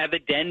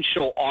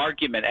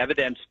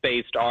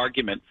evidence-based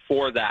argument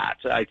for that.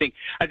 I think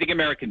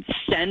Americans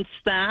sense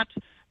that.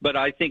 But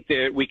I think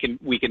that we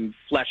can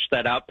flesh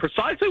that out.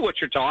 Precisely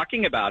what you're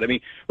talking about. I mean,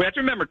 we have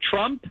to remember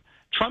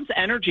Trump's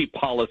energy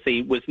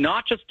policy was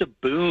not just a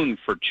boon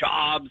for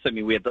jobs. I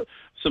mean, we had some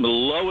of the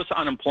lowest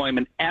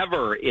unemployment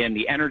ever in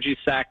the energy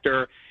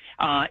sector.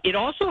 It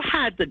also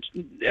had the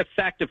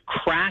effect of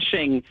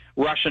crashing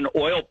Russian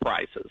oil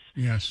prices.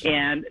 Yes.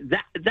 And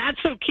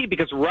that's so key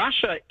because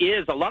Russia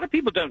is, a lot of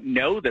people don't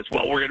know this.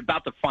 Well, we're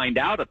about to find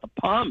out at the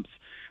pumps.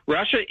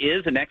 Russia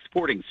is an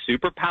exporting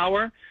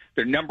superpower.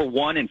 They're number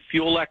one in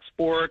fuel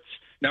exports,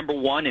 number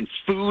one in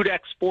food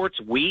exports,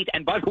 wheat.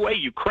 And by the way,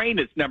 Ukraine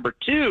is number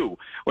two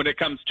when it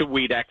comes to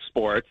wheat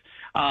exports.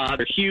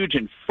 They're huge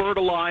in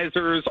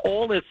fertilizers,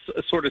 all this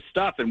sort of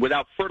stuff. And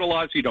without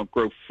fertilizer, you don't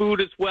grow food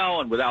as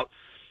well. And without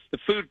the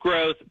food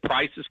growth,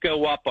 prices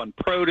go up on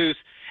produce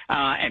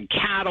and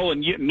cattle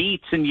and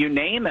meats and you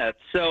name it.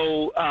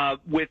 So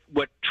with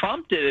what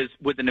Trump did is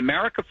with an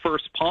America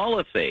First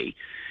policy,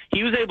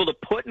 he was able to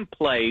put in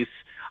place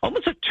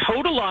almost a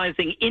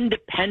totalizing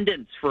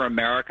independence for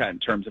America in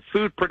terms of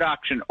food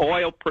production,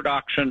 oil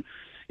production.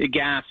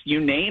 gas, you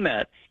name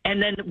it.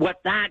 And then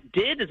what that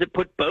did is it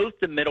put both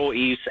the Middle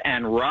East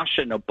and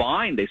Russia in a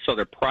bind. They saw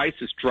their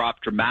prices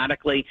drop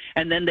dramatically,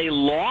 and then they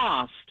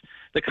lost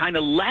the kind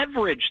of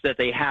leverage that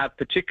they have,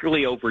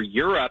 particularly over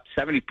Europe.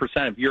 70%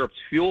 of Europe's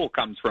fuel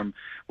comes from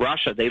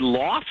Russia. They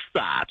lost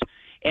that.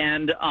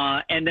 And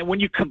then when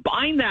you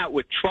combine that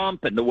with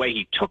Trump and the way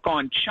he took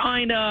on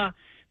China,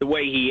 the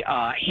way he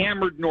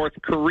hammered North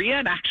Korea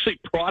and actually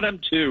brought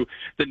him to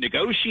the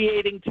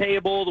negotiating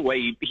table, the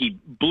way he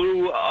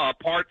blew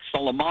apart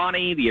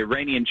Soleimani, the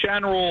Iranian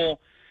general,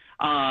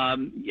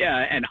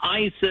 and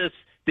ISIS,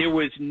 there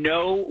was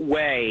no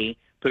way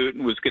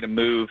Putin was going to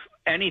move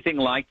anything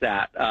like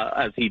that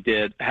as he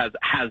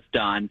has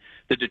done.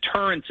 The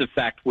deterrence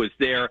effect was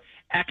there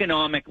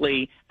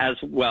economically as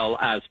well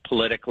as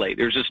politically.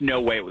 There's just no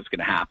way it was going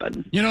to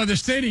happen. You know, the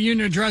State of the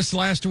Union address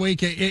last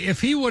week, if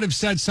he would have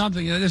said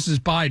something, this is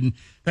Biden,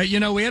 that, you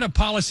know, we had a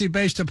policy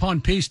based upon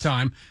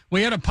peacetime.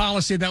 We had a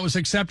policy that was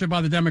accepted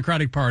by the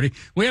Democratic Party.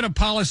 We had a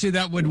policy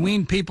that would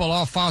wean people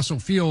off fossil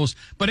fuels.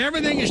 But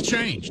everything has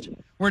changed.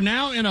 We're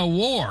now in a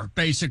war,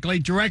 basically,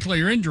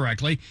 directly or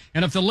indirectly.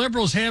 And if the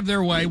liberals have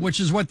their way, which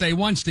is what they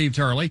want, Steve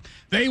Turley,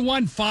 they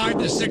want $5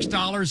 to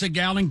 $6 a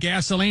gallon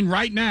gasoline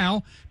right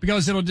now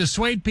because it'll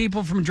dissuade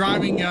people from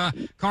driving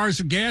cars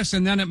with gas,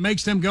 and then it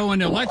makes them go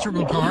into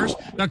electrical cars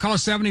that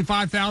cost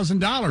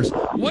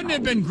 $75,000. Wouldn't it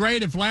have been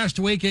great if last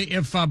week,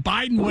 if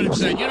Biden would have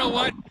said, you know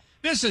what?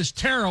 This is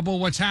terrible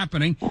what's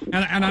happening.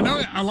 And I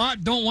know a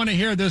lot don't want to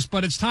hear this,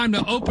 but it's time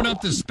to open up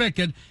the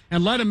spigot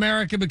and let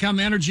America become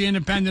energy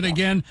independent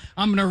again.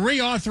 I'm going to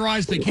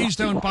reauthorize the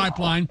Keystone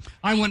Pipeline.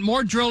 I want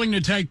more drilling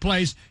to take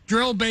place.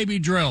 Drill, baby,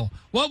 drill.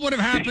 What would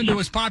have happened to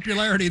his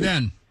popularity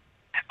then?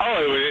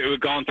 Oh, it would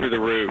have gone through the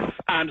roof.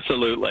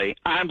 Absolutely.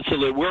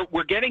 Absolutely.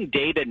 We're getting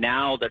data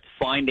now that's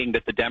finding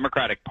that the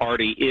Democratic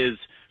Party is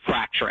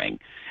fracturing.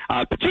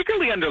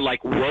 Particularly under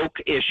like woke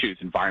issues,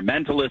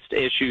 environmentalist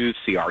issues,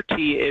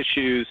 CRT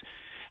issues,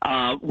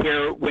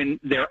 where when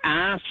they're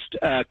asked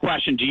a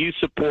question, do you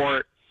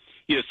support,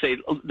 you know, say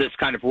this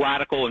kind of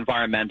radical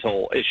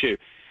environmental issue,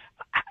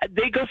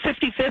 they go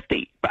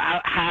 50-50.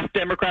 Half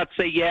Democrats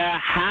say yeah,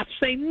 half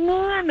say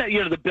no.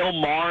 You know, the Bill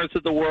Maher's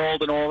of the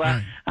world and all that.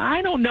 Right.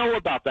 I don't know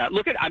about that.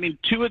 Look at, I mean,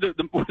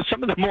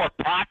 some of the more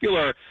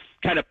popular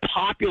kind of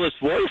populist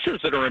voices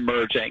that are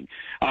emerging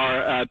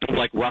are people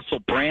like Russell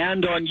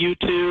Brand on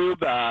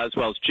YouTube, as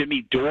well as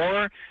Jimmy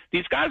Dore.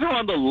 These guys are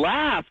on the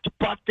left,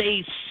 but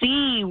they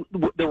see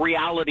the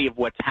reality of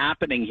what's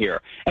happening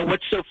here. And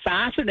what's so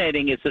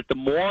fascinating is that the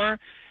more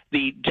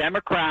the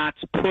Democrats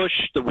push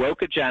the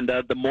woke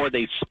agenda, the more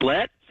they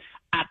split.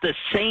 At the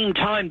same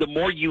time, the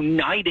more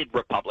united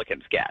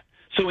Republicans get.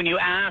 So when you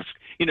ask,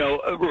 you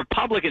know,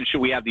 Republicans, should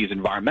we have these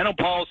environmental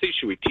policies?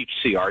 Should we teach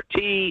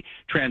CRT,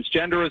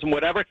 transgenderism,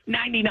 whatever?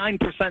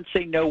 99%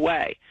 say no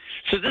way.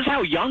 So this is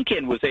how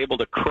Youngkin was able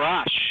to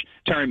crush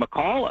Terry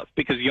McAuliffe,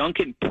 because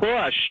Youngkin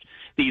pushed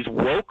these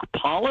woke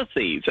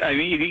policies. I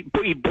mean,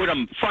 he put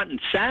them front and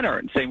center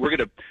and saying, we're going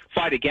to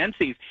fight against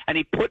these. And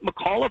he put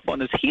McAuliffe on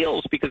his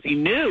heels because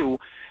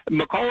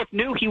McAuliffe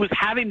knew he was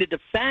having to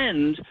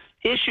defend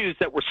issues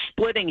that were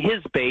splitting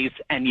his base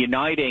and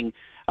uniting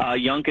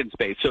Youngkin's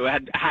base. So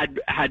had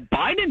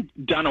Biden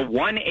done a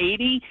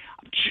 180,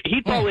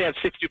 he'd probably have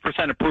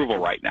 60% approval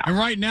right now. And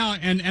right now,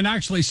 and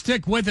actually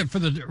stick with it for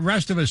the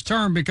rest of his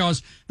term,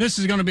 because this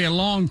is going to be a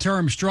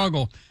long-term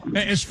struggle.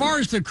 As far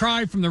as the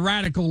cry from the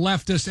radical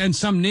leftists and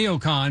some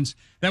neocons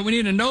that we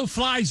need a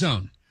no-fly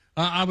zone.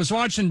 I was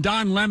watching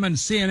Don Lemon,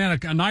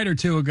 CNN, a night or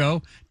two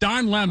ago.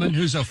 Don Lemon,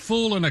 who's a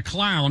fool and a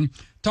clown,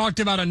 talked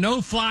about a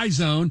no-fly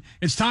zone.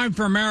 It's time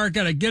for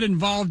America to get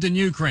involved in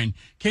Ukraine.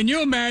 Can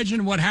you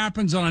imagine what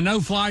happens on a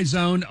no-fly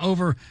zone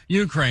over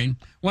Ukraine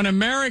when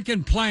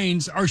American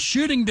planes are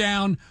shooting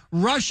down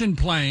Russian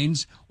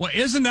planes? Well,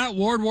 isn't that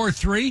World War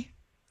III?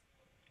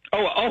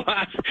 Oh,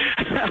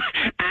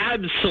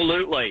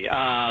 absolutely.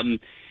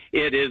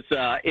 It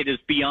is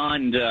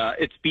beyond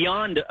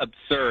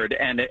absurd,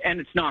 and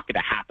it's not going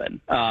to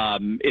happen.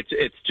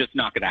 It's just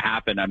not going to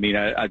happen. I mean,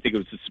 I think it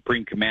was the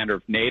Supreme Commander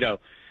of NATO.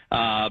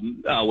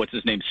 What's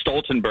his name?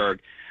 Stoltenberg,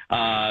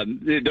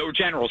 the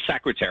General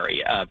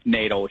Secretary of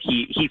NATO.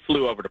 He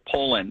flew over to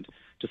Poland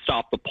to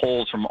stop the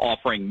Poles from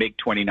offering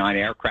MiG-29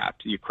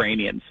 aircraft to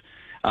Ukrainians.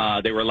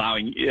 They were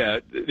allowing.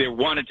 They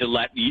wanted to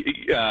let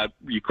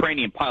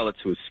Ukrainian pilots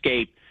who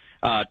escaped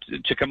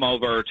to come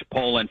over to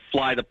Poland,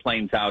 fly the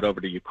planes out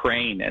over to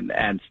Ukraine,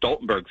 and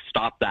Stoltenberg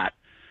stopped that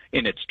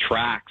in its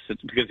tracks.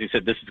 It's because he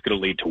said this is going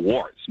to lead to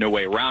war. There's no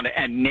way around it.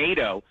 And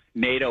NATO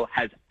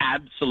has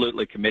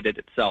absolutely committed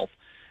itself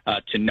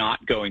to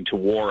not going to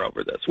war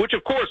over this, which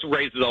of course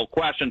raises the whole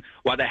question: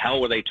 why the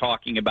hell were they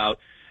talking about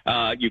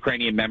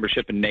Ukrainian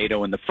membership in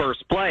NATO in the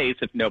first place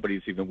if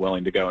nobody's even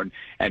willing to go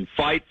and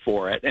fight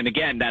for it? And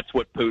again, that's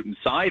what Putin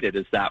cited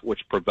as that which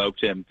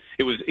provoked him.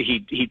 It was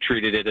he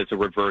treated it as a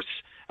reverse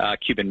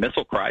Cuban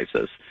Missile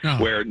Crisis,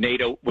 where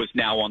NATO was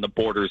now on the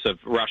borders of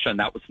Russia, and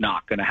that was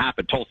not going to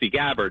happen. Tulsi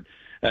Gabbard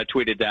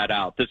tweeted that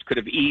out. This could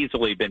have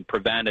easily been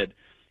prevented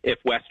if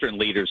Western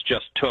leaders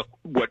just took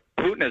what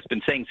Putin has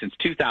been saying since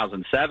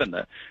 2007,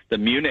 the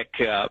Munich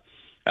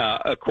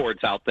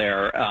accords out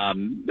there,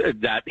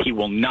 that he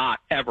will not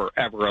ever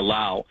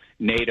allow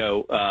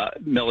NATO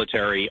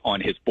military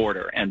on his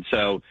border. And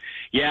so,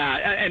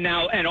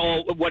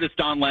 what is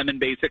Don Lemon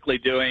basically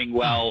doing?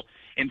 Well,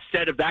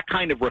 instead of that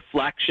kind of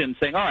reflection,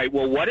 saying, all right,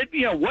 well, what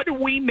do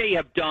we may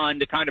have done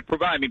to kind of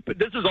provide? I mean,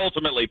 this is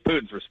ultimately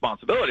Putin's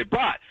responsibility,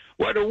 but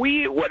what did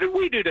we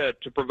do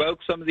to provoke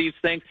some of these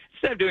things?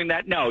 Instead of doing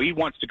that, no, he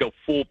wants to go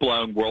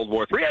full-blown World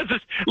War III. As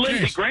this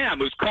Lindsey Graham,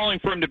 who's calling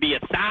for him to be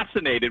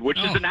assassinated, which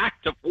is an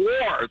act of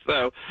war.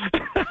 So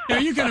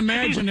you can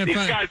imagine these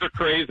guys are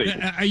crazy.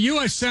 A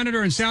U.S.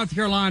 senator in South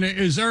Carolina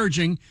is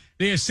urging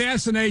the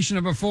assassination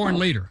of a foreign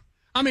leader.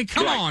 I mean,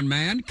 come on,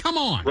 man. Come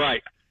on.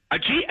 Right. A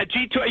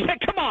G20, yeah,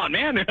 come on,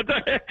 man. A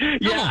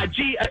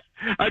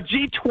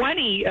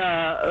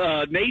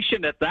G20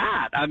 nation at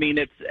that. I mean,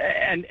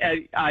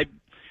 I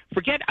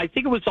forget. I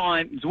think it was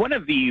one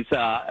of these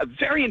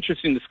very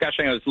interesting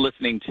discussion I was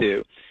listening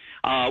to,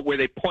 where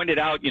they pointed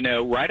out,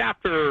 right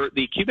after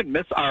the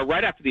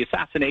right after the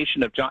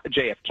assassination of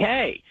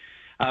JFK,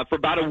 for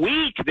about a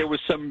week there was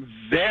some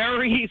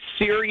very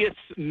serious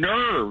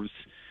nerves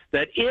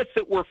that if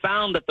it were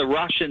found that the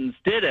Russians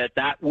did it,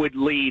 that would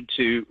lead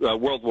to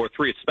World War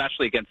III,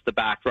 especially against the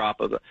backdrop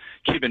of the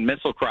Cuban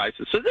Missile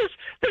Crisis. So this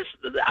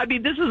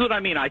is what I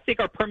mean. I think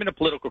our permanent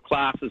political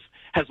class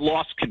has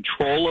lost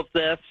control of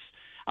this.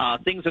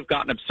 Things have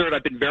gotten absurd.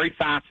 I've been very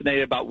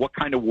fascinated about what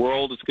kind of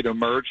world is going to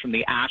emerge from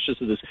the ashes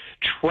of this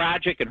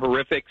tragic and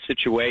horrific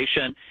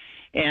situation.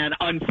 And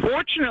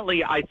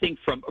unfortunately, I think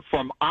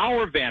from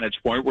our vantage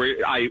point, where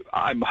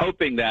I'm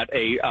hoping that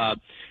a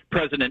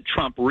President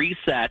Trump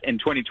reset in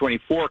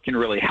 2024 can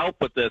really help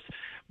with this.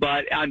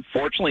 But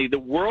unfortunately, the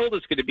world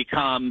is going to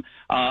become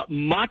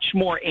much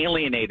more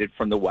alienated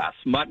from the West.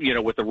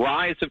 With the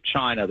rise of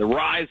China, the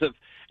rise of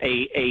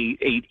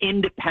a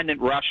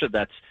independent Russia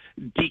that's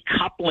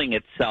decoupling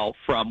itself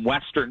from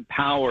Western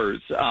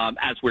powers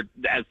as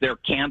they're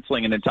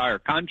canceling an entire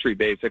country,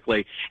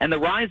 basically, and the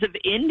rise of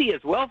India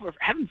as well. For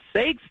heaven's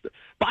sakes, the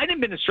Biden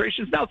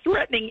administration is now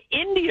threatening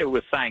India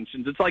with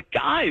sanctions. It's like,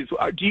 guys,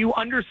 do you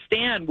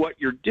understand what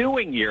you're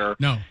doing here?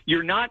 No.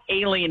 You're not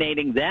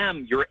alienating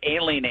them. You're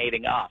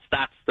alienating us.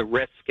 That's the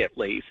risk, at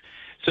least.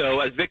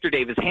 So as Victor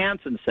Davis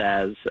Hanson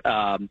says,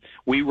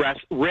 we risk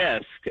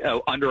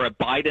under a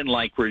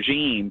Biden-like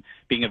regime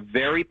being a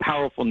very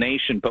powerful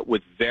nation, but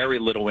with very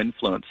little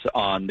influence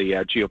on the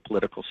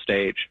geopolitical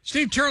stage.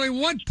 Steve Turley,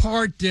 what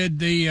part did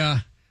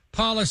the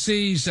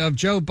policies of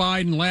Joe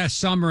Biden last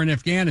summer in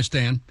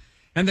Afghanistan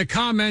and the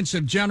comments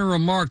of General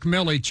Mark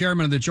Milley,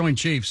 chairman of the Joint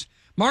Chiefs?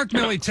 Mark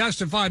Milley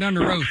testified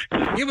under oath.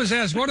 He was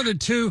asked, what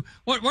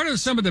are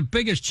some of the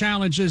biggest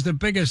challenges, the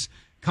biggest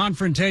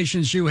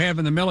confrontations you have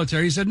in the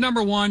military? He said,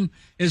 number one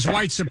is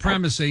white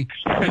supremacy.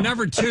 And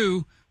number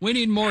two, we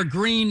need more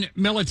green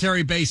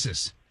military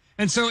bases.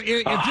 And so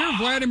if you're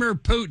Vladimir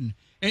Putin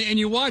and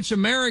you watch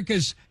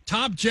America's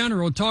top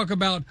general talk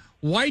about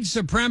white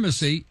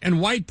supremacy and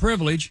white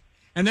privilege,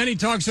 and then he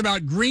talks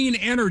about green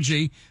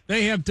energy,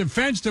 they have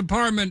Defense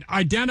Department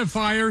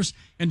identifiers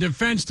and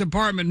Defense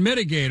Department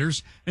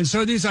mitigators. And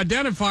so these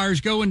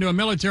identifiers go into a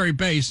military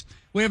base.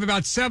 We have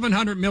about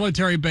 700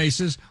 military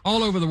bases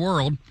all over the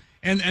world.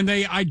 And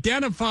they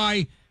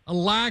identify a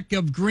lack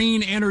of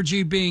green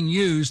energy being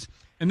used,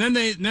 and then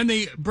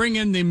they bring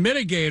in the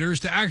mitigators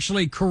to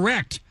actually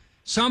correct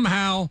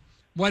somehow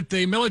what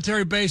the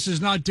military base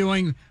is not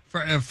doing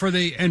for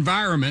the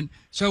environment.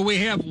 So we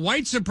have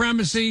white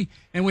supremacy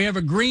and we have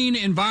a green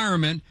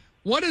environment.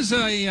 What does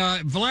a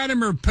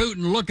Vladimir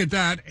Putin look at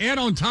that? Add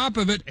on top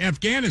of it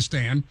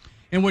Afghanistan,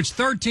 in which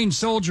 13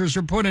 soldiers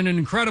are put in an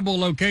incredible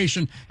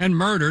location and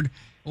murdered.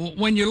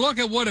 When you look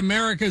at what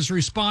America's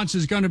response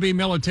is going to be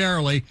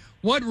militarily,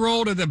 what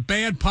role do the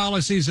bad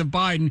policies of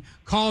Biden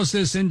cause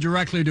this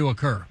indirectly to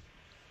occur?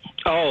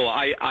 Oh,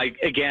 I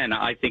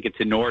think it's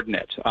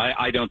inordinate.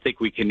 I don't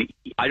think we can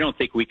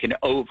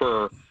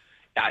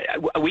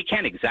we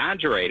can't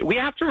exaggerate. We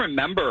have to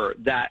remember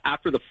that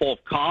after the fall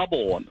of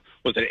Kabul,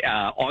 was it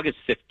August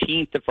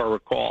 15th, if I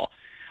recall,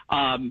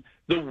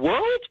 the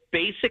world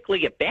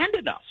basically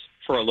abandoned us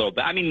for a little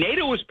bit. I mean,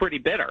 NATO was pretty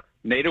bitter.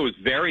 NATO was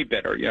very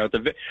bitter.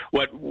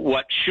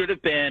 What should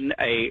have been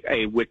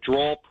a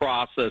withdrawal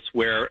process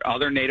where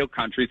other NATO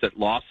countries that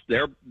lost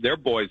their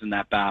boys in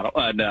that battle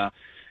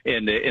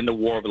in the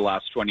war over the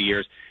last 20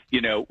 years,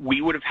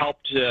 we would have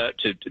helped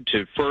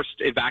to first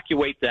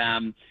evacuate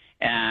them,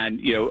 and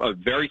a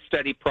very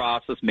steady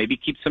process, maybe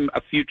keep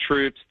a few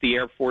troops, the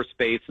Air Force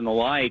Base and the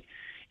like,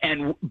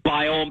 and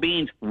by all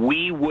means,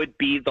 we would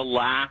be the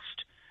last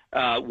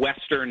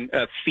Western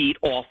feet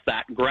off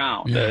that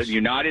ground. Yes. The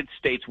United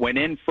States went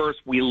in first,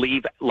 we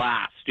leave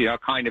last,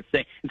 kind of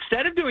thing.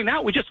 Instead of doing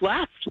that, we just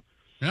left.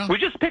 Yeah. We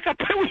just picked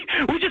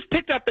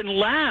up and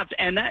left,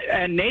 and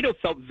NATO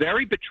felt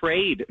very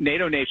betrayed.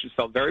 NATO nations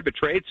felt very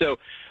betrayed. So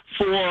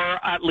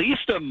for at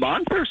least a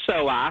month or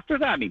so after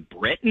that, I mean,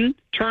 Britain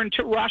turned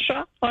to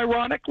Russia,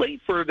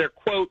 ironically, for their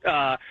quote,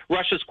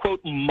 Russia's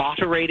quote,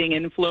 moderating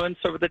influence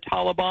over the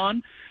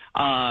Taliban.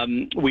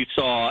 We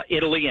saw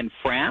Italy and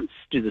France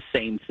do the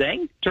same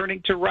thing,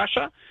 turning to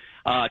Russia.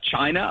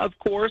 China, of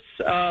course,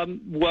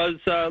 was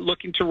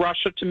looking to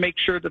Russia to make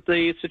sure that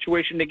the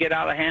situation to get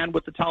out of hand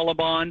with the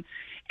Taliban.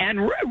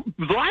 And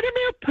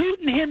Vladimir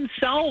Putin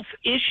himself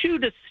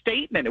issued a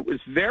statement. It was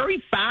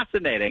very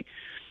fascinating.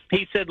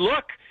 He said,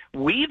 look,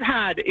 we've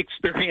had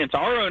experience,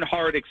 our own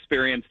hard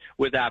experience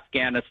with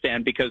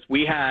Afghanistan, because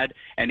we had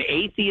an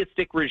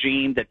atheistic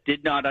regime that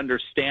did not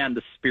understand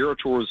the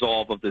spiritual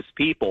resolve of this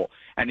people.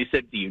 And he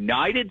said the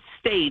United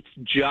States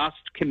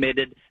just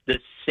committed the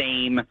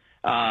same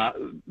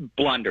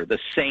blunder, the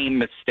same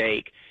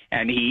mistake.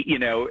 And he,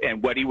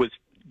 and what he was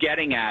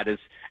getting at is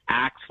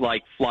acts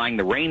like flying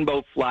the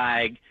rainbow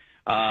flag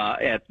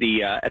at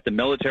the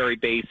military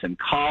base in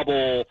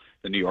Kabul.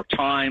 The New York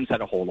Times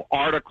had a whole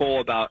article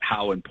about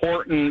how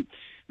important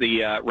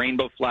the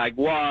rainbow flag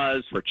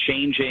was for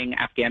changing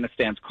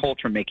Afghanistan's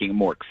culture, making it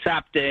more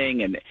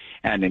accepting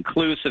and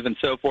inclusive and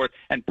so forth.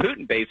 And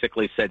Putin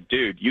basically said,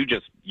 dude,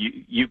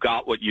 you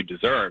got what you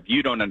deserve.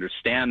 You don't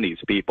understand these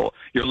people.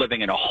 You're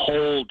living in a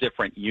whole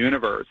different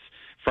universe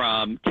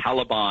from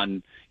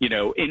Taliban,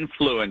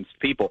 influenced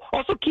people.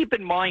 Also keep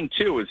in mind,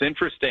 too, it's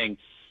interesting,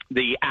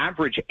 the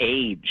average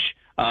age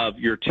of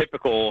your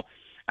typical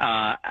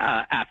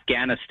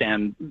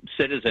Afghanistan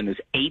citizen is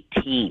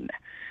 18.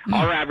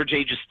 Our average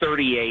age is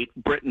 38.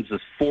 Britain's is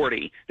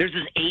 40. Theirs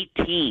is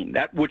 18.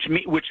 Which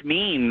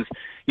means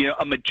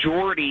a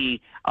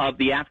majority of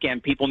the Afghan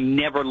people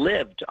never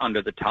lived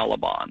under the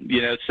Taliban.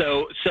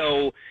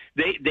 So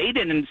they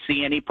didn't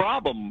see any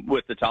problem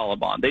with the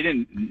Taliban. They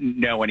didn't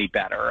know any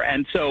better,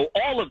 and so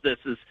all of this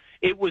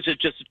was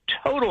just a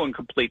total and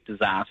complete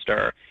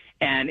disaster.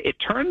 And it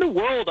turned the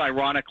world,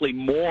 ironically,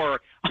 more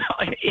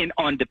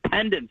on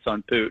dependence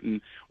on Putin,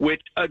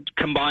 which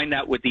combined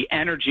that with the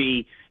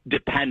energy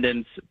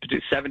dependence,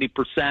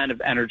 70%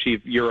 of energy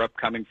of Europe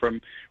coming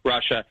from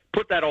Russia.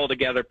 Put that all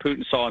together,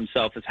 Putin saw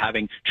himself as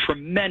having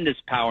tremendous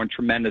power and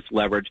tremendous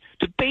leverage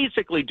to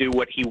basically do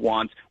what he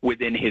wants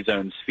within his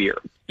own sphere.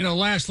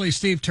 Lastly,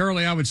 Steve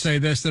Turley, I would say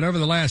this, that over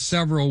the last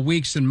several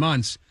weeks and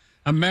months,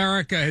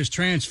 America has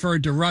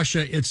transferred to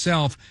Russia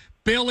itself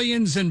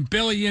billions and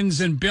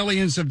billions and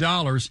billions of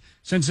dollars,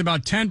 since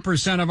about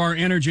 10% of our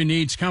energy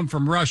needs come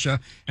from Russia,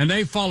 and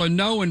they follow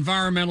no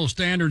environmental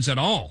standards at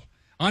all,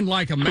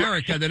 unlike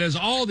America that has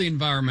all the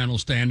environmental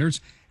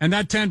standards. And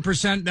that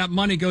 10%, that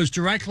money goes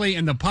directly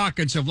in the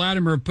pockets of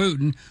Vladimir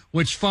Putin,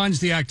 which funds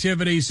the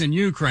activities in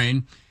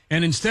Ukraine.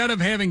 And instead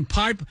of having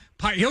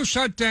he'll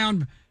shut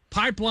down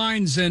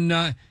pipelines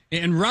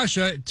in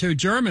Russia to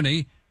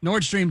Germany,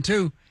 Nord Stream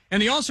 2,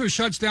 and he also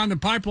shuts down the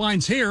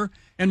pipelines here.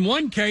 In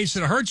one case,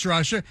 it hurts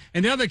Russia.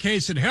 In the other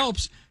case, it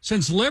helps,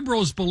 since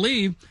liberals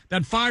believe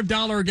that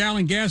 $5 a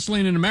gallon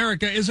gasoline in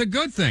America is a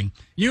good thing.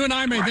 You and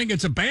I may think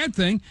it's a bad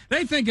thing.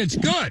 They think it's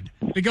good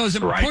because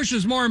it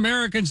pushes more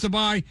Americans to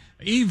buy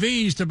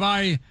EVs,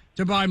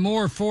 to buy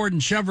more Ford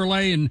and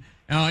Chevrolet and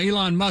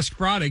Elon Musk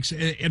products.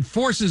 It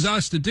forces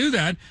us to do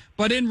that.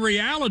 But in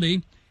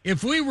reality,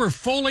 if we were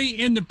fully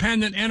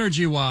independent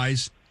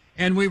energy-wise,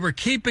 and we were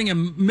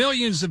keeping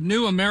millions of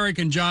new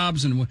American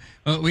jobs, and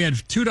we had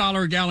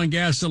 $2 a gallon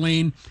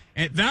gasoline,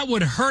 and that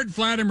would hurt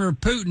Vladimir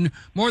Putin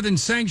more than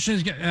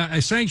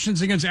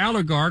sanctions against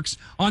oligarchs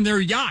on their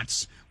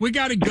yachts. We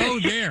got to go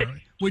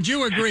there. Would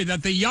you agree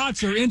that the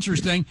yachts are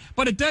interesting,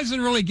 but it doesn't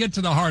really get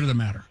to the heart of the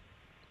matter?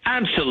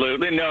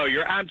 Absolutely. No,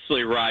 you're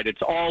absolutely right.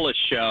 It's all a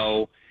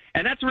show.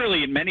 And that's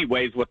really, in many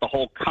ways, what the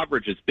whole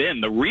coverage has been.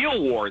 The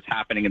real war is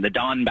happening in the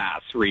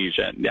Donbass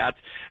region.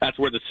 That's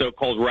where the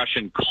so-called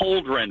Russian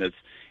cauldron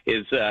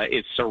is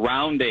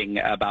surrounding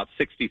about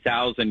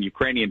 60,000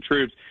 Ukrainian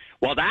troops.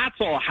 While that's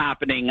all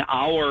happening,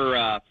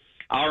 our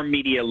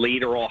media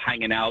elite are all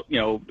hanging out,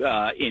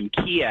 in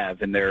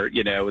Kiev, and they're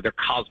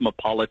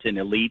cosmopolitan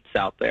elites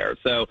out there.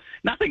 So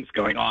nothing's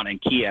going on in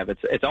Kiev.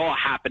 It's all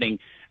happening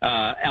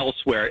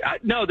elsewhere.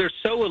 No, they're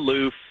so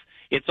aloof.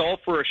 It's all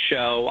for a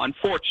show.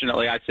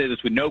 Unfortunately, I say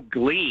this with no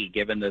glee,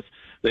 given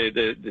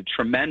the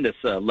tremendous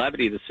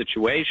levity of the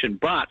situation.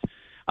 But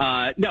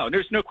no,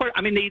 there's no question.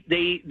 I mean,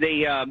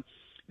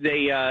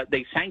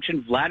 they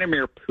sanctioned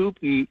Vladimir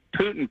Putin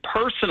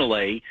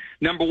personally.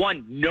 Number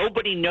one,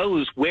 nobody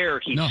knows where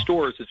he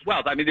stores his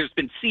wealth. I mean, there's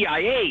been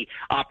CIA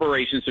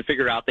operations to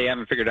figure it out. They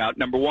haven't figured it out.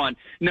 Number one.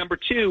 Number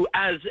two,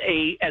 as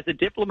a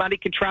diplomat, he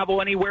can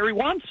travel anywhere he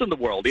wants in the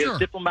world. He has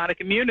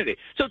diplomatic immunity.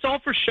 So it's all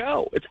for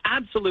show. It's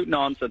absolute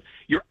nonsense.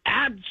 You're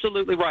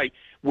absolutely right.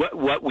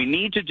 What we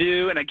need to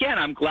do, and again,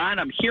 I'm glad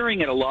I'm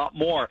hearing it a lot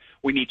more,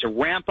 we need to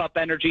ramp up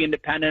energy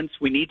independence.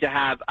 We need to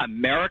have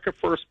America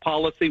First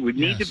policy. We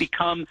need to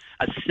become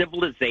a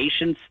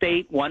civilization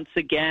state once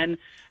again.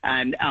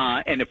 And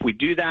if we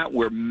do that,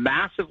 we're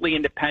massively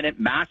independent,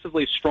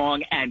 massively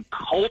strong, and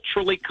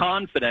culturally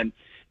confident.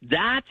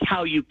 That's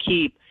how you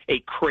keep a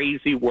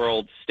crazy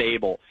world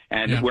stable.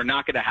 And we're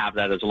not going to have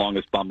that as long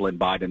as bumbling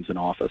Biden's in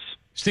office.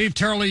 Steve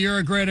Turley, you're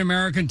a great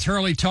American.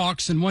 Turley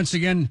Talks. And once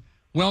again,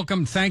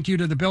 welcome. Thank you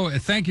to the Bill.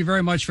 Thank you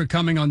very much for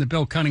coming on the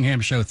Bill Cunningham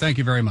Show. Thank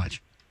you very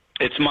much.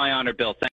 It's my honor, Bill.